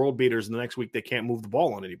look like world beaters, and the next week they can't move the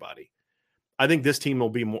ball on anybody. I think this team will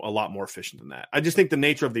be a lot more efficient than that. I just think the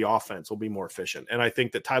nature of the offense will be more efficient. And I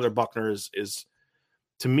think that Tyler Buchner is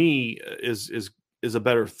to me, is a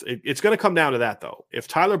better it's going to come down to that, though. If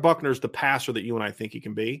Tyler Buchner is the passer that you and I think he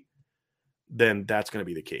can be, then that's going to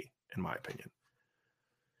be the key, in my opinion.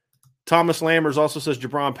 Thomas Lammers also says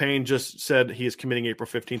Jabron Payne just said he is committing April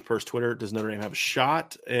 15th per his Twitter. Does Notre Dame have a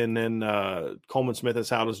shot? And then Coleman Smith is,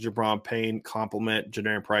 how does Jabron Payne complement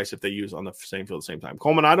Jadarian Price if they use on the same field at the same time?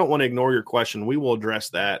 Coleman, I don't want to ignore your question. We will address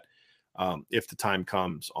that if the time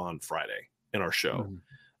comes on Friday in our show.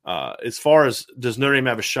 Mm-hmm. As far as does Notre Dame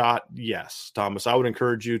have a shot? Yes, Thomas. I would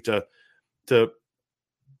encourage you to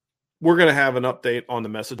we're going to have an update on the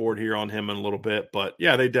message board here on him in a little bit, but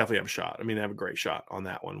yeah, they definitely have a shot. I mean, they have a great shot on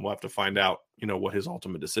that one. We'll have to find out, what his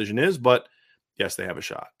ultimate decision is, but yes, they have a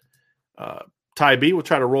shot. Ty B, we'll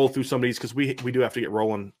try to roll through some of these because we do have to get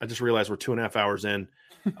rolling. I just realized we're 2.5 hours in.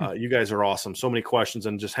 You guys are awesome. So many questions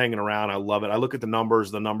and just hanging around. I love it. I look at the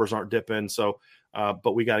numbers aren't dipping. So,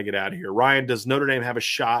 but we got to get out of here. Ryan, does Notre Dame have a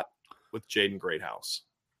shot with Jaden Greathouse?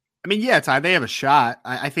 I mean, yeah, Ty, they have a shot.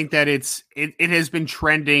 I think that it has been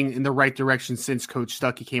trending in the right direction since Coach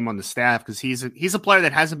Stuckey came on the staff, because he's a player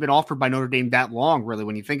that hasn't been offered by Notre Dame that long, really,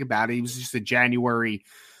 when you think about it. He was just a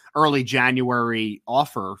early January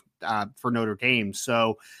offer for Notre Dame.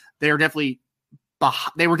 So they were definitely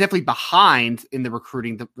behind in the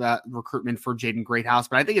recruitment for Jaden Greathouse,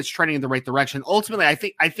 but I think it's trending in the right direction. Ultimately, I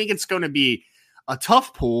think it's going to be a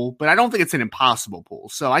tough pool, but I don't think it's an impossible pool.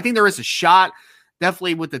 So I think there is a shot.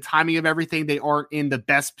 Definitely with the timing of everything, they aren't in the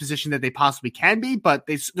best position that they possibly can be, but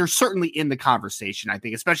they're certainly in the conversation, I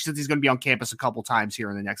think, especially since he's going to be on campus a couple times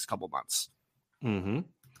here in the next couple months. Mm-hmm.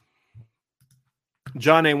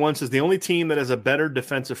 John A1 says the only team that has a better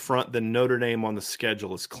defensive front than Notre Dame on the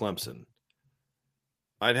schedule is Clemson.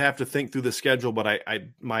 I'd have to think through the schedule, but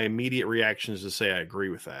my immediate reaction is to say I agree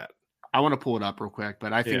with that. I want to pull it up real quick,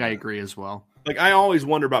 but I think I agree as well. Like, I always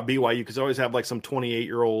wonder about BYU because they always have like some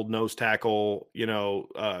 28-year-old nose tackle,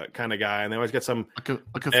 kind of guy, and they always get some a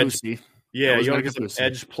Kafusi. Yeah, you always get some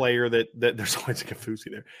edge player that there's always a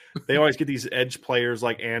Kafusi there. They always get these edge players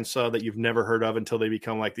like Ansa that you've never heard of until they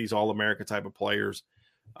become like these All-America type of players.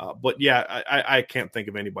 But yeah, I can't think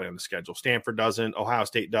of anybody on the schedule. Stanford doesn't, Ohio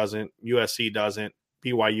State doesn't, USC doesn't,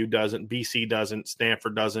 BYU doesn't, BC doesn't,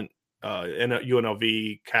 Stanford doesn't,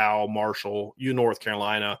 UNLV, Cal, Marshall, North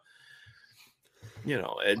Carolina.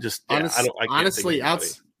 It just honestly,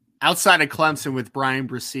 outside of Clemson with Brian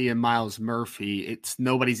Bresee and Miles Murphy,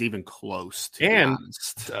 nobody's even close. To be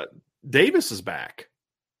honest. Davis is back.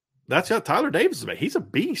 That's how Tyler Davis is back. He's a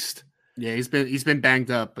beast. Yeah, he's been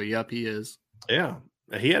banged up, but yep, he is. Yeah,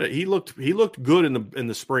 he looked good in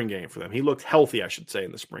the spring game for them. He looked healthy, I should say,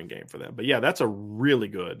 in the spring game for them. But yeah, that's a really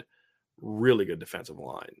good defensive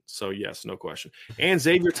line. So yes, no question. And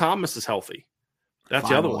Xavier Thomas is healthy. That's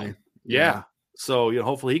finally the other one. Yeah. So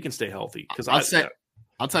hopefully he can stay healthy, because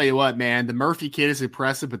I'll tell you what, man. The Murphy kid is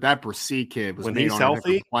impressive, but that Brissett kid was when made he's on healthy, a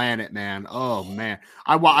different planet, man. Oh man,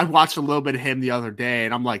 I watched a little bit of him the other day,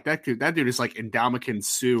 and I'm like, that dude is like Ndamukong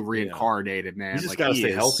Suh reincarnated, man. He's just like, got to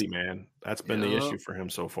stay healthy, man. That's been the issue for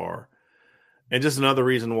him so far, and just another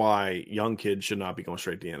reason why young kids should not be going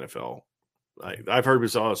straight to the NFL. I've heard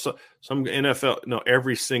some NFL. No,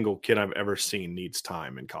 every single kid I've ever seen needs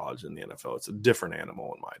time in college and the NFL. It's a different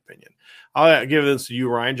animal, in my opinion. I'll give this to you,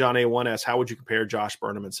 Ryan. John A1S. How would you compare Josh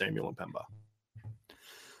Burnham and Samuel Mpemba?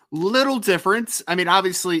 Little different. I mean,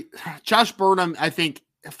 obviously, Josh Burnham, I think,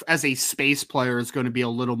 as a space player, is going to be a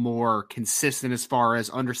little more consistent as far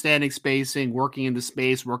as understanding spacing, working into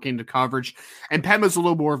space, working into coverage. And Mpemba's a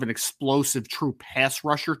little more of an explosive, true pass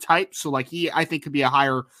rusher type. So, like, he, I think, could be a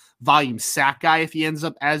higher volume sack guy if he ends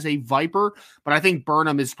up as a Viper. But I think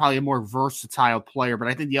Burnham is probably a more versatile player. But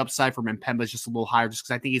I think the upside from Mpemba is just a little higher just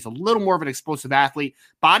because I think he's a little more of an explosive athlete.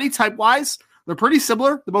 Body type-wise, they're pretty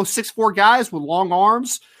similar. The most 6'4" guys with long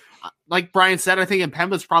arms. Like Brian said, I think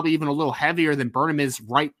Mpemba's probably even a little heavier than Burnham is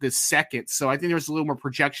right this second. So I think there's a little more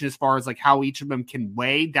projection as far as like how each of them can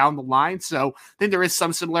weigh down the line. So I think there is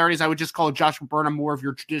some similarities. I would just call Josh Burnham more of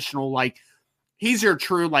your traditional, like, he's your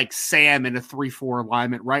true like Sam in a 3-4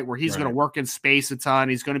 alignment, right? Where he's going to work in space a ton.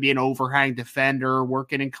 He's going to be an overhang defender,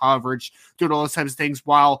 working in coverage, doing all those types of things.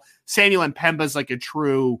 While Samuel Mpemba is like a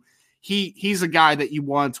true, he's a guy that you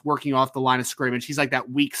want working off the line of scrimmage. He's like that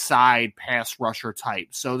weak side pass rusher type.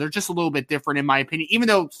 So they're just a little bit different in my opinion, even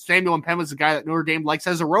though Samuel Mpemba is a guy that Notre Dame likes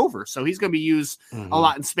as a rover. So he's going to be used a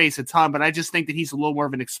lot in space a ton, but I just think that he's a little more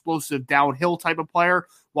of an explosive downhill type of player,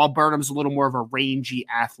 while Burnham's a little more of a rangy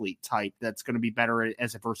athlete type that's going to be better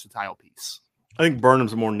as a versatile piece. I think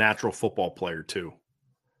Burnham's a more natural football player too.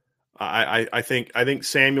 I think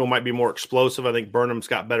Samuel might be more explosive. I think Burnham's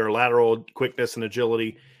got better lateral quickness and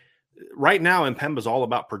agility. Right now, Mpemba's all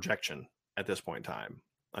about projection at this point in time.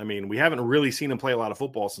 I mean, we haven't really seen him play a lot of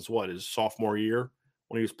football since his sophomore year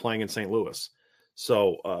when he was playing in St. Louis.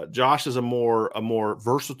 So Josh is a more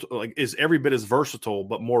versatile, like is every bit as versatile,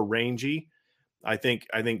 but more rangy. I think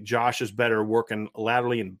Josh is better working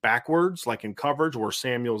laterally and backwards, like in coverage, where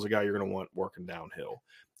Samuel's a guy you're going to want working downhill.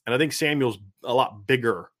 And I think Samuel's a lot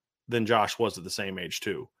bigger than Josh was at the same age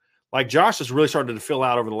too. Like Josh has really started to fill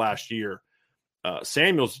out over the last year.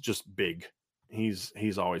 Samuel's just big.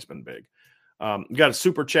 He's always been big. We got a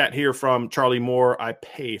super chat here from Charlie Moore. I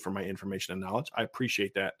pay for my information and knowledge. I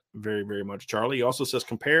appreciate that very, very much, Charlie. He also says,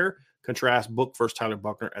 compare, contrast Book versus Tyler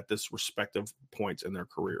Buchner at this respective points in their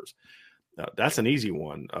careers. That's an easy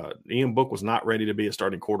one. Ian Book was not ready to be a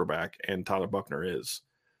starting quarterback, and Tyler Buchner is.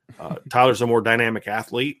 Tyler's a more dynamic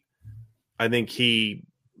athlete. I think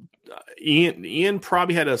Ian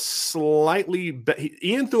probably had a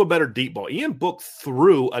Ian threw a better deep ball. Ian Book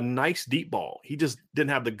threw a nice deep ball. He just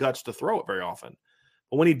didn't have the guts to throw it very often.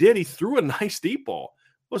 But when he did, he threw a nice deep ball.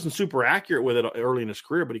 Wasn't super accurate with it early in his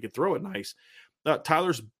career, but he could throw it nice.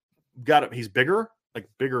 Tyler's got it. He's bigger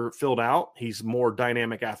filled out. He's more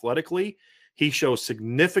dynamic athletically. He shows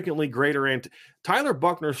significantly greater. Tyler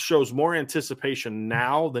Buchner shows more anticipation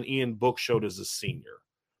now than Ian Book showed as a senior.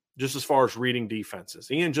 Just as far as reading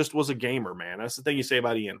defenses. Ian just was a gamer, man. That's the thing you say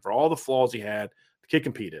about Ian. For all the flaws he had, the kid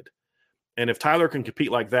competed. And if Tyler can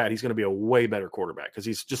compete like that, he's going to be a way better quarterback because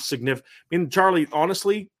he's just significant. I mean, Charlie,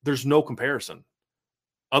 honestly, there's no comparison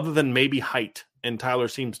other than maybe height. And Tyler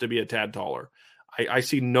seems to be a tad taller. I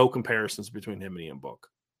see no comparisons between him and Ian Book.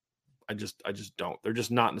 I just don't. They're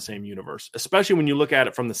just not in the same universe, especially when you look at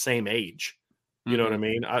it from the same age. You know what I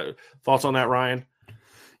mean? Thoughts on that, Ryan?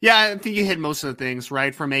 Yeah, I think you hit most of the things,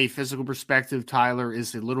 right? From a physical perspective, Tyler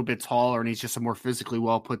is a little bit taller, and he's just a more physically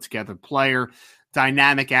well put together player.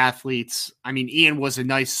 Dynamic athletes. I mean, Ian was a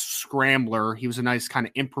nice scrambler. He was a nice kind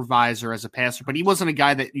of improviser as a passer, but he wasn't a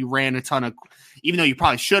guy that you ran a ton of, even though you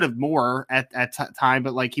probably should have more at time,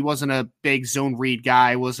 but like he wasn't a big zone read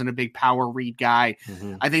guy, wasn't a big power read guy.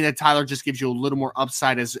 Mm-hmm. I think that Tyler just gives you a little more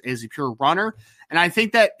upside as a pure runner. And I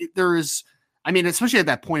think that there's, I mean, especially at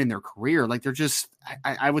that point in their career, like they're just,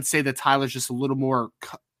 I would say that Tyler's just a little more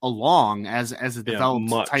along as a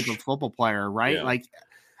developed type of football player, right? Yeah. Like,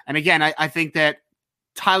 and again, I think that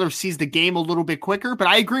Tyler sees the game a little bit quicker, but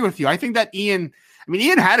I agree with you. I think that Ian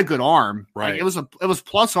had a good arm, right? Like it was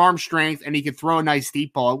plus arm strength, and he could throw a nice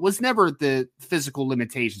deep ball. It was never the physical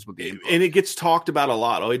limitations with Ian. And it gets talked about a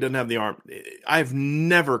lot. Oh, he doesn't have the arm. I've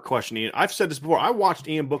never questioned Ian. I've said this before. I watched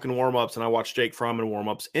Ian Book in warm-ups, and I watched Jake Fromm in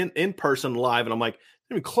warm-ups in person live, and I'm like,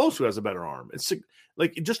 even close who has a better arm. It's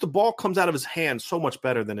like just the ball comes out of his hand so much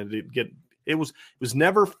better than it did get. It was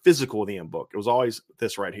never physical with Ian Book. It was always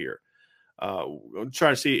this right here. I'm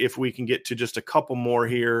trying to see if we can get to just a couple more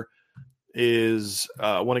here. is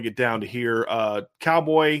I want to get down to here.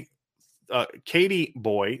 Katie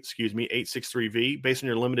Boy, 863V. Based on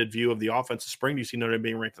your limited view of the offensive spring, do you see Notre Dame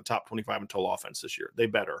being ranked in the top 25 in total offense this year? They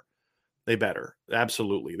better.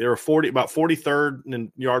 Absolutely. They were about 43rd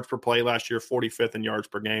in yards per play last year, 45th in yards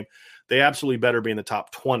per game. They absolutely better be in the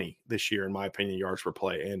top 20 this year, in my opinion, yards per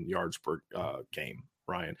play and yards per game,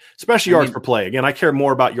 Ryan. Especially yards per play. Again, I care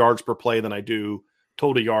more about yards per play than I do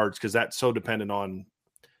total yards, because that's so dependent on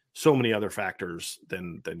so many other factors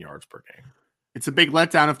than yards per game. It's a big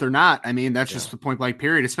letdown if they're not. I mean, that's just the point blank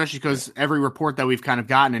period, especially because every report that we've kind of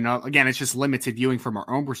gotten, and again, it's just limited viewing from our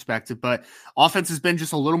own perspective, but offense has been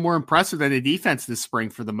just a little more impressive than the defense this spring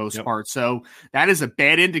for the most part. So that is a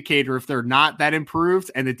bad indicator if they're not that improved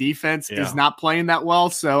and the defense is not playing that well.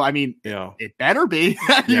 So, I mean, it better be.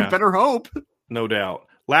 You better hope. No doubt.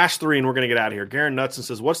 Last three, and we're going to get out of here. Garen Knutson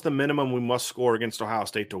says, what's the minimum we must score against Ohio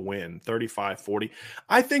State to win? 35, 40.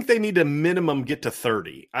 I think they need to minimum get to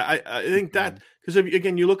 30. I think that, because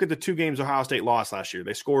again, you look at the two games Ohio State lost last year.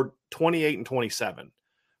 They scored 28 and 27,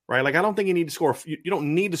 right? Like, I don't think you need to score. You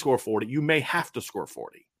don't need to score 40. You may have to score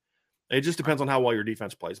 40. It just depends on how well your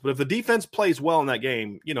defense plays. But if the defense plays well in that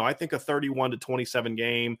game, I think a 31-27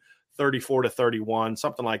 game, 34-31,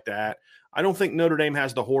 something like that. I don't think Notre Dame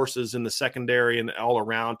has the horses in the secondary and all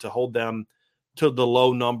around to hold them to the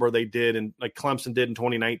low number they did, and like Clemson did in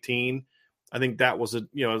 2019. I think that was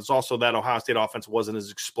it's also that Ohio State offense wasn't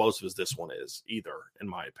as explosive as this one is either, in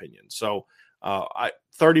my opinion. So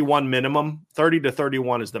 31 minimum,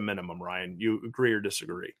 30-31 is the minimum. Ryan, you agree or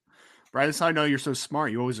disagree? Right, that's how I know you're so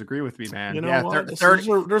smart. You always agree with me, man.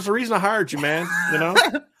 There's a reason I hired you, man.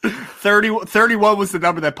 31 was the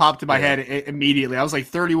number that popped in my head immediately. I was like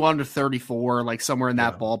 31-34, like somewhere in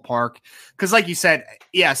that ballpark. Because like you said,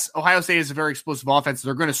 yes, Ohio State is a very explosive offense.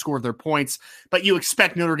 They're going to score their points, but you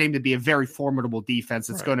expect Notre Dame to be a very formidable defense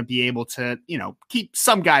that's going to be able to, keep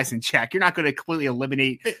some guys in check. You're not going to completely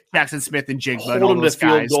eliminate Jackson Smith and Jigba. Hold them to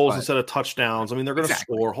field goals instead of touchdowns. I mean, they're going to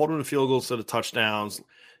score. Hold them to field goals instead of touchdowns.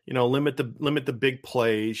 Limit the big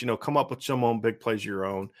plays, come up with some own big plays of your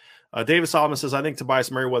own. David Solomon says, I think Tobias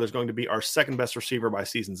Merriweather is going to be our second best receiver by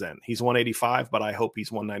season's end. He's 185, but I hope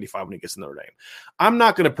he's 195 when he gets to Notre Dame. I'm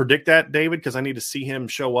not going to predict that, David, because I need to see him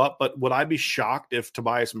show up. But would I be shocked if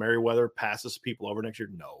Tobias Merriweather passes people over next year?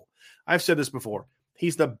 No. I've said this before.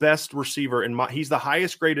 He's the best receiver he's the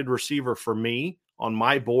highest graded receiver for me on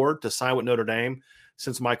my board to sign with Notre Dame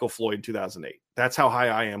since Michael Floyd in 2008. That's how high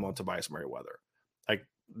I am on Tobias Merriweather.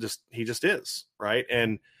 He just is, right?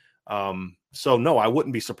 And so no, I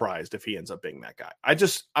wouldn't be surprised if he ends up being that guy.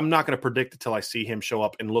 I'm not going to predict until I see him show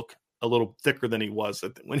up and look a little thicker than he was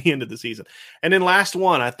when he ended the season. And then last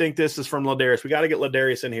one, I think this is from Ladarius. We got to get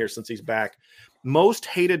Ladarius in here since he's back. Most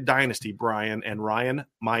hated dynasty, Brian and Ryan,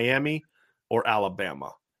 Miami or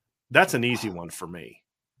Alabama? That's an easy one for me.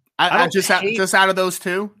 Just out of those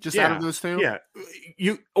two? Out of those two? Yeah.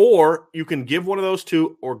 You can give one of those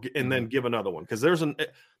two and then give another one. Because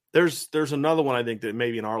there's another one I think that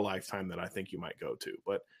maybe in our lifetime that I think you might go to.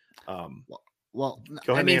 But go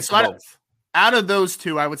ahead and answer both. Out of those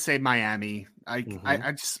two, I would say Miami. I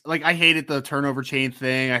just I hated the turnover chain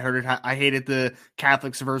thing. I hated the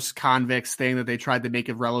Catholics versus convicts thing that they tried to make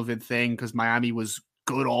a relevant thing because Miami was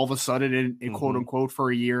good all of a sudden in quote unquote for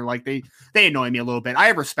a year. Like they annoy me a little bit. I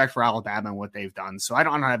have respect for Alabama and what they've done. So I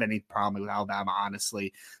don't have any problem with Alabama,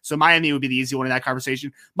 honestly. So Miami would be the easy one in that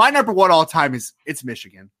conversation. My number one all time it's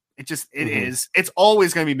Michigan. It is. It's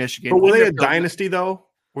always going to be Michigan. But were they a dynasty though?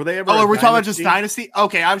 Were they ever? Oh, we're talking about just dynasty?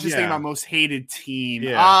 Okay. I was just thinking about most hated team.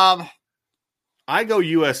 Yeah. I go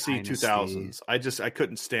USC dynasty. 2000s. I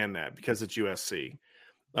couldn't stand that because it's USC.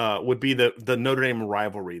 Would be the Notre Dame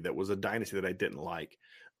rivalry that was a dynasty that I didn't like.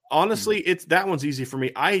 Honestly, that one's easy for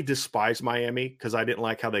me. I despise Miami because I didn't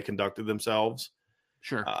like how they conducted themselves.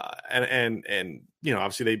 Sure. And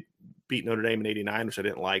obviously they beat Notre Dame in '89, which I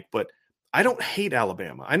didn't like, but I don't hate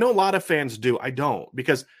Alabama. I know a lot of fans do. I don't,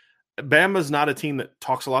 because Bama's not a team that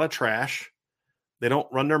talks a lot of trash. They don't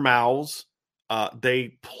run their mouths.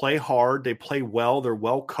 They play hard. They play well. They're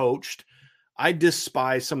well coached. I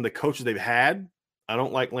despise some of the coaches they've had. I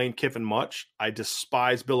don't like Lane Kiffin much. I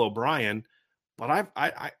despise Bill O'Brien, but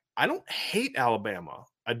I don't hate Alabama.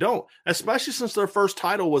 I don't, especially since their first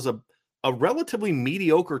title was a relatively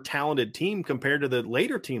mediocre, talented team compared to the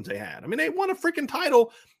later teams they had. I mean, they won a freaking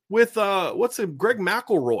title with Greg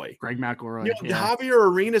McElroy.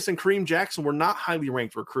 Javier Arenas and Kareem Jackson were not highly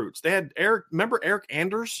ranked recruits. They had Eric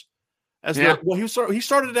Anders as he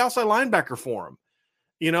started at outside linebacker for him,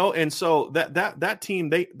 and so that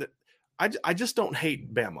team I just don't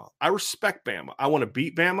hate Bama. I respect Bama. I want to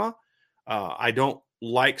beat Bama. I don't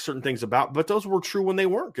like certain things but those were true when they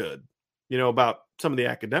weren't good. about some of the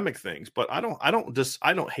academic things, but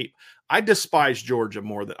I despise Georgia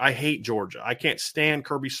more than I hate Georgia. I can't stand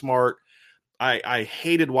Kirby Smart. I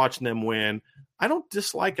hated watching them win. I don't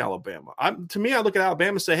dislike Alabama. To me, I look at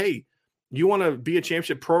Alabama and say, hey, you want to be a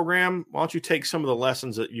championship program? Why don't you take some of the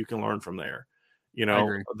lessons that you can learn from there,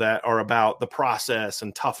 that are about the process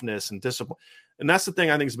and toughness and discipline. And that's the thing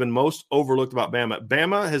I think has been most overlooked about Bama.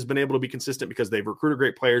 Bama has been able to be consistent because they've recruited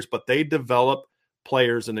great players, but they develop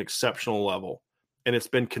players at an exceptional level, and it's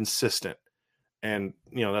been consistent. And,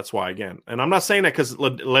 that's why, again, and I'm not saying that because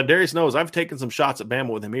Ladarius knows I've taken some shots at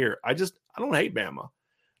Bama with him here. I don't hate Bama.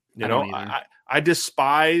 I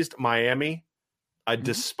despised Miami. I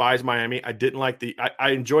despise Miami. I didn't like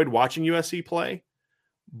I enjoyed watching USC play,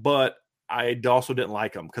 but I also didn't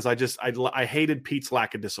like them because I hated Pete's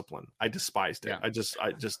lack of discipline. I despised it. Yeah. I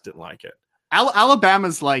just didn't like it.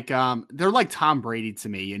 Alabama's like they're like Tom Brady to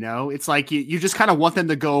me, It's like you just kind of want them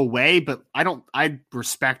to go away, but I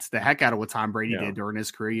respect the heck out of what Tom Brady did during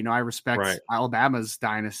his career. I respect Alabama's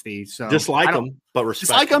dynasty. So dislike them, but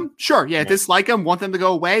respect dislike them. Sure, yeah, dislike them, want them to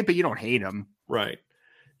go away, but you don't hate them. Right.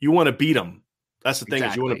 You want to beat them. That's the thing,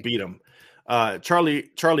 exactly. Is you want to beat them.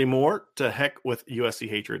 Charlie Moore, to heck with USC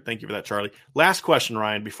hatred. Thank you for that, Charlie. Last question,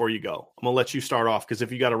 Ryan, before you go. I'm going to let you start off because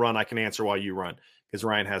if you got to run, I can answer while you run because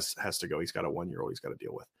Ryan has to go. He's got a 1-year-old he's got to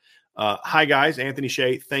deal with. Hi, guys. Anthony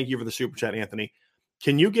Shea. Thank you for the super chat, Anthony.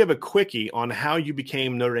 Can you give a quickie on how you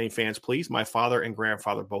became Notre Dame fans, please? My father and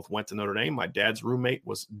grandfather both went to Notre Dame. My dad's roommate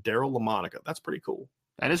was Daryl LaMonica. That's pretty cool.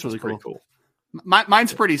 That is really cool.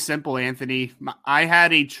 Mine's pretty simple, Anthony. I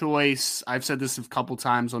had a choice. I've said this a couple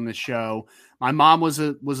times on this show. My mom was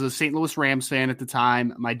a St. Louis Rams fan at the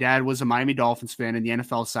time. My dad was a Miami Dolphins fan in the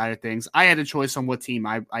NFL side of things. I had a choice on what team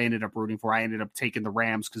I ended up rooting for. I ended up taking the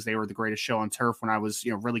Rams because they were the greatest show on turf when I was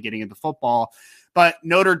really getting into football. But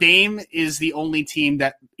Notre Dame is the only team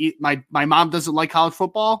that my mom doesn't like college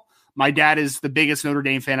football. My dad is the biggest Notre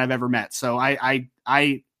Dame fan I've ever met. So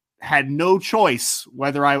I had no choice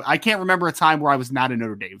whether I can't remember a time where I was not a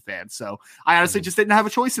Notre Dame fan. So I honestly just didn't have a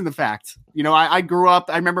choice in the fact. I grew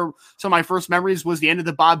up, I remember some of my first memories was the end of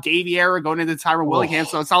the Bob Davie era going into Tyrone Willingham.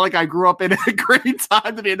 So it's not like I grew up in a great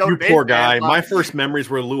time to be a Notre Dame poor guy. Fan, my first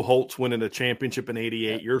memories were Lou Holtz winning a championship in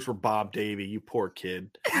 88. Yours were Bob Davie. You poor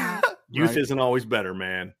kid. Youth isn't always better,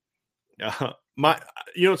 man.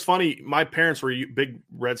 It's funny. My parents were big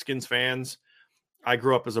Redskins fans. I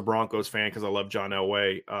grew up as a Broncos fan because I love John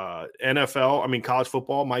Elway. NFL, college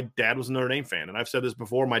football, my dad was a Notre Dame fan. And I've said this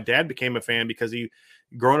before, my dad became a fan because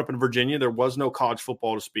growing up in Virginia, there was no college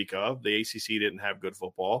football to speak of. The ACC didn't have good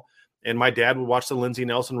football. And my dad would watch the Lindsey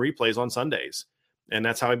Nelson replays on Sundays. And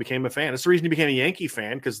that's how I became a fan. It's the reason he became a Yankee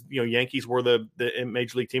fan because, Yankees were the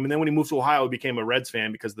major league team. And then when he moved to Ohio, he became a Reds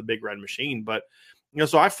fan because of the Big Red Machine. But,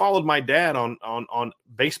 so I followed my dad on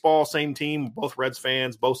baseball, same team, both Reds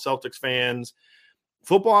fans, both Celtics fans.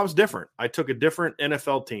 Football, I was different. I took a different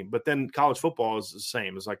NFL team, but then college football is the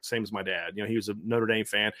same. It's like the same as my dad. He was a Notre Dame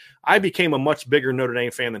fan. I became a much bigger Notre Dame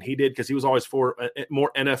fan than he did because he was always for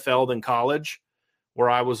more NFL than college, where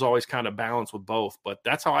I was always kind of balanced with both. But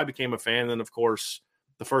that's how I became a fan. And then, of course,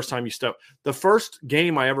 the first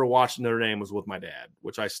game I ever watched Notre Dame was with my dad,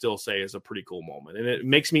 which I still say is a pretty cool moment. And it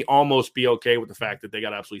makes me almost be okay with the fact that they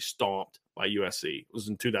got absolutely stomped by USC. It was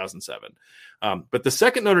in 2007. But the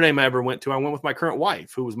second Notre Dame I ever went to, I went with my current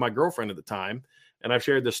wife, who was my girlfriend at the time. And I've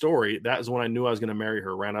shared this story. That is when I knew I was going to marry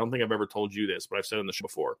her. Ryan, I don't think I've ever told you this, but I've said it on the show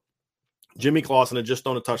before. Jimmy Clausen had just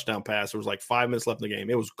thrown a touchdown pass. There was like 5 minutes left in the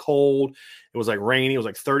game. It was cold. It was like rainy. It was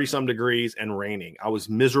like 30-some degrees and raining. I was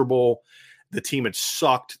miserable. The team had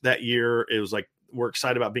sucked that year. It was like, we're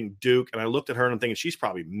excited about being Duke. And I looked at her and I'm thinking, she's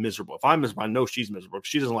probably miserable. If I'm miserable, I know she's miserable because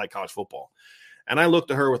she doesn't like college football. And I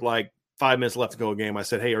looked at her with like 5 minutes left to go a game. I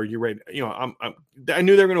said, hey, are you ready? I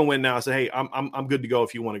knew they were going to win now. I said, hey, I'm good to go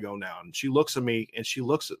if you want to go now. And she looks at me and she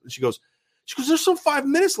goes, there's still 5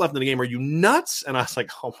 minutes left in the game. Are you nuts? And I was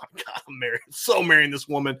like, oh my God, I'm married. I'm so marrying this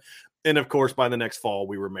woman. And of course, by the next fall,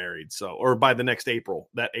 we were married. Or by the next April,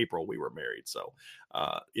 we were married. So,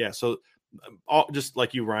 So just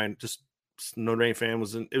like you, Ryan, just Notre Dame fan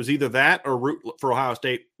it was either that or root for Ohio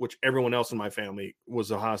State, which everyone else in my family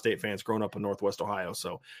was Ohio State fans growing up in Northwest Ohio.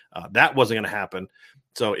 So that wasn't going to happen.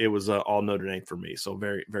 So it was all Notre Dame for me. So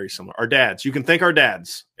very, very similar. Our dads, you can thank our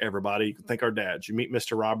dads, everybody. You can thank our dads. You meet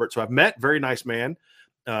Mr. Roberts, who I've met, very nice man.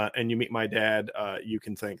 And you meet my dad. You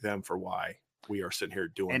can thank them for why we are sitting here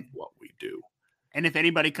doing what we do. And if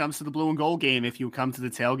anybody comes to the Blue and Gold game, if you come to the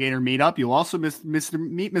tailgate or meet up, you'll also meet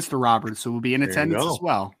Mr. Roberts, who will be in attendance as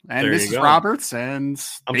well. And Mrs. Roberts and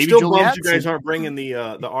I'm baby still Juliet. bummed you guys aren't bringing the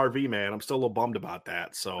RV, man. I'm still a little bummed about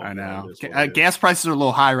that. So I know. Gas prices are a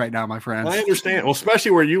little high right now, my friends. I understand. Well,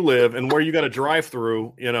 especially where you live and where you got to drive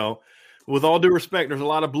through, with all due respect, there's a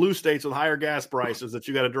lot of blue states with higher gas prices that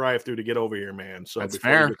you got to drive through to get over here, man. So that's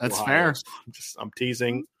fair. I'm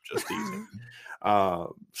teasing, just teasing.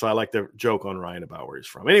 So I like to joke on Ryan about where he's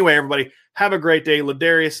from. Anyway, everybody, have a great day.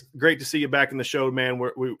 Ladarius, great to see you back in the show, man.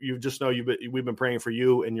 You just know we've been praying for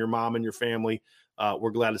you and your mom and your family.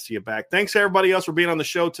 We're glad to see you back. Thanks to everybody else for being on the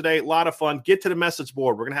show today. A lot of fun. Get to the message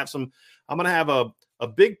board. I'm going to have a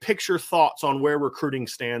big picture thoughts on where recruiting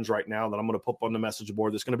stands right now that I'm going to put on the message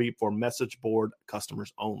board. That's going to be for message board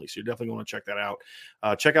customers only. So you're definitely going to check that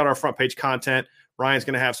out. Check out our front page content. Ryan's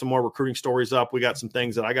going to have some more recruiting stories up. We got some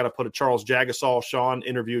things that I got to put a Charles Jagasaw. Sean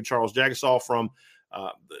interviewed Charles Jagasaw from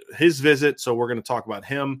his visit. So we're going to talk about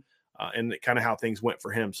him and kind of how things went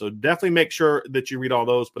for him. So definitely make sure that you read all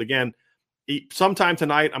those. But again, sometime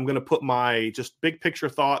tonight, I'm going to put my just big picture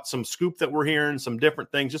thoughts, some scoop that we're hearing, some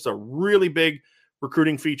different things, just a really big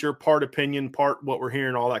recruiting feature, part opinion, part what we're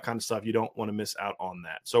hearing, all that kind of stuff. You don't want to miss out on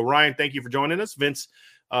that. So Ryan, thank you for joining us. Vince,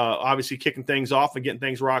 obviously kicking things off and getting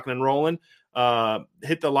things rocking and rolling.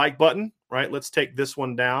 Hit the like button, right? Let's take this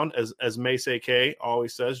one down. As Mace K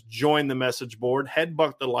always says, join the message board,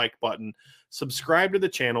 headbutt the like button, subscribe to the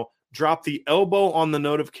channel, drop the elbow on the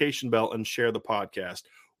notification bell, and share the podcast.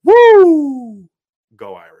 Woo!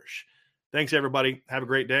 Go Irish. Thanks, everybody. Have a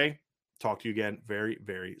great day. Talk to you again very,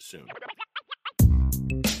 very soon.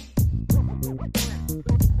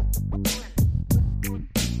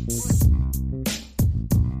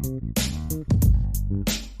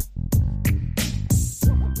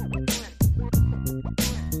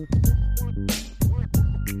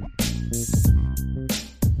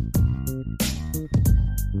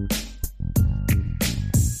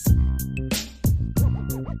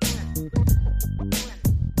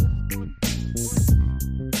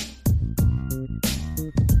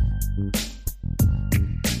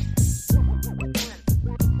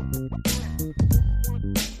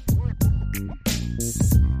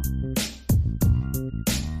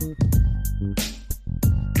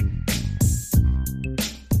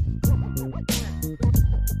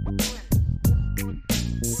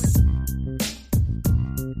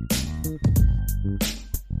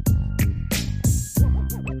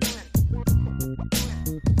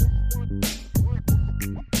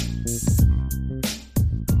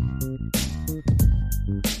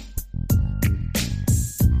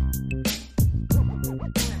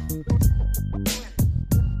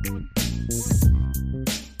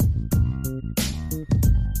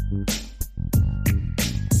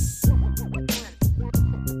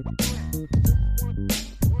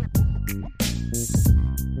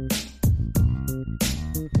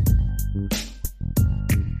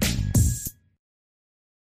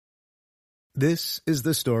 This is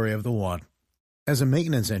the story of the one. As a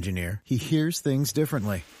maintenance engineer, he hears things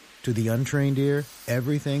differently. To the untrained ear,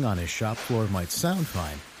 everything on his shop floor might sound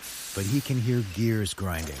fine, but he can hear gears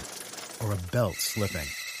grinding or a belt slipping.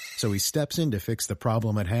 So he steps in to fix the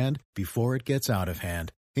problem at hand before it gets out of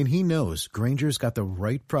hand. And he knows Grainger's got the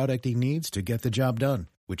right product he needs to get the job done,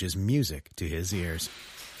 which is music to his ears.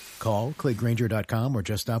 Call, click Grainger.com, or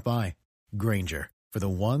just stop by. Grainger, for the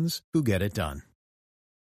ones who get it done.